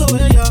maltrato, se puso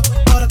bella.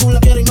 Ahora tú la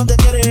quieres y no te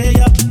quiere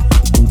ella.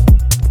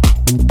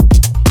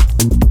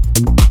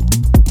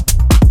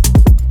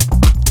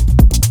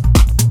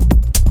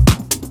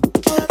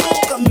 Ahora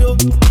tu cambio.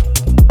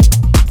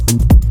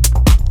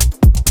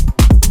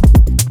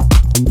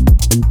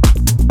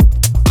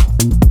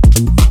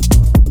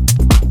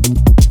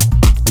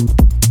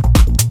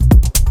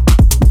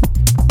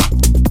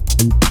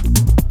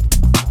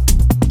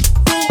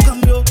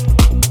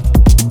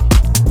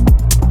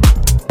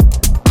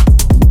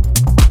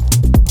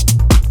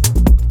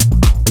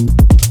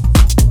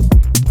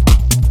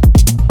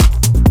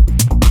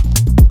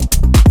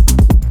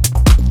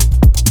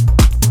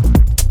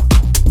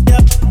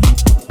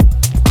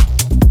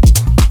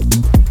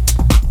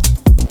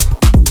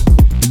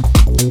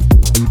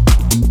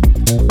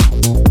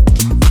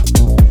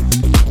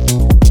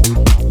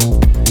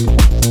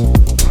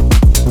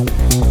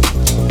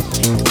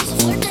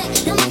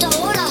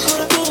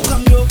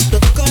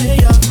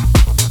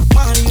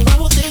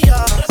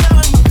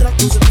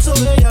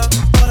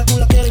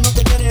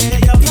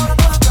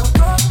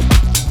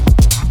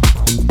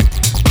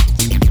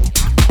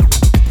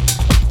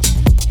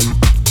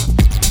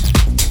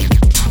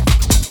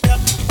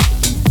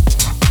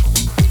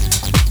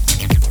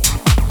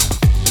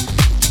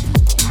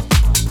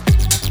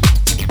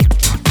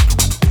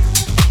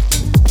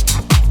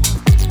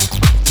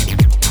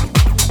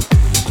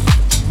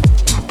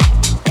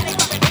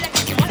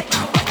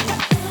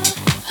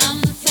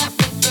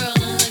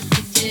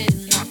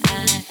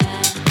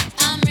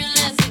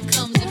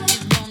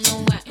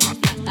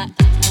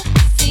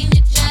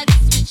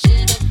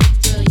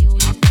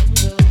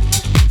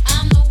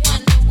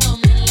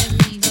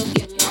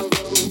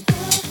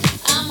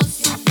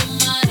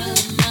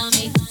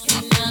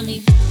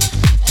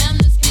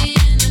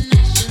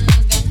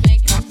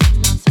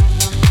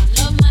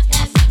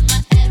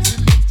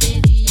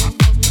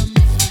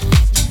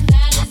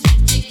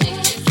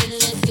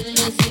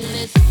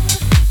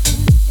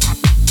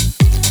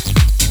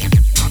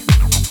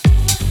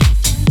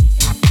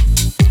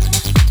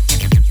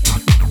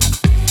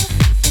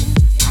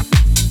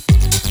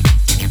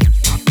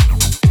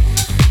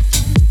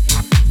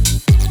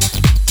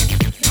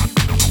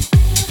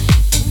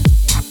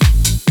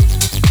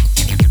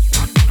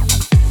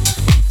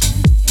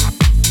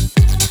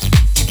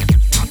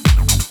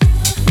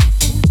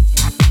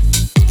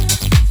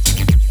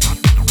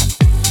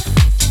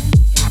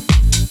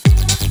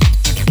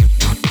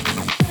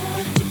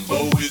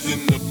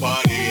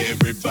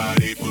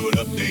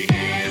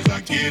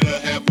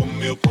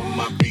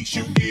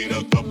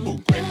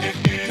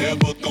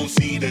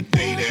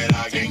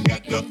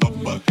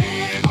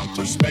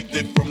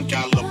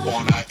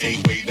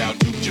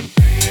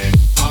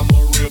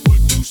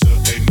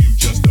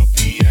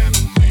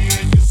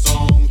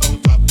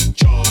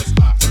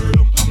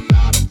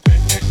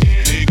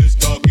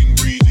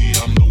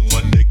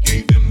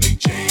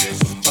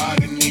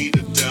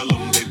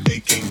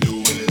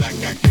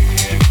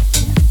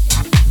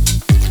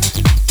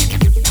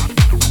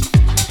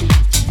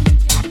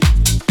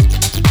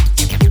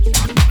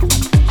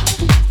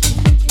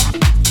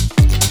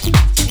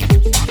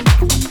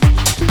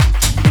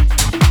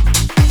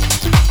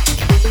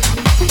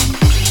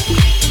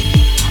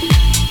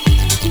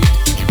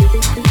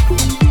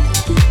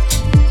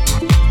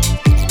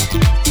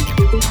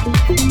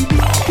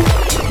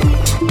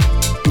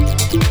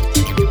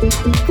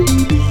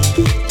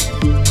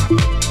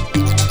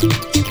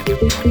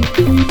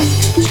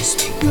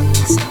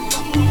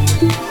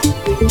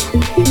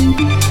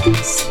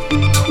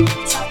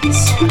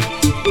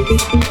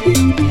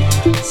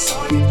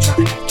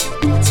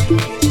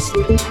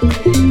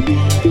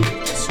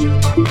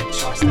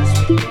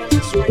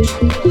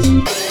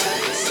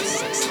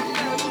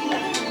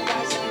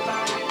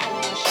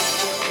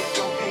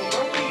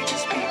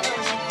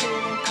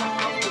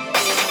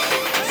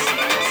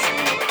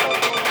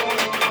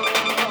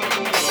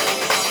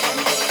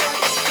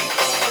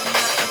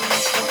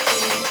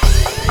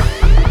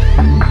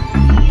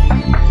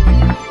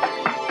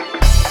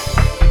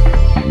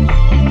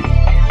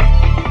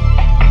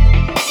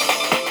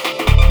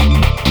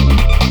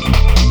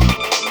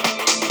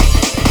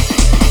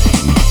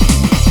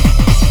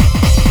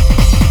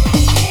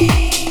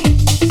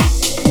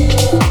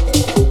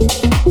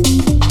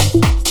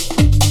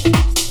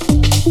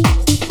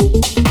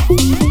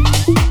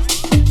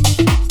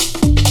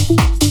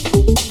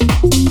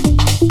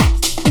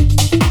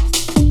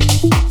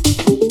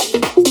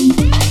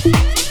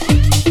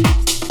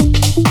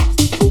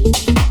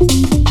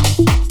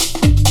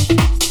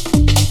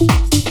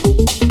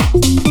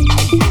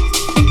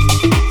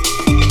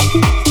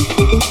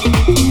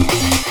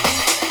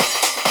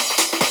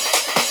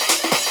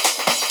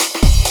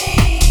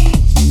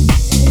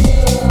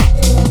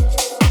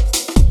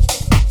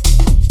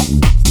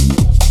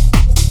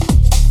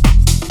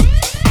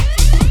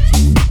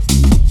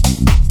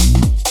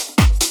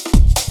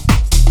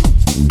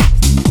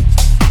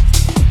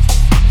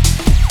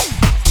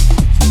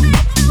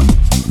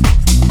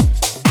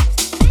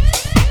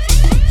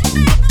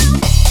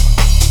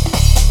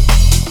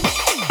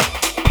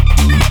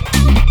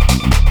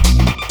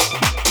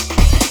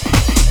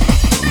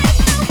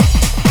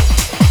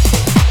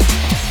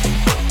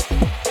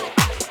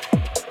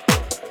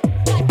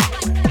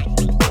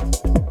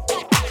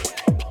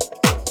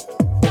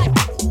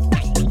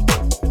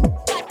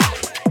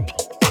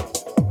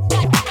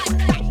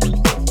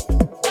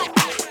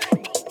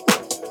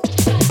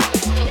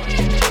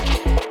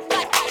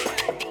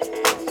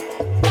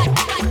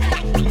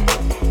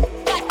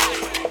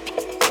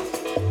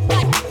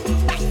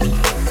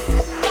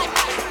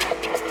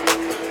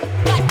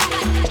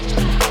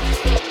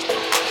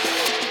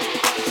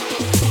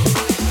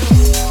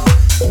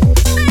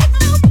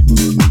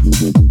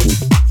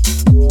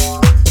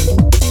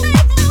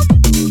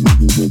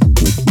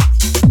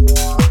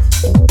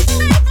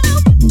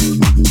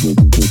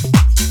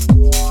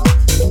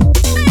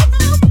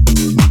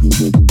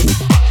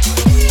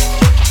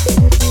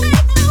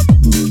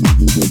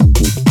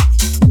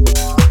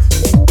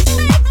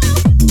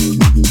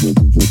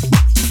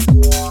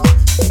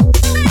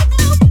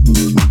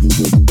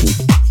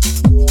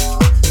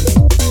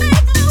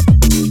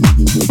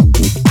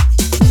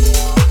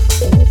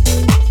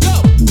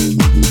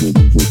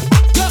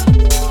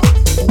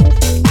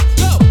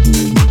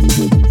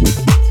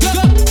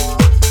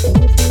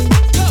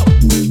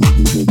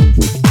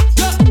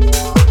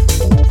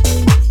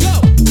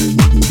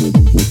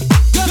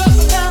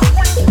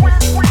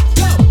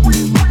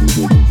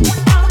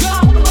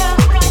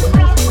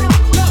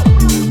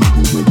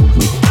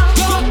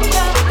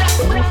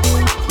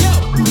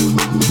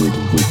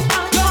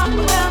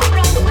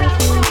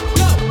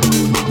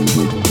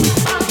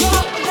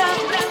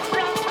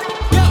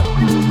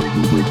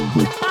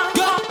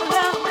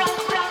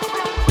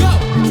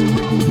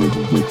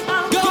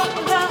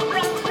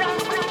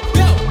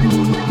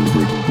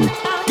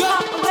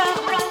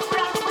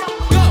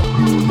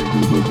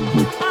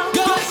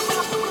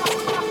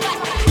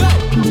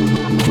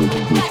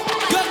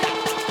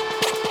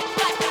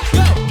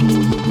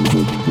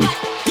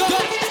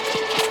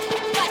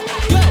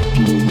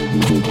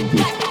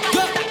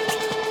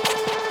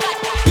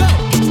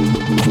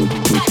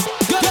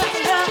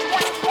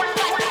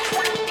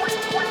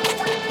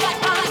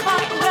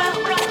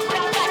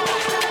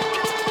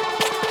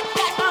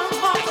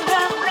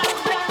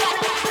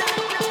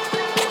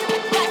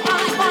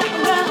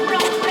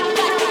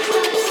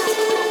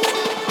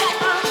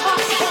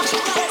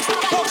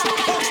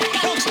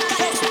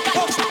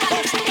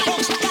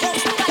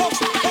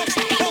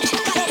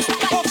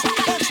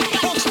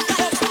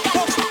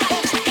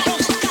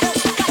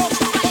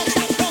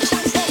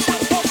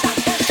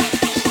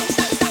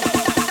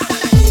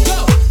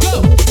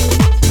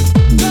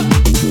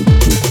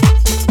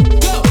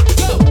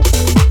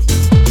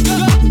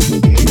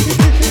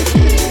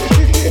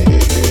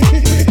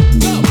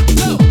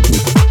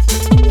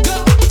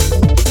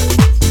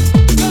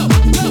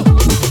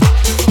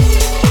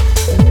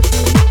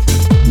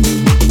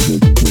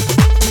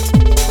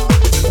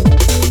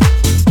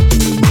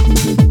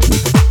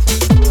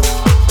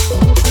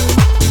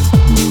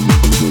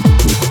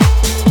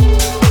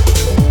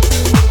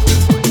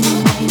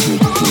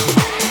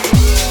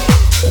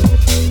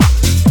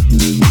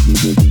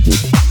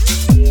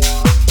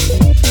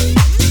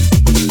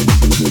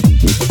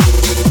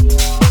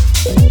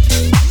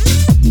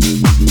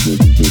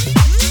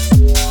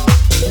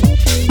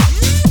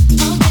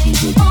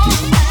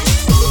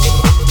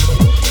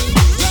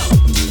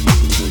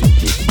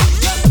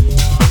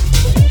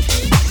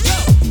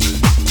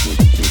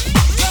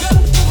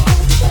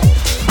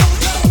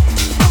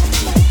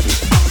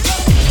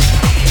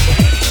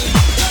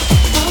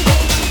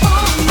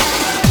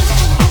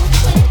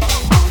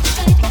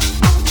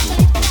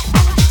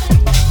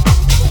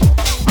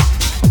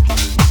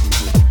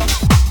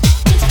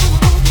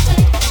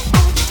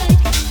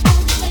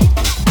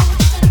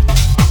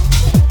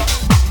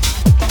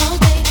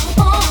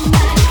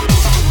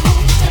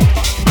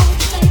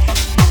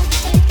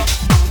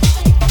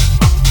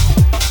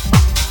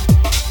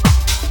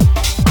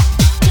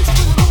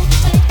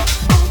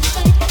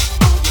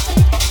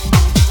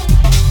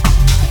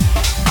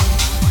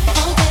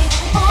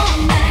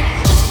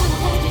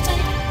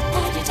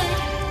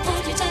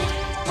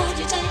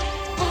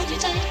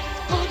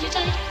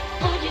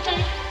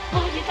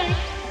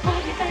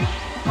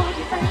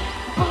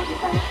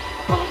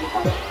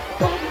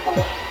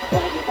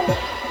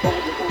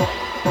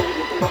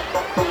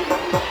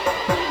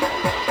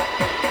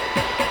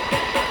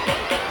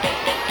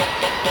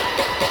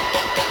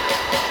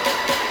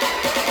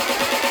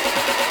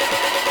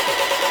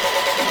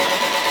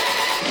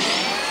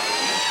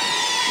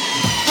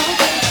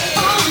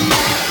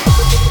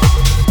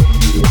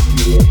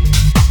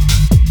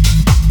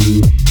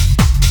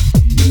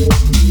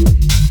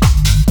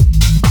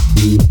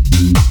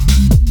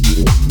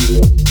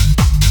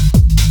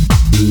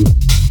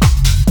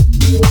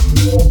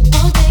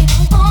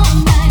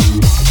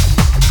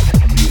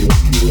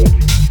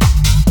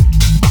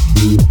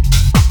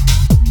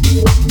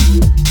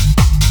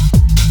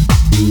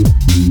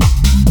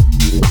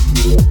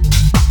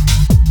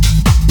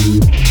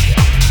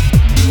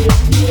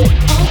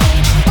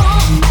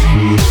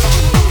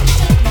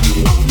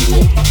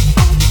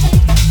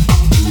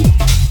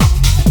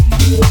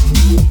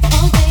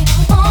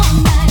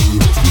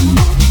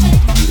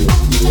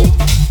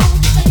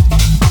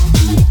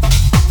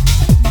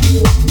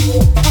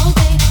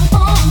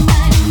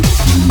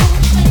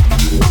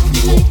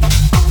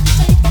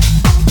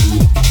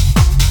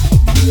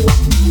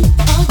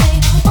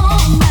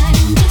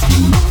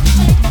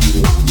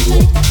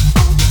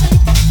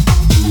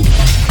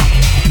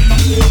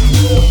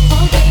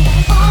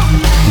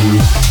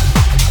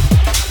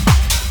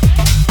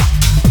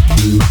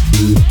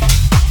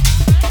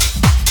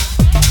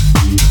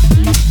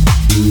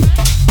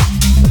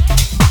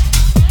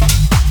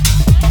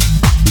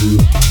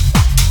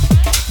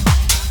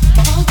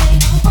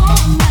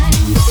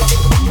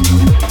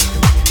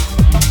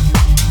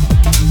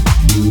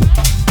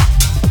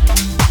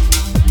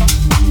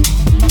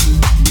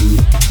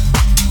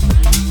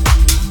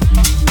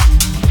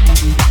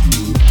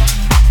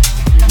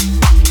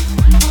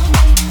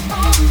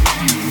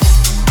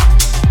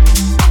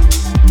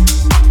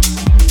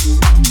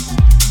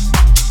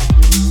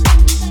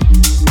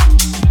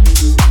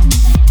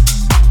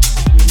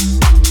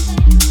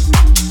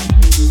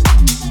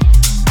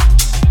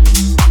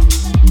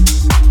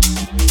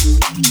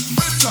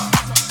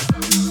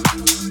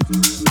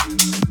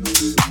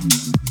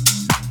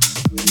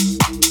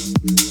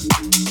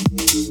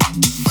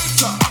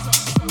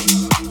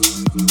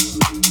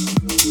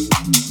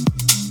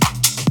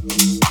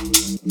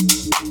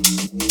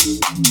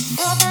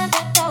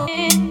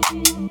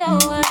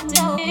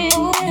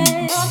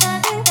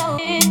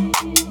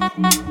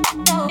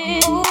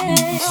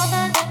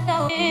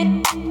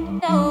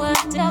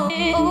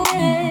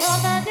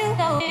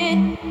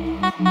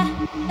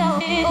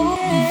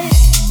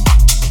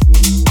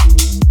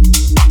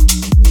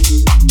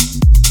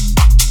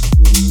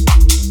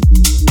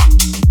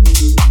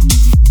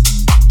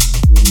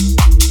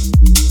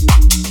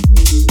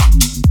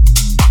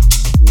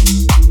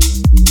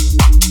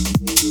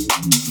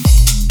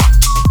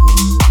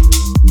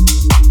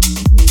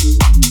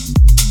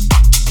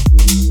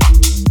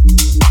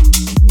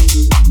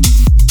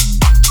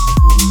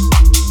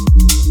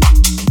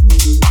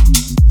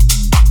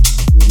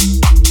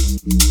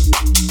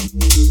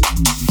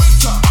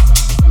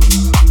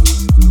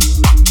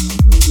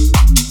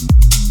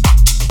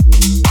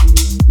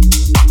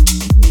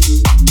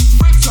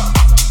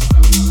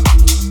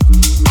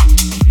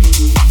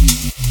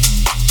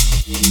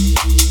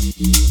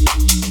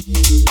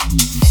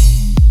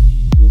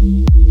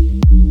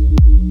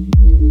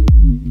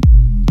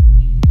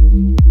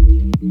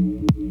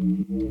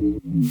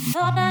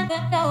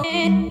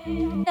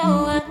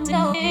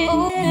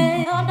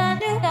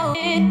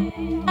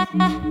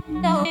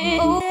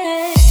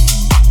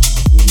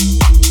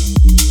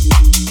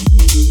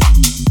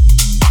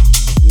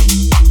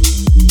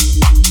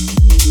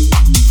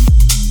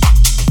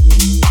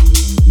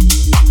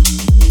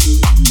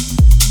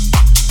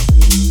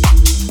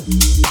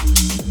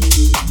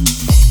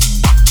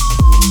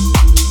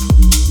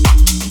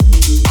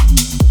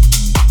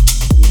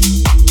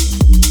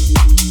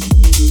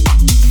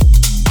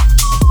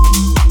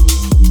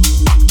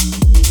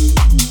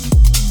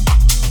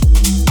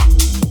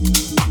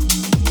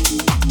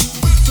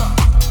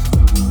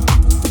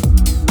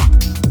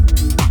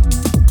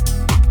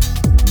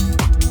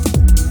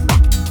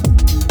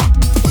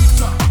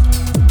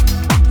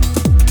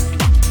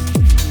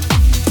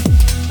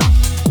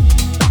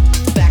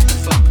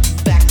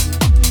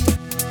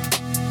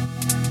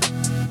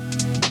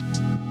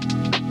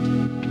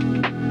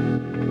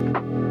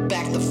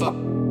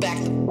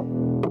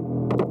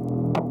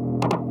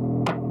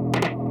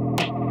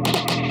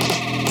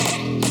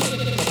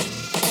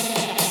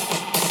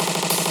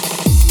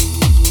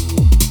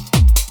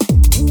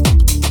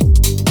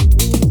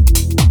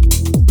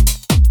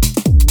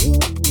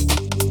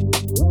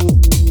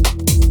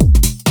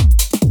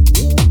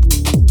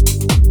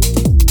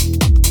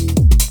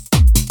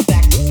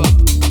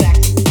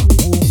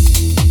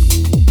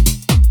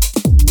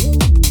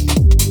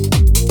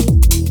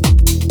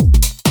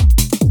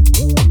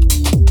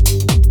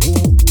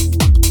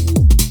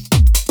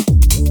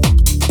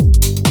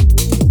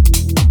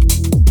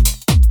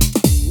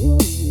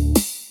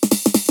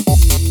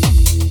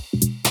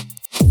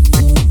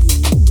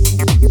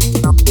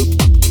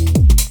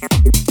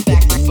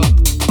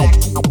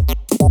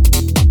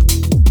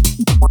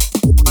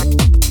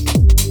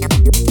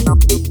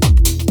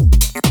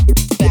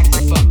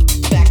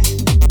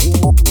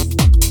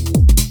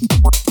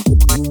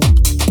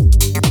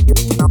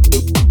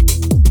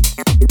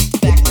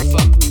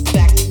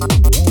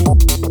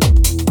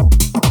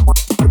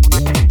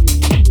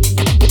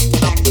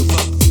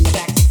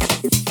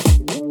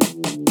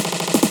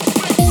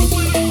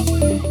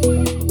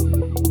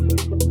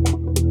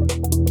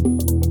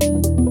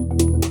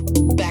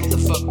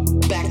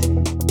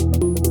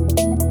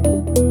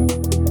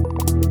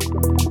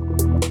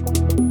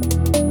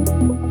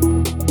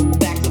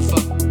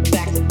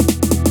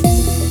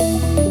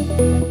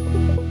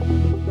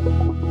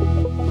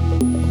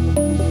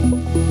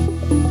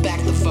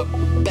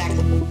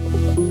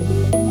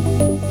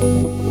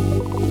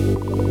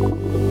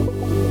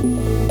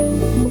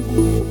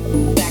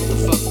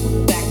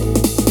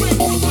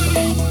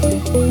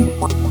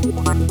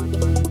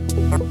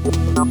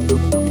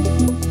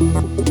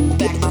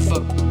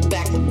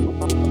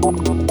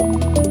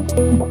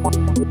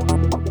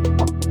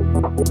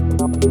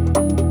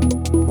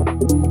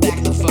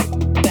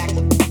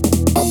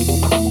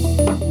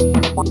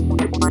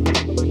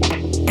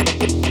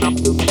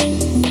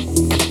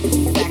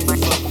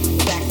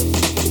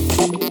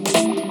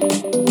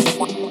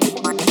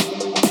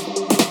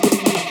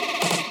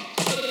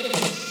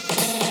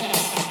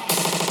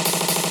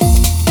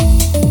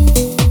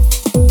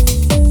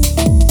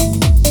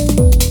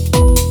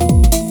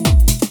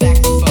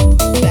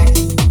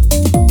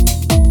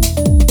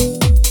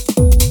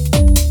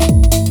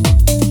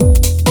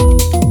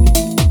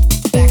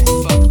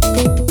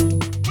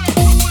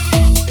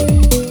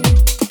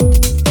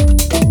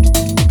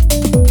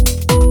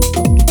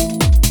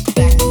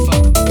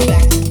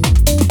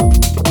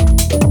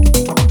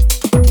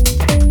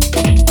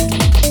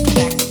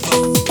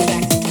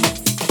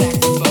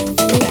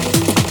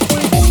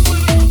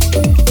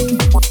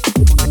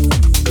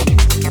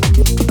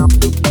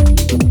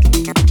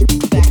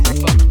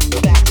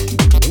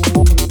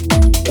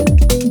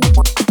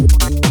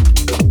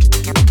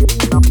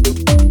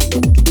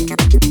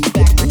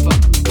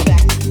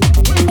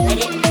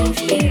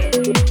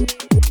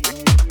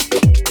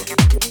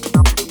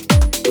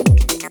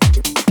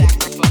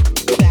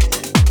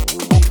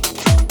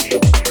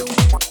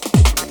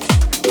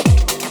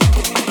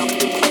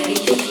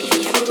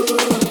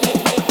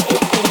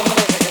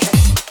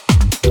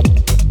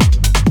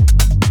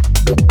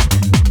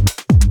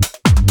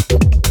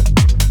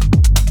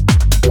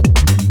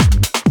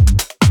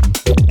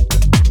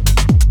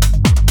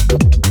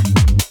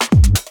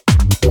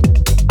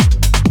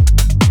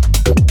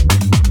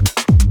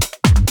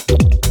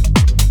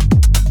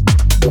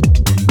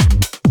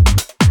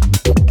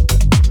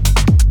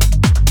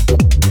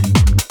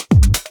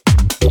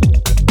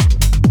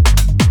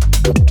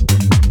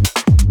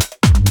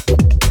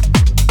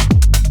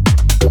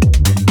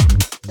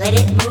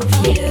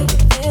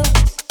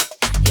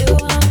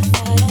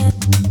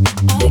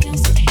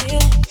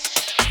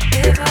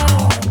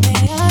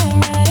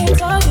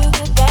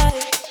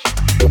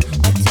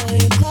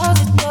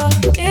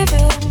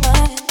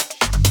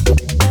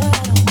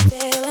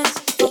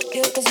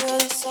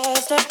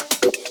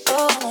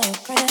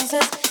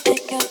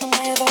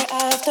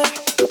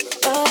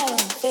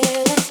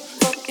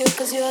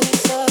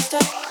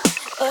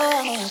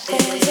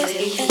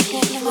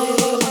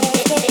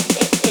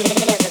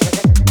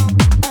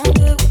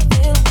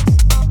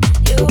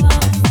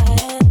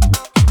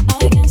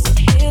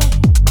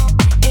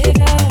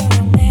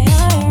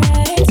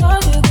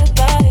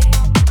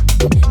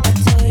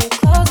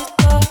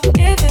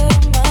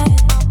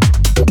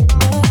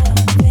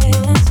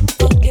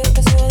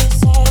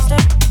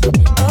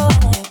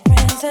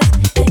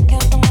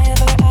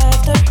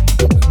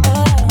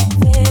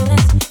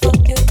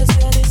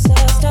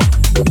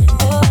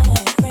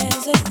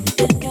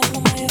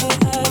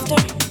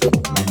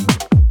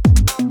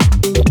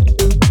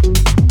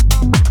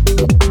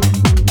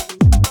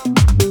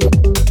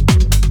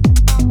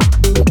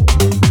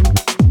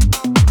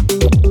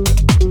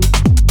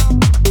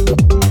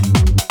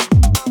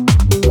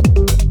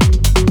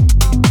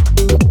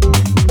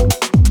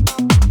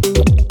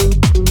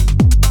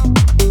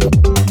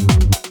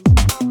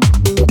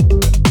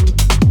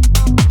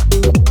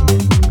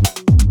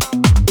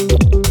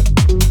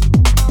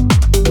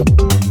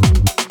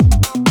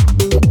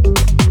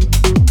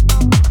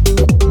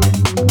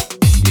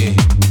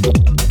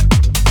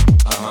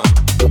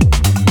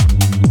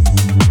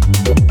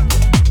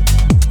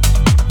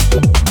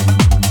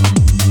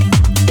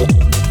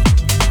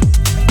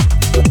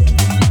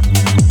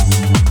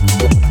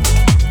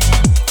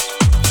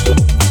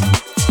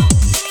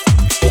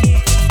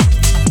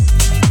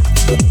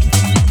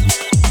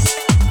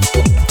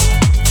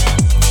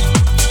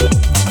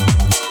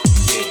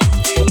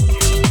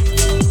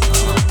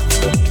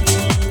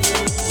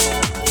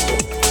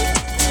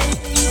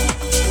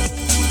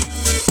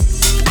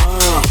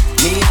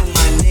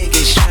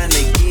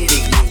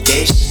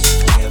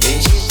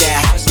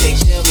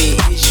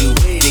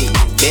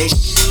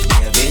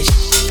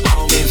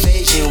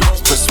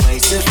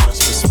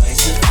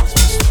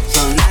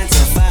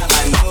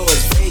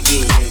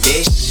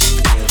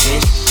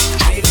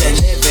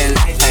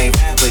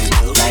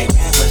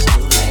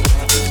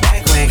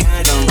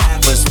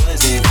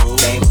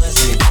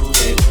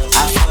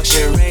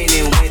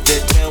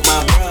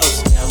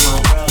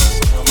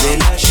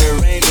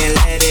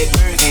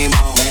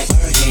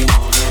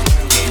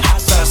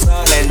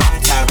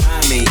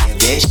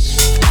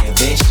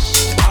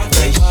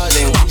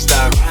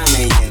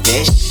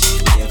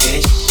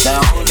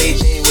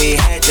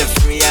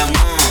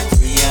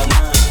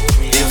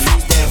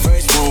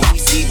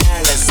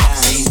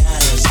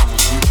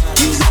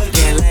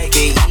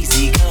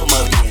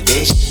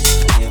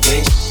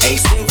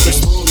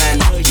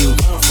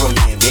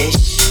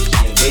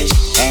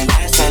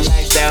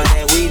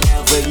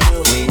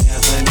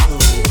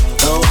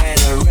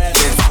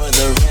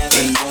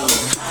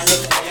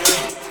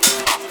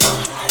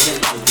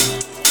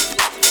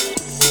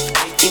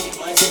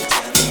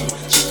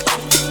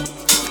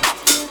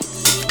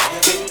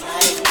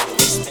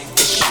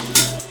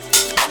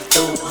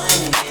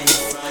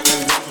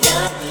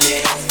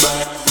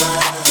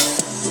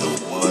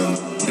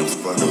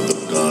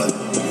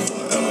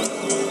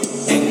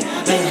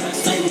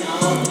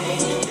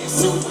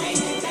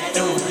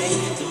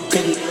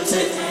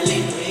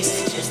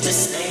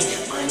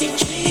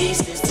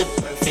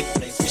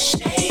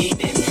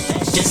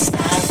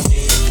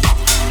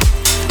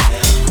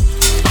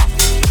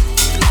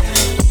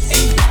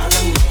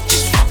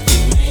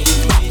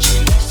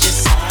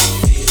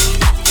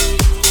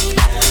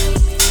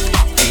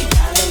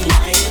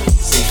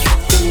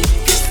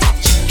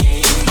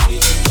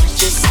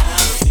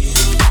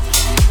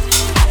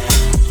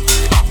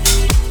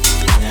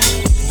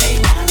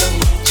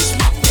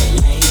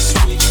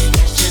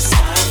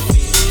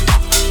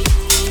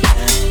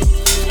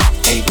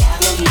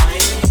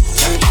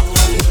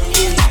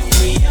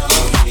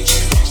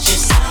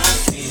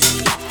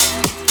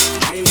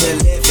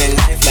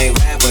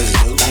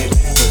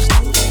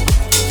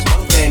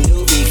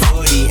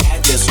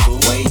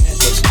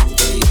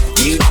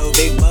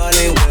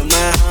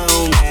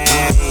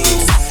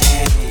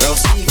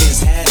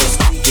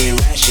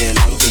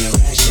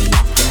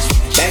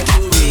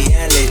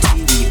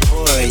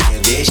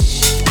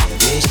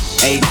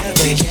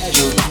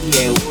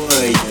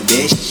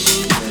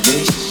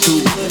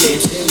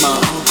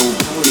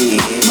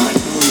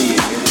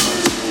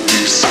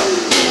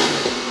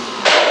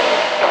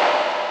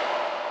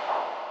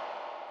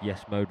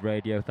 Yes Mode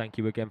Radio, thank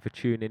you again for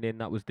tuning in.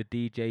 That was the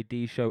DJ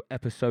D Show,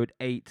 episode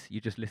 8.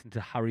 You just listened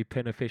to Harry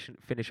Pinner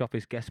finish off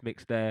his guest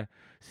mix there.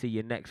 See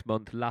you next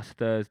month, last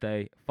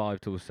Thursday,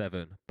 5 till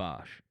 7.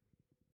 Bash.